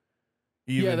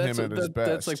even him at his best.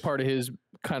 That's like part of his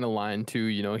kind of line too.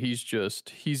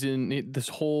 He's in this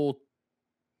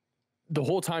the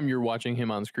whole time you're watching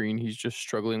him on screen, he's just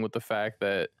struggling with the fact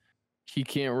that he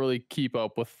can't really keep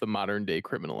up with the modern day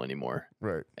criminal anymore.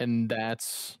 Right. And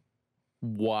that's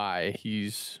why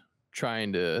he's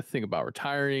trying to think about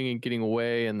retiring and getting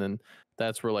away. And then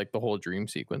that's where like the whole dream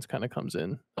sequence kind of comes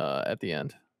in at the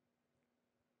end.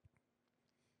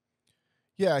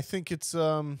 Yeah, I think it's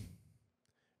but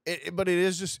it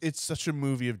is just, it's such a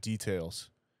movie of details.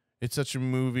 It's such a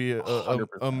movie,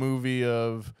 a movie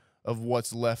of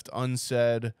what's left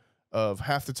unsaid, of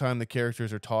half the time the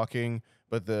characters are talking,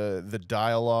 but the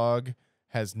dialogue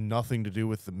has nothing to do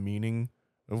with the meaning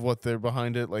of what they're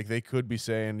behind it. Like they could be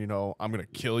saying, I'm going to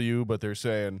kill you, but they're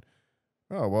saying,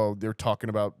 oh, well, they're talking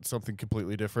about something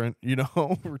completely different.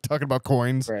 We're talking about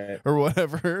coins or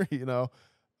whatever,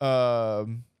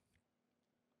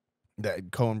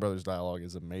 that Coen Brothers dialogue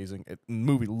is amazing. The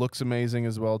movie looks amazing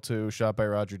as well too. Shot by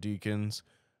Roger Deakins,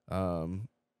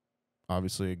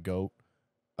 obviously a goat.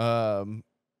 What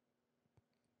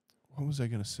was I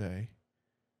gonna say?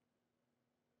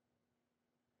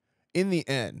 In the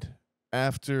end,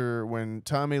 after when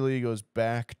Tommy Lee goes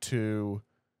back to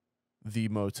the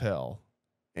motel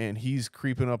and he's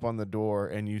creeping up on the door,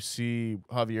 and you see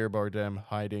Javier Bardem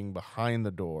hiding behind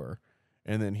the door.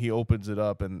 And then he opens it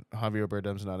up, and Javier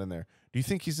Bardem's not in there. Do you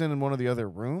think he's in one of the other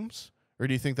rooms? Or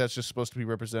do you think that's just supposed to be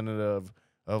representative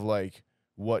of, like,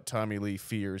 what Tommy Lee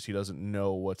fears? He doesn't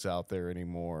know what's out there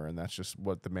anymore, and that's just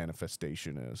what the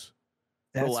manifestation is.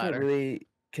 That's what really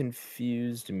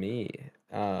confused me.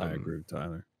 I agree with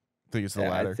Tyler. Think it's the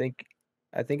latter?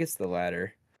 I think it's the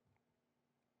latter.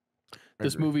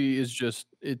 This movie is just,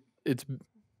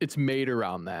 it's made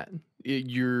around that.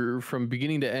 You're from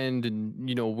beginning to end,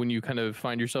 and when you kind of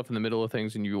find yourself in the middle of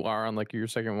things and you are on like your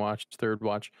second watch, third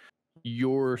watch,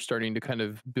 you're starting to kind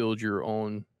of build your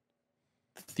own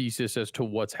thesis as to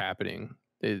what's happening.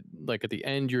 Like at the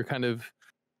end, you're kind of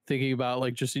thinking about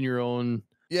like just in your own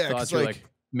thoughts, you're like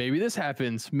maybe this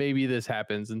happens,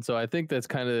 and so I think that's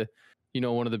kind of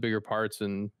one of the bigger parts.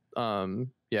 And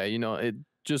it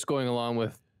just going along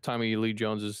with Tommy Lee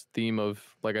Jones's theme of,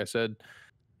 like I said,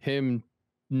 him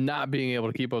not being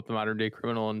able to keep up with the modern day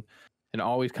criminal and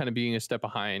always kind of being a step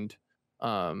behind.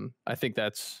 I think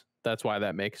that's why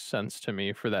that makes sense to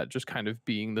me, for that just kind of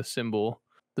being the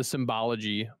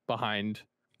symbology behind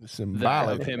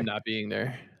of him not being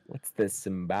there. What's the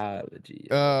symbology?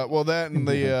 Well, that and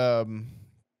the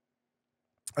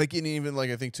like, and even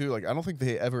like I think too, like I don't think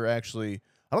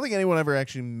anyone ever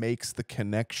actually makes the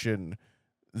connection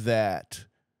that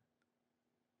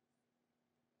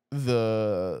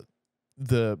the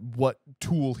what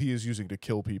tool he is using to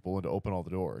kill people and to open all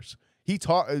the doors.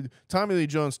 Tommy Lee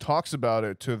Jones talks about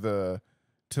it to the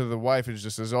wife, and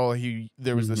just says,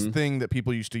 there was this thing that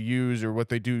people used to use, or what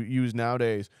they do use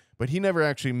nowadays, but he never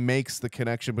actually makes the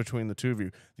connection between the two of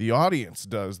you. The audience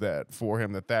does that for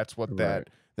him, that's what that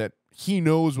he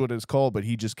knows what it's called, but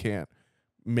he just can't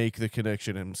make the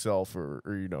connection himself or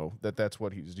you know that's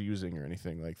what he's using or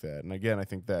anything like that. And again, I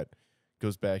think that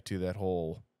goes back to that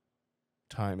whole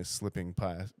time is slipping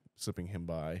him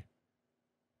by.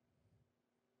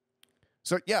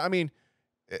 So yeah, I mean,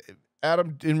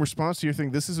 Adam, in response to your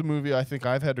thing, this is a movie I think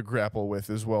I've had to grapple with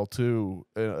as well too,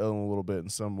 a little bit in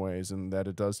some ways, and that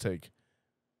it does take,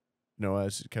 you know,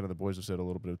 as kind of the boys have said, a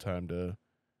little bit of time to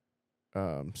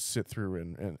sit through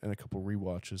and a couple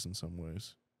rewatches in some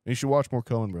ways. And you should watch more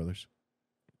Coen Brothers.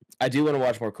 I do want to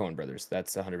watch more Coen Brothers.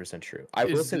 That's 100% true. I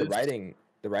will say the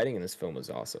writing in this film was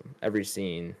awesome. Every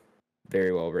scene,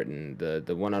 very well written.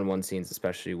 The one-on-one scenes,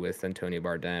 especially with Antonio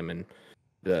Bardem and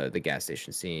the gas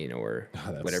station scene or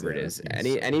whatever it is.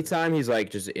 Anytime he's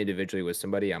like just individually with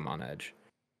somebody, I'm on edge.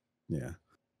 Yeah.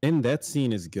 And that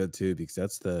scene is good too, because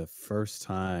that's the first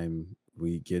time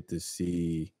we get to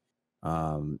see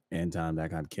Anton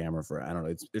back on camera for, I don't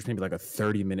know, there's maybe like a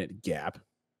 30-minute gap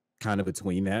kind of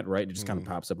between that, right? It just kind of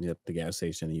pops up at the gas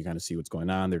station and you kind of see what's going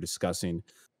on. They're discussing.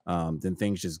 Then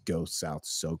things just go south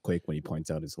so quick when he points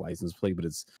out his license plate, but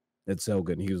it's so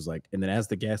good. And he was like, and then as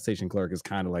the gas station clerk is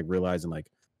kind of like realizing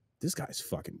like, this guy's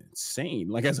fucking insane.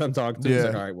 Like as I'm talking to him, he's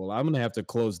like, all right, well, I'm going to have to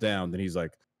close down. Then he's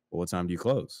like, well, what time do you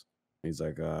close? He's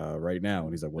like, right now.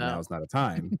 And he's like, well, now it's not a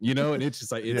time, you know? And it's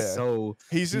just like, it's so,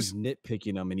 he's just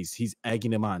nitpicking him and he's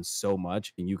egging him on so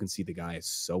much. And you can see the guy is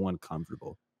so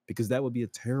uncomfortable because that would be a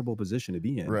terrible position to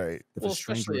be in. Right. If a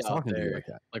stranger was talking to you like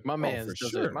that. Like my man's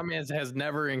my man's has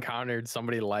never encountered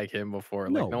somebody like him before.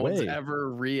 Like no one's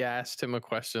ever re-asked him a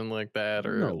question like that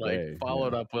or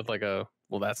followed up with like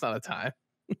well, that's not a time.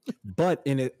 But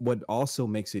what also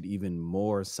makes it even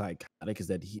more psychotic is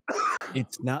that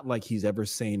it's not like he's ever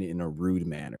saying it in a rude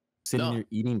manner. Sitting there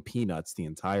eating peanuts the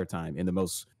entire time in the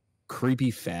most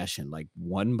creepy fashion, like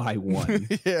one by one.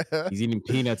 He's eating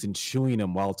peanuts and chewing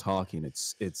them while talking.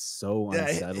 It's so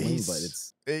unsettling, but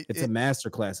it's a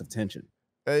masterclass of tension.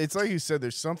 It's like you said,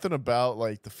 there's something about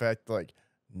like the fact like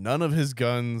none of his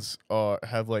guns are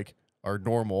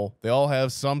normal. They all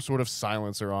have some sort of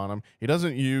silencer on them. He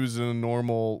doesn't use a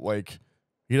normal, like,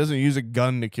 he doesn't use a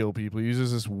gun to kill people. He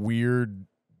uses this weird,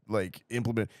 like,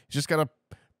 implement. He's just got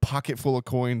a pocket full of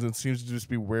coins and seems to just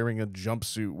be wearing a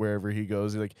jumpsuit wherever he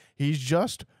goes. Like, he's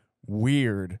just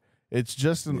weird. It's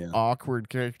just an awkward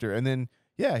character. And then,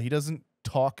 he doesn't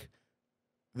talk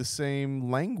the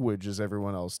same language as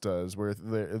everyone else does, where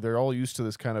they're all used to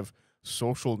this kind of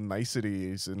social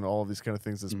niceties and all of these kind of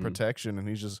things as protection, and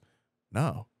he's just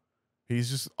he's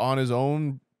just on his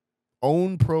own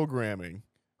programming,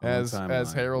 as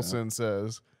Harrelson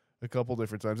says a couple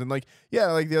different times. And like the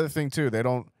other thing too,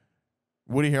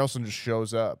 Woody Harrelson just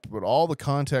shows up, but all the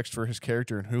context for his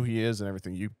character and who he is and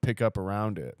everything you pick up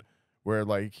around it, where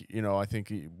like, you know, I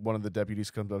think one of the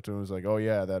deputies comes up to him and is like, oh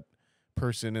yeah, that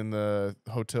person in the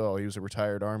hotel, he was a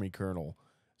retired Army colonel,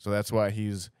 so that's why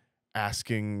he's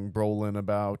asking Brolin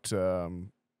about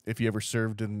if he ever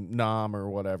served in Nam or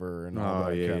whatever and all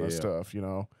that kind of stuff, you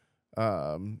know.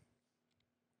 I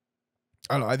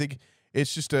don't know. I think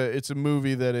it's just it's a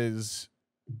movie that is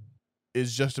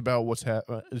just about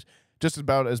just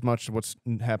about as much what's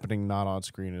happening not on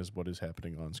screen as what is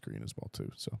happening on screen as well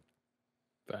too. So,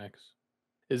 facts.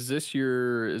 Is this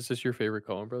your favorite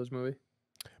Coen Brothers movie?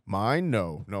 Mine,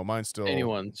 no, mine's still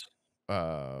anyone's.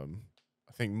 I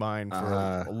think mine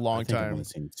for a long time. I've only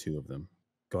seen 2 of them.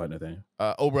 Go ahead, Nathaniel.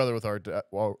 Oh Brother with Art.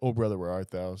 Oh Brother Where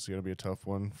Art Thou is gonna be a tough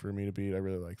one for me to beat. I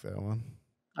really like that one.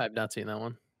 I have not seen that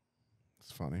one.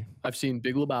 It's funny. I've seen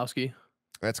Big Lebowski.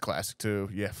 That's classic too.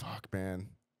 Yeah, fuck man.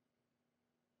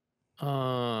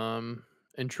 And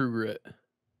True Grit.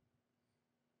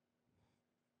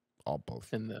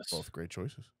 Both great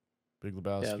choices. Big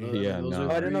Lebowski.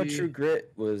 I didn't know True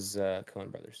Grit was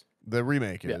Coen Brothers. The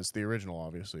remake is. The original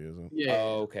obviously isn't. Yeah.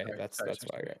 Oh, okay. That's why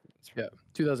I got it. Yeah.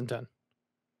 2010.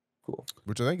 Cool.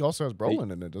 Which I think also has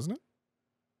Brolin in it, doesn't it?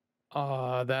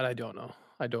 That I don't know.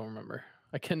 I don't remember.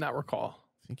 I cannot recall.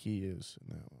 I think he is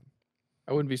in that one.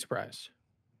 I wouldn't be surprised.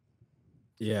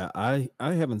 Yeah, I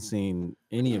haven't seen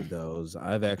any of those.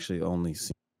 I've actually only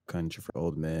seen Country for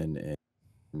Old Men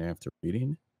and After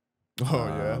Reading.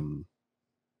 So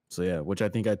yeah, which I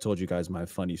think I told you guys my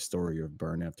funny story of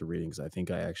Burn After Reading, because I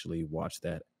think I actually watched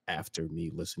that after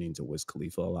me listening to Wiz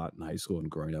Khalifa a lot in high school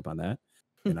and growing up on that.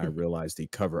 And I realized the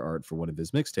cover art for one of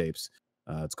his mixtapes,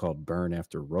 it's called Burn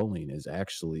After Rolling, is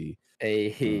actually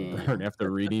Burn After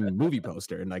Reading movie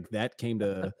poster. And like that came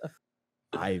to,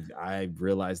 I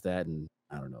realized that, and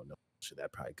I don't know,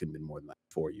 that probably couldn't have been more than like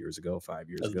 4 years ago, 5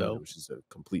 years ago. It was just a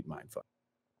complete mindfuck.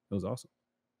 It was awesome.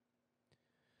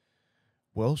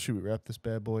 Well, should we wrap this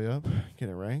bad boy up? Get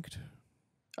it ranked?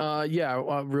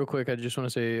 Yeah, real quick, I just want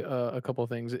to say a couple of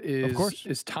things. course.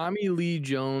 Is Tommy Lee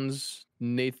Jones,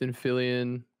 Nathan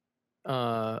Fillion,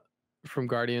 from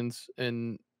Guardians,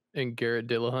 and Garrett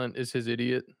Dillahunt is his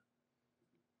idiot?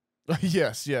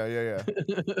 Yes, yeah.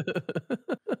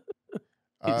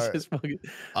 He's I just fucking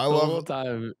I the love. whole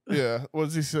time. Yeah, what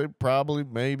does he say? Probably,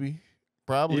 maybe,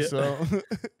 probably Yeah. so.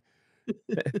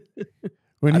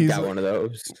 When I've he's got one of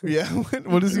those. yeah,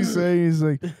 what does he say? He's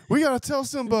like, we gotta tell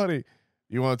somebody.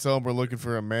 You want to tell him we're looking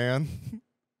for a man?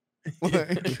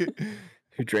 Like,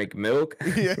 Who drank milk?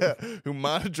 yeah, who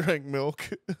might have drank milk.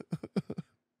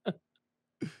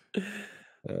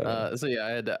 So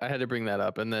yeah, I had to bring that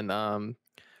up, and then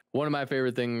one of my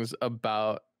favorite things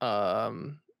about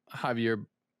Javier,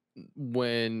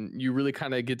 when you really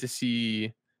kind of get to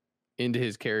see into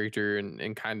his character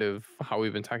and kind of how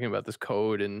we've been talking about this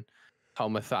code and how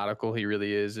methodical he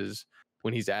really is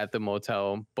when he's at the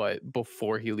motel, but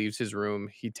before he leaves his room,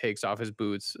 he takes off his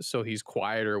boots so he's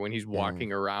quieter when he's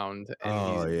walking around and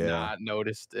Oh, he's yeah. not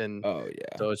noticed. And Oh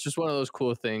yeah. so it's just one of those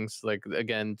cool things. Like,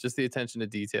 again, just the attention to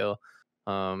detail,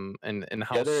 and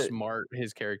how other- smart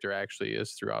his character actually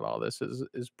is throughout all this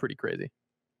is pretty crazy.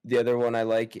 The other one I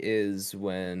like is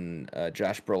when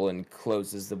Josh Brolin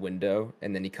closes the window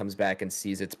and then he comes back and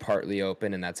sees it's partly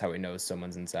open, and that's how he knows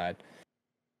someone's inside.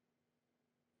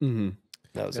 Mm-hmm.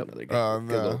 That was Yep. another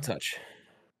good little touch.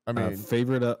 I mean,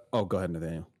 Favorite. Oh, go ahead,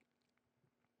 Nathaniel.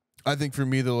 I think for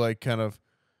me the like kind of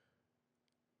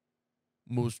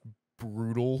most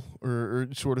brutal or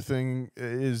sort of thing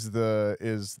is the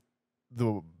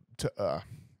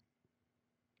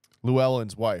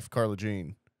Llewellyn's wife, Carla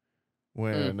Jean,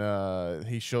 when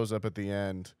he shows up at the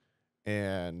end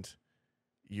and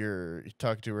you're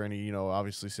talking to her and he,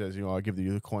 obviously says, I'll give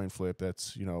you the coin flip.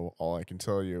 That's, all I can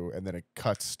tell you. And then it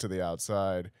cuts to the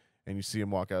outside and you see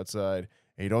him walk outside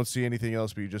and you don't see anything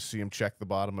else, but you just see him check the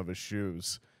bottom of his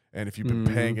shoes. And if you've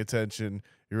been paying attention,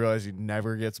 you realize he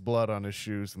never gets blood on his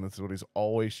shoes, and that's what he's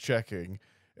always checking.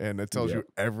 And it tells you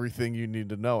everything you need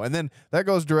to know. And then that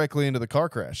goes directly into the car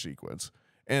crash sequence.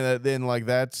 And then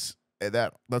that's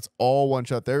all one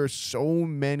shot. There are so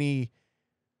many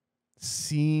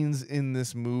scenes in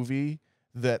this movie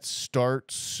that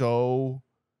start so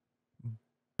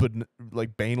but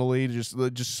like banally,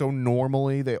 just so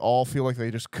normally. They all feel like they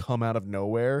just come out of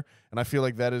nowhere. And I feel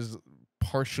like that is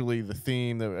partially the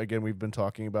theme that, again, we've been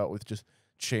talking about with just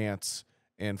chance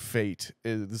and fate,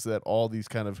 is that all these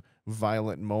kind of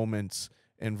violent moments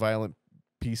and violent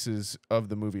pieces of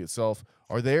the movie itself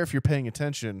are there if you're paying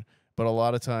attention, but a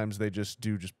lot of times they just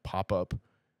pop up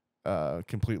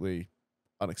completely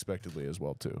unexpectedly as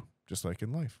well too, just like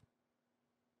in life.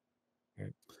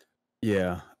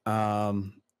 Yeah.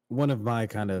 One of my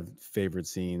kind of favorite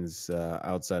scenes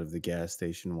outside of the gas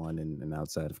station one and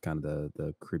outside of kind of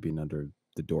the creeping under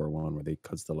the door one where they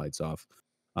cuts the lights off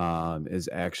is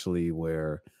actually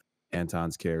where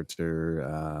Anton's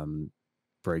character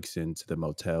breaks into the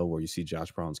motel, where you see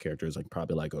Josh Brolin's character is like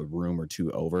probably like a room or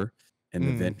two over in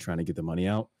the vent trying to get the money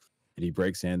out. And he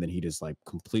breaks in, then he just like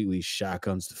completely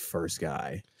shotguns the first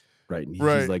guy. Right. And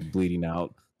he's like bleeding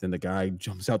out. Then the guy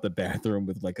jumps out the bathroom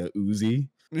with like a Uzi.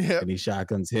 Yeah. And he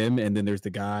shotguns him. And then there's the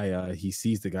guy, he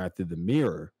sees the guy through the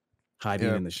mirror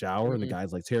hiding in the shower. And the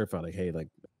guy's like terrified, like, hey, like,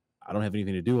 I don't have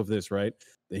anything to do with this, right?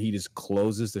 Then he just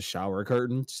closes the shower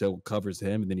curtain so it covers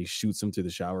him, and then he shoots him through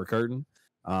the shower curtain.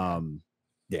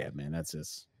 Yeah, man, that's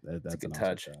just that's a good an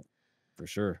touch. awesome shot, for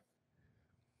sure.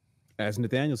 As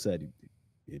Nathaniel said,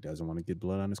 he doesn't want to get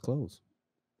blood on his clothes.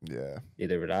 Yeah.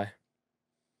 Neither would I.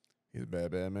 He's a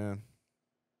bad man.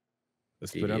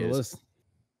 Let's put it on the list.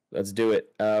 Let's do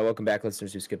it. Welcome back,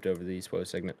 listeners who skipped over the spoiler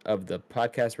segment of the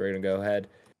podcast. We're going to go ahead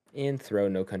and throw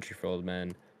No Country for Old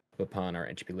Men upon our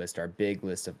Entropy list, our big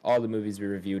list of all the movies we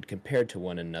reviewed compared to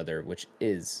one another, which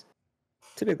is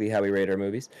typically how we rate our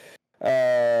movies.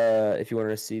 If you want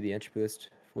to see the Entropy list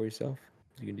for yourself,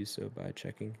 you can do so by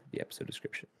checking the episode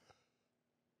description.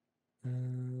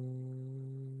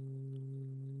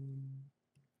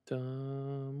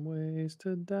 Dumb ways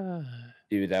to die.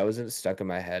 Dude, that wasn't stuck in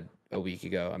my head a week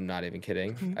ago. I'm not even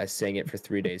kidding. I sang it for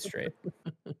 3 days straight.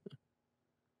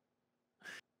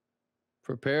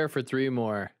 Prepare for 3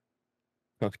 more.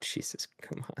 Oh, Jesus,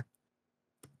 come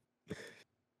on.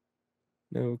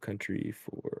 No Country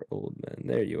for Old Men.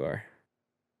 There you are.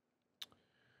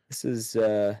 This is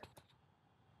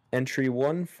entry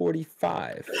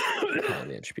 145 on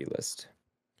the Entropy list.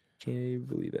 Can you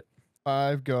believe it?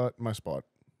 I've got my spot.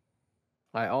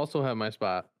 I also have my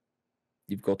spot.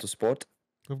 You've got a spot?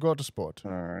 I've got a spot.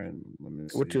 All right. Let me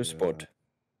see. What's your spot?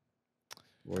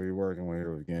 What are you working with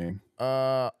here with the game?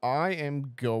 I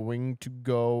am going to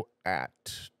go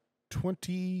at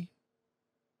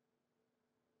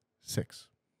 26.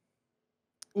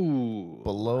 Ooh.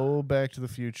 Below Back to the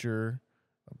Future,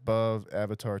 above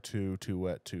Avatar 2, Too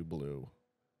Wet, Too Blue.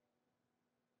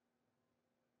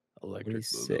 Electric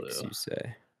 26, Boogaloo. you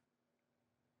say?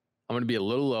 I'm going to be a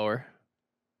little lower.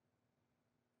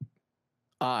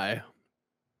 I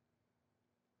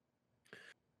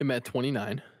am at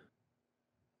 29.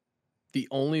 The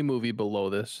only movie below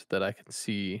this that I can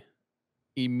see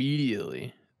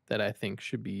immediately that I think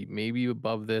should be maybe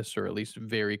above this or at least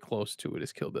very close to it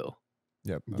is Kill Bill.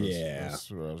 Yep. Yeah. That's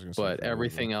what I was going to say. But for me as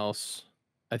everything well. else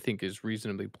I think is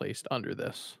reasonably placed under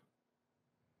this.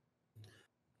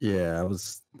 Yeah,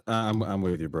 I'm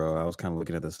with you, bro. I was kind of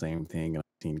looking at the same thing. I've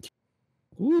seen,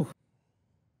 ooh,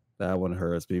 that one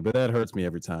hurts me, but that hurts me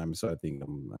every time. So I think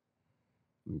I'm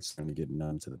starting to get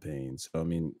numb to the pain. So I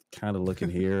mean, kind of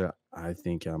looking here, I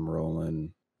think I'm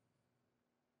rolling.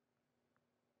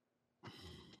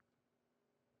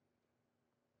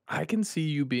 I can see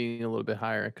you being a little bit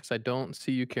higher because I don't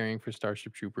see you caring for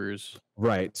Starship Troopers.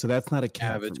 Right. So that's not a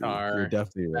cap for me. You're Avatar,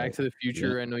 definitely right. Back to the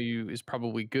Future, I know you is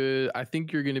probably good. I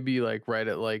think you're gonna be like right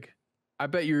at like. I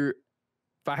bet you're.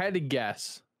 If I had to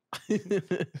guess, if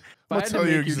I I'll had to tell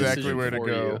you make your exactly decision where to for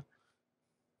go.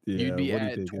 you'd be what are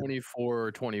you at thinking? 24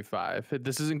 or 25.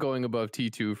 This isn't going above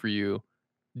T2 for you.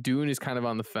 Dune is kind of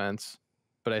on the fence,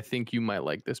 but I think you might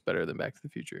like this better than Back to the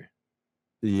Future.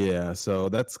 Yeah, so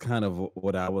that's kind of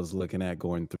what I was looking at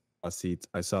going through.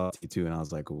 I saw T2 and I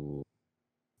was like, ooh,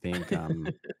 I think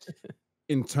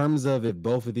in terms of if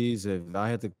both of these, if I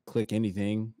had to click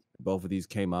anything, both of these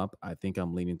came up, I think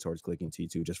I'm leaning towards clicking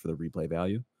T2 just for the replay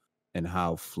value and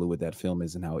how fluid that film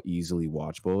is and how easily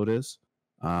watchable it is.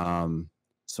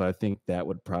 So I think that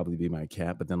would probably be my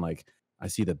cap. But then like I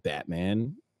see the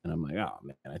Batman and I'm like, oh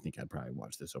man, I think I'd probably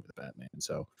watch this over the Batman.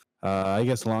 So I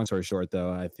guess long story short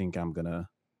though, I think I'm gonna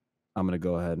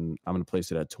go ahead and I'm gonna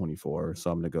place it at 24.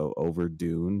 So I'm gonna go over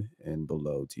Dune and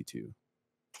below T2.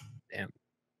 Damn.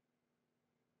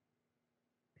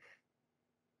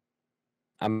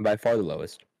 I'm by far the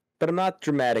lowest, but I'm not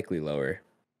dramatically lower.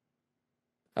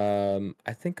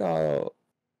 I think I'm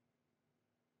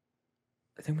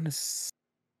gonna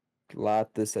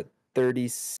slot this at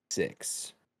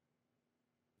 36,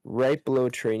 right below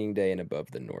Training Day and above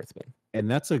The Northman. And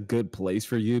that's a good place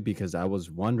for you because I was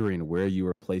wondering where you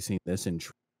were placing this in,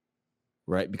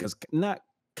 right? Because not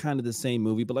kind of the same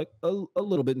movie, but like a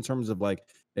little bit in terms of like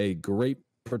a great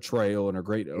portrayal and a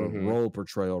great role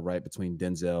portrayal, right, between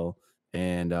Denzel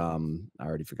and I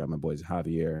already forgot my boy's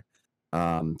Javier.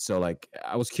 So like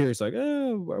I was curious, like,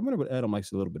 I wonder what Adam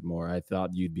likes a little bit more. I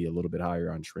thought you'd be a little bit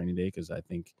higher on Training Day because I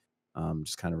think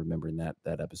just kind of remembering that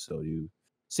episode, you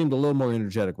seemed a little more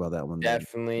energetic about that one.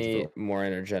 Definitely more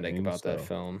energetic about that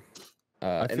film.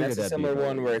 And that's a similar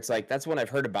one where it's like that's one I've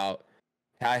heard about.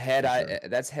 I had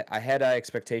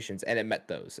expectations and it met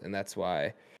those, and that's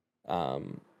why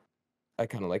I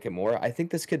kind of like it more. I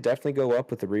think this could definitely go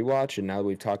up with the rewatch, and now that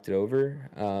we've talked it over,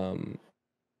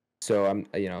 so I'm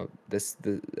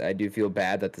I do feel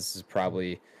bad that this is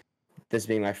probably this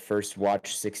being my first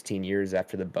watch 16 years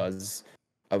after the buzz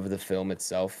of the film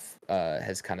itself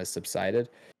has kind of subsided.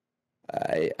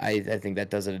 I think that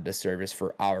does it a disservice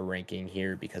for our ranking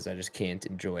here because I just can't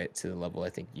enjoy it to the level I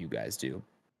think you guys do.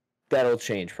 That'll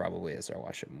change probably as I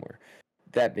watch it more.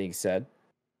 That being said,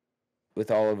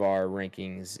 with all of our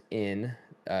rankings in,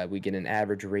 we get an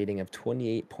average rating of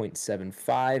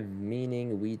 28.75,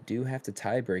 meaning we do have to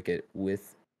tiebreak it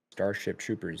with Starship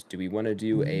Troopers. Do we want to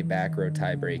do a back row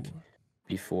tiebreak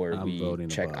before we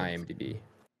check above. IMDb?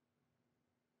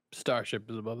 Starship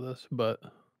is above this, but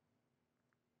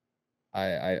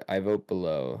I vote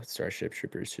below. Starship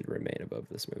Troopers should remain above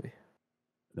this movie.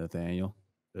 Nathaniel,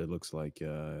 it looks like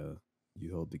you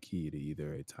hold the key to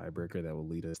either a tiebreaker that will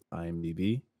lead us to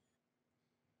IMDb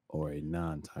or a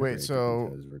non-tiebreaker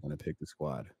because we're going to pick the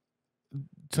squad.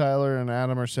 Tyler and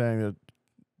Adam are saying that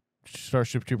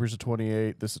Starship Troopers at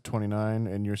 28, this at 29,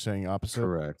 and you're saying opposite?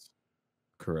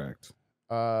 Correct.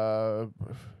 I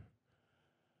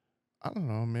don't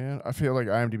know, man. I feel like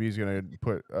IMDb is going to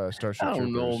put Starship Troopers. I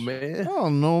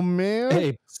don't know, man.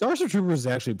 Hey, Starship Troopers is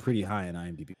actually pretty high in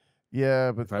IMDb.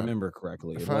 Yeah, but if I remember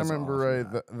correctly, if I remember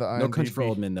right, the IMDb... No Country for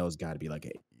Old Men, though, has got to be like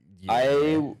 8. Yeah.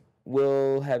 I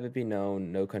will have it be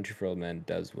known, No Country for Old Men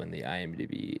does win the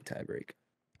IMDb tiebreak.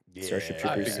 Yeah, Starship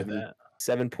Troopers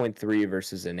 7.3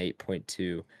 versus an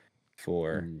 8.2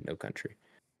 for No Country.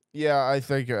 Yeah, I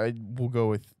think I will go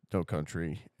with No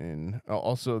Country, and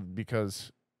also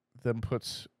because then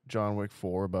puts John Wick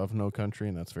 4 above No Country,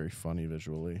 and that's very funny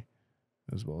visually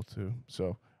as well too.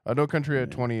 So No Country at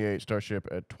 28, Starship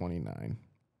at 29.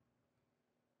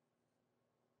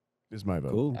 Is my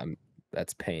vote. Cool.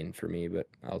 That's pain for me, but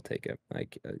I'll take it. I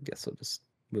guess I'll just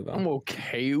move on. I'm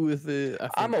okay with it. I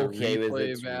think I'm the okay with replay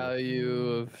it, too. value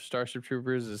of Starship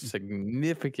Troopers is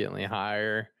significantly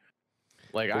higher.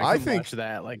 Like I I can think watch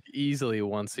that like easily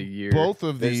once a year. Both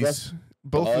of There's these, less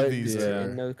both of Blood these, yeah.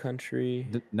 in No Country.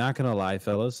 Not gonna lie,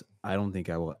 fellas, I don't think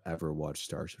I will ever watch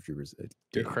Starship Troopers.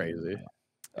 You're crazy.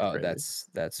 Oh, Crazy.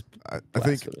 that's I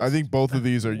think blasphemous. both of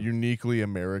these are Yeah. uniquely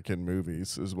American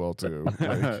movies as well too.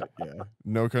 Like, Yeah.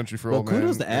 No Country for Well, Old Men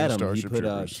kudos to and Adam. He Starship put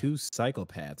Troopers. two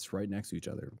psychopaths right next to each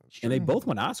other, That's and they true. both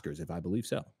won Oscars, if I believe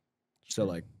so. So,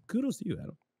 true. like, kudos to you,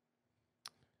 Adam.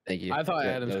 Thank you. I thought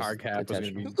That Adam's was hard cap was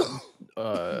going to intentional.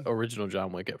 be original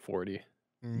John Wick at 40.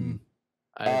 Mhm.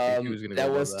 I didn't think he was going to go That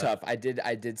above was tough. I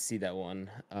did see that one,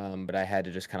 but I had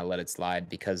to just kind of let it slide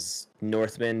because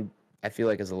Northman I feel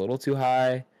like is a little too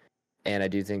high, and I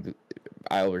do think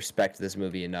I'll respect this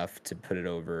movie enough to put it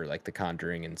over like The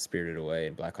Conjuring and Spirited Away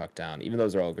and Black Hawk Down. Even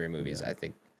those are all great movies, Yeah. I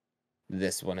think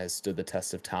this one has stood the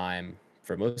test of time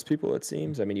for most people. It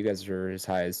seems. I mean, you guys were as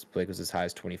high as Blake was as high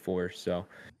as 24, so.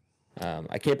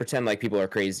 I can't pretend like people are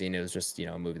crazy and it was just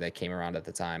a movie that came around at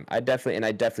the time. I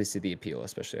definitely see the appeal,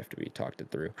 especially after we talked it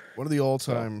through. One of the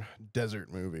all-time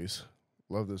desert movies.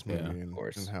 Love this movie Yeah, and,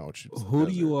 course. and how it shoots. the Who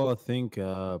do you desert. all think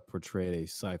portrayed a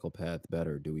psychopath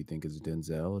better? Do we think it's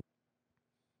Denzel?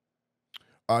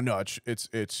 No,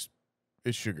 it's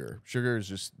Sugar. Sugar is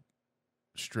just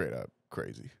straight up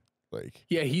crazy. Like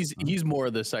Yeah, he's more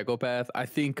the psychopath. I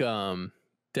think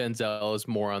Denzel is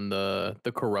more on the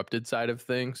corrupted side of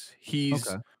things. He's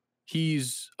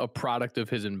a product of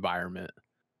his environment.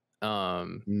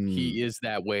 He is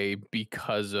that way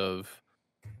because of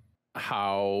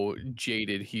how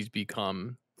jaded he's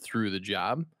become through the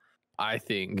job. I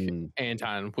think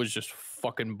Anton was just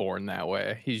fucking born that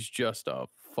way. He's just a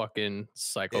fucking and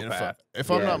psychopath.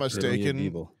 if I'm not Epitome of mistaken,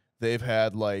 evil.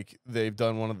 they've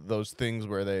done one of those things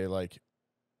where they like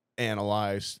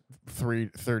analyze 30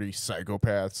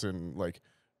 psychopaths and like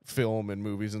film and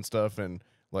movies and stuff, and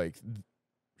like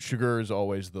Sugar is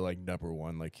always the like number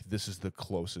one. Like this is the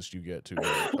closest you get to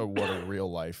what a real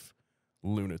life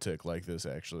lunatic like this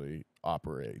actually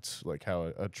operates. Like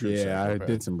how a true Yeah, I psychopath.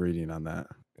 did some reading on that.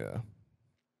 Yeah,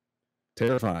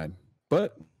 Terrifying,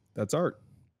 but that's art.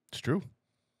 it's true.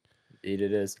 Indeed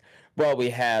it is. Well, we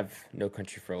have No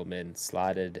Country for Old Men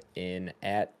slotted in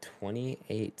at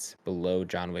 28, below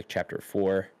John Wick Chapter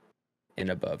 4 and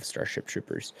above Starship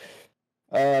Troopers.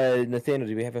 Nathaniel,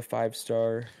 do we have a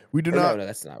 5-star? We do Or not. No,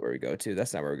 that's not where we go to.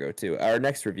 That's not where we go to. Our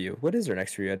next review. What is our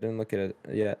next review? I didn't look at it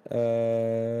yet.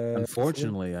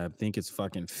 Unfortunately, I think it's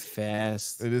fucking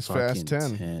fast. It is Fast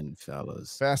fucking 10.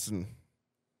 fellas. Fasten.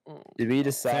 Did we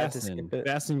decide to skip it?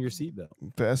 Fasten your seatbelt.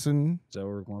 Fasten. Is that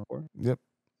what we're going for? Yep.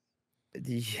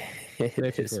 Yeah, Becky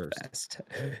it is first. fast.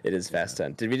 It is Fast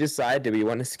 10. Did we decide? Do we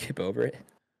want to skip over it?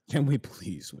 Can we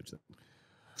please switch that?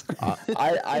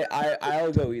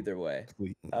 I'll go either way.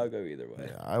 Please. I'll go either way.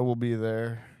 Yeah, I will be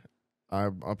there.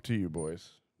 I'm up to you, boys.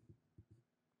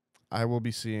 I will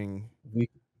be seeing We-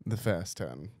 the Fast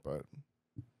 10, but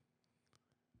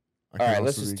I All can right,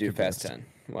 let's also just be do Fast convinced.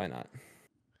 10. Why not?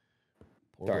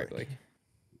 Poor Sorry, Blake.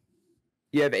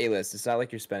 You have A-list. It's not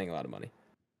like you're spending a lot of money.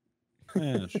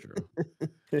 Yeah, that's true.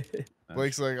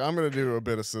 Blake's like, I'm gonna do a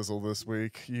bit of sizzle this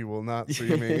week. You will not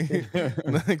see me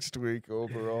next week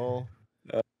overall.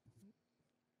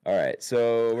 All right,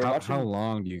 so we're watching. How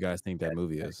long do you guys think that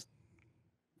movie is?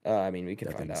 I mean, we can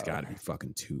That find thing's out. got to be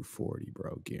fucking 240,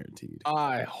 bro, guaranteed.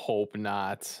 I hope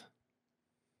not.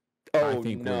 Oh I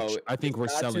think no! I think it's we're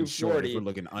not selling short if 240. we're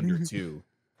looking under 2.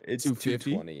 It's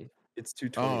 250? 220. It's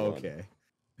 220. Oh, okay.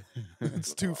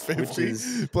 It's 250.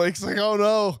 is- Blake's like, oh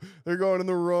no, they're going in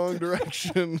the wrong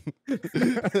direction.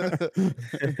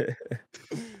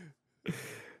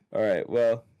 All right.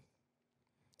 Well,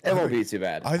 it won't be too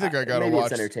bad. I think I gotta maybe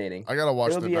watch- It's entertaining. I gotta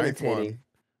watch It'll the be 9th one. entertaining.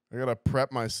 I gotta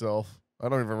prep myself. I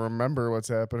don't even remember what's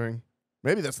happening.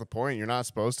 Maybe that's the point. You're not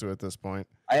supposed to at this point.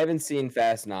 I haven't seen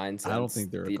Fast 9 since I don't think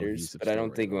they're a theaters, cohesive but I don't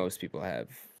story think at all. most people have.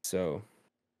 So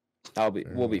we'll be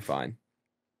enough. fine.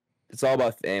 It's all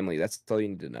about family. That's all you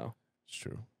need to know. It's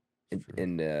true.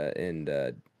 And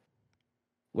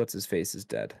what's his face is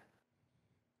dead.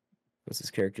 What's his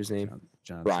character's name?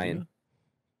 John Ryan.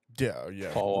 Yeah,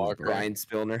 yeah. Paul Walker. Ryan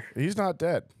Spillner. He's not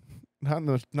dead. Not in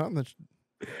the.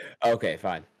 Okay,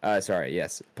 fine. Sorry.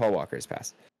 Yes, Paul Walker has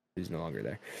passed. He's no longer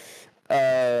there.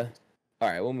 All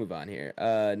right, we'll move on here.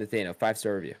 Nathaniel,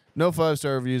 5-star review. No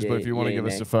 5-star reviews, but if you want to Yay, give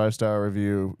us nay. a 5-star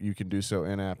review, you can do so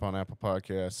in-app on Apple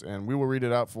Podcasts, and we will read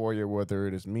it out for you, whether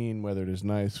it is mean, whether it is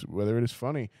nice, whether it is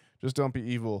funny. Just don't be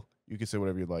evil. You can say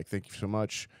whatever you'd like. Thank you so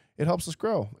much. It helps us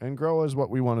grow, and grow is what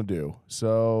we want to do.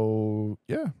 So,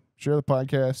 yeah, Share the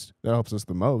podcast. That helps us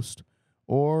the most.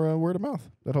 Or word of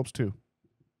mouth. That helps too.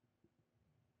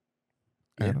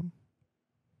 Yeah. Adam?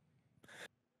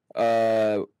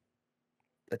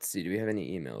 Let's see. Do we have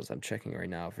any emails? I'm checking right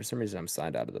now. For some reason, I'm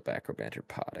signed out of the Back Row Banter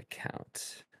pod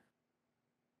account.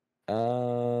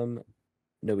 No,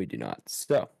 we do not.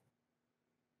 So,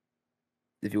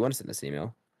 if you want to send us an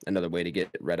email, another way to get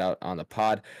it read out on the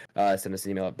pod, send us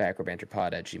an email at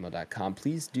backrowbanterpod@gmail.com.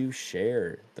 Please do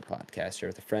share the podcast. Share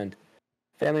with a friend,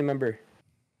 family member.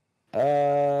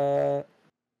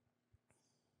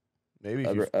 Maybe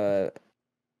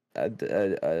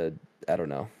I don't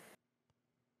know.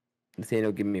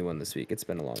 Nathaniel, give me one this week. It's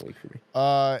been a long week for me.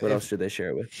 What else should they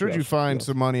share it with? Should you find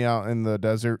some money out in the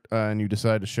desert and you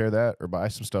decide to share that or buy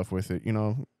some stuff with it,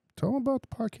 tell them about the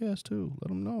podcast too. Let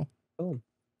them know.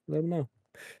 Let them know.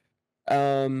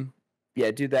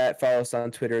 Yeah, do that. Follow us on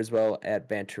Twitter as well at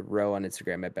Banter Row, on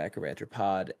Instagram at Back Row Banter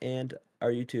Pod, and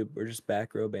our YouTube. We're just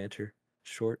Back Row Banter,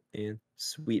 short and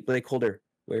sweet. BlakeHolder,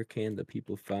 where can the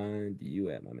people find you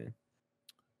at, my man?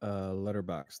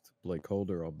 Letterboxd,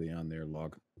 BlakeHolder. I'll be on there,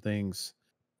 log things.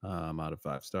 I'm out of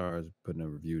 5 stars, putting a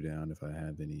review down if I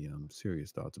have any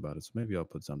serious thoughts about it. So maybe I'll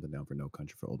put something down for No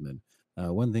Country for Old Men.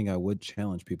 One thing I would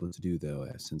challenge people to do, though,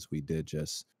 since we did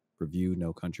just review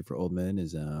No Country for Old Men,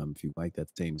 is if you like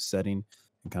that same setting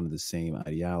and kind of the same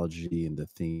ideology and the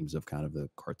themes of kind of the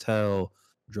cartel,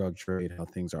 drug trade, how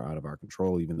things are out of our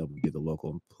control, even though we get the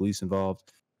local police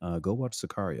involved, go watch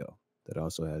Sicario. That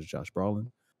also has Josh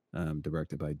Brolin.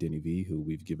 Directed by Denny V, who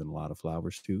we've given a lot of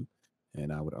flowers to,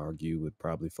 and I would argue would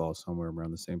probably fall somewhere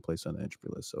around the same place on the Entropy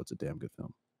list. So it's a damn good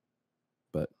film.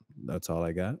 But that's all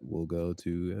I got. We'll go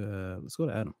to let's go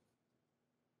to Adam.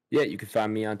 Yeah, you can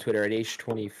find me on Twitter at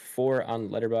Aish24, on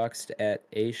Letterboxd at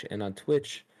Aish, and on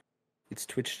Twitch, it's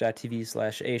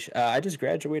twitch.tv/Aish. I just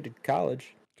graduated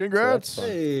college. Congrats! So that's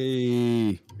fun.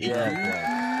 Hey,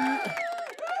 Yeah.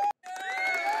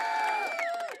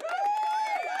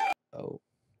 Oh.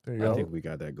 There you I go. think we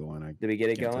got that going. Did we get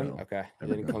it can't going? tell. Okay. It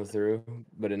Never didn't does. come through,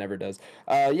 but it never does.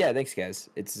 Yeah, thanks guys.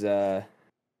 It's in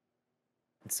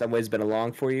some ways been a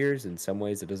long 4 years. In some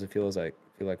ways it doesn't feel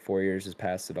like 4 years has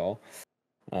passed at all.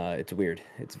 It's weird.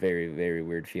 It's very, very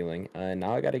weird feeling. And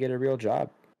now I got to get a real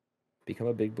job, become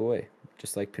a big boy,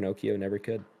 just like Pinocchio never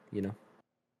could. Yep.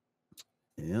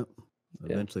 Yeah.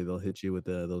 Eventually they'll hit you with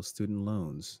those student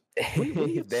loans. They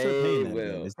Is that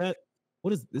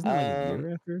will. isn't it like a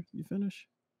year after you finish?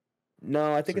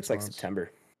 No, I think 6 it's like months.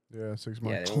 September. Yeah, 6 Yeah,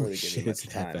 months. they don't really give me It's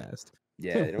much that time. fast.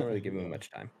 Yeah, they don't really give me Yeah. much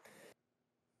time.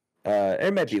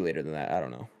 It might be later than that. I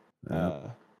don't know.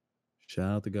 Yep.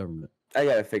 Shout out the government. I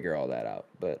gotta figure all that out,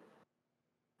 but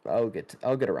I'll get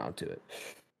around to it.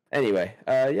 Anyway,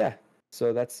 yeah.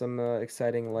 So that's some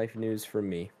exciting life news from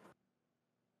me.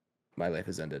 My life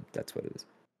has ended. That's what it is.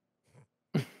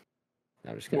 No,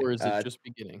 I'm just kidding. Or is it just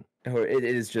beginning? Or it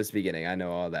is just beginning. I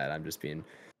know all that. I'm just being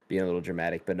a little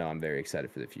dramatic, but no, I'm very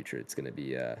excited for the future. It's gonna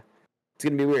be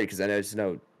weird because I just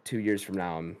know 2 years from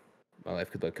now, my life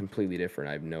could look completely different.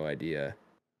 I have no idea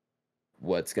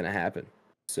what's gonna happen.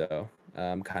 So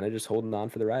I'm kind of just holding on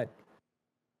for the ride.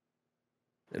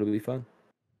 It'll be fun.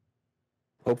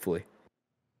 Hopefully.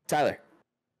 Tyler.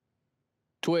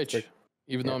 Twitch. Twitch.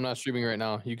 Even though Yeah. I'm not streaming right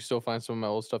now, you can still find some of my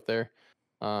old stuff there.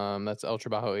 That's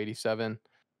Ultrabajo87.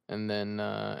 And then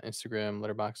Instagram,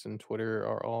 Letterboxd, and Twitter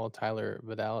are all Tyler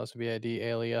Vidalis,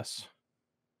 VIDALES.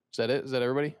 Is that it? Is that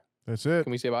everybody? That's it.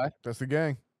 Can we say bye? That's the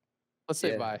gang. Let's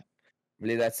say Yeah. bye. I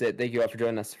believe that's it. Thank you all for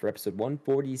joining us for episode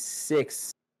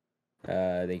 146.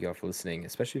 Thank you all for listening,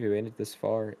 especially if you made it this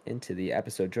far into the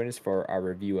episode. Join us for our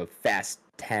review of Fast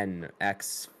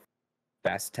 10X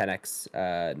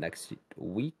next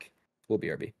week. We'll be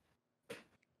RB.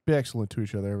 Be excellent to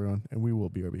each other, everyone, and we will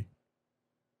be RB.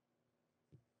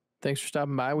 Thanks for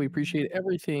stopping by. We appreciate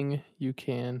everything you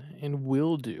can and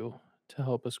will do to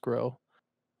help us grow.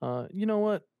 You know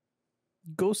what?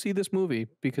 Go see this movie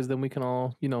because then we can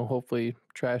all, hopefully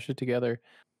trash it together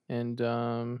and,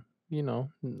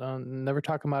 never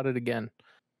talk about it again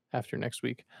after next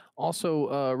week.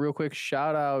 Also, real quick,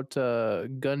 shout out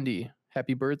Gundy.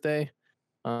 Happy birthday.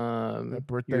 Happy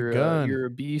birthday, Gun. You're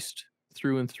a beast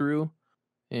through and through.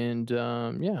 And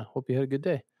hope you had a good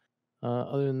day.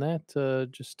 Other than that,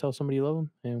 just tell somebody you love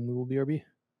them, and we will be RB.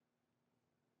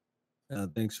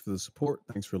 Thanks for the support.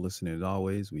 Thanks for listening as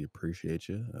always. We appreciate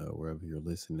you wherever you're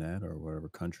listening at or whatever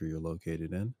country you're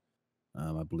located in.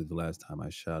 I believe the last time I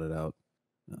shouted out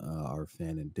our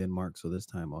fan in Denmark. So this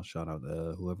time I'll shout out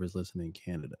whoever's listening in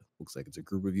Canada. Looks like it's a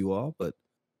group of you all, but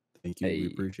thank you. Hey. We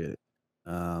appreciate it.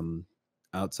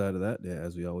 Outside of that, yeah,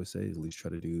 as we always say, at least try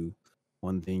to do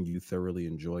one thing you thoroughly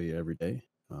enjoy every day.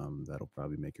 That'll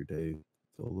probably make your day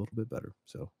feel a little bit better.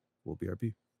 So we'll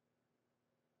BRB.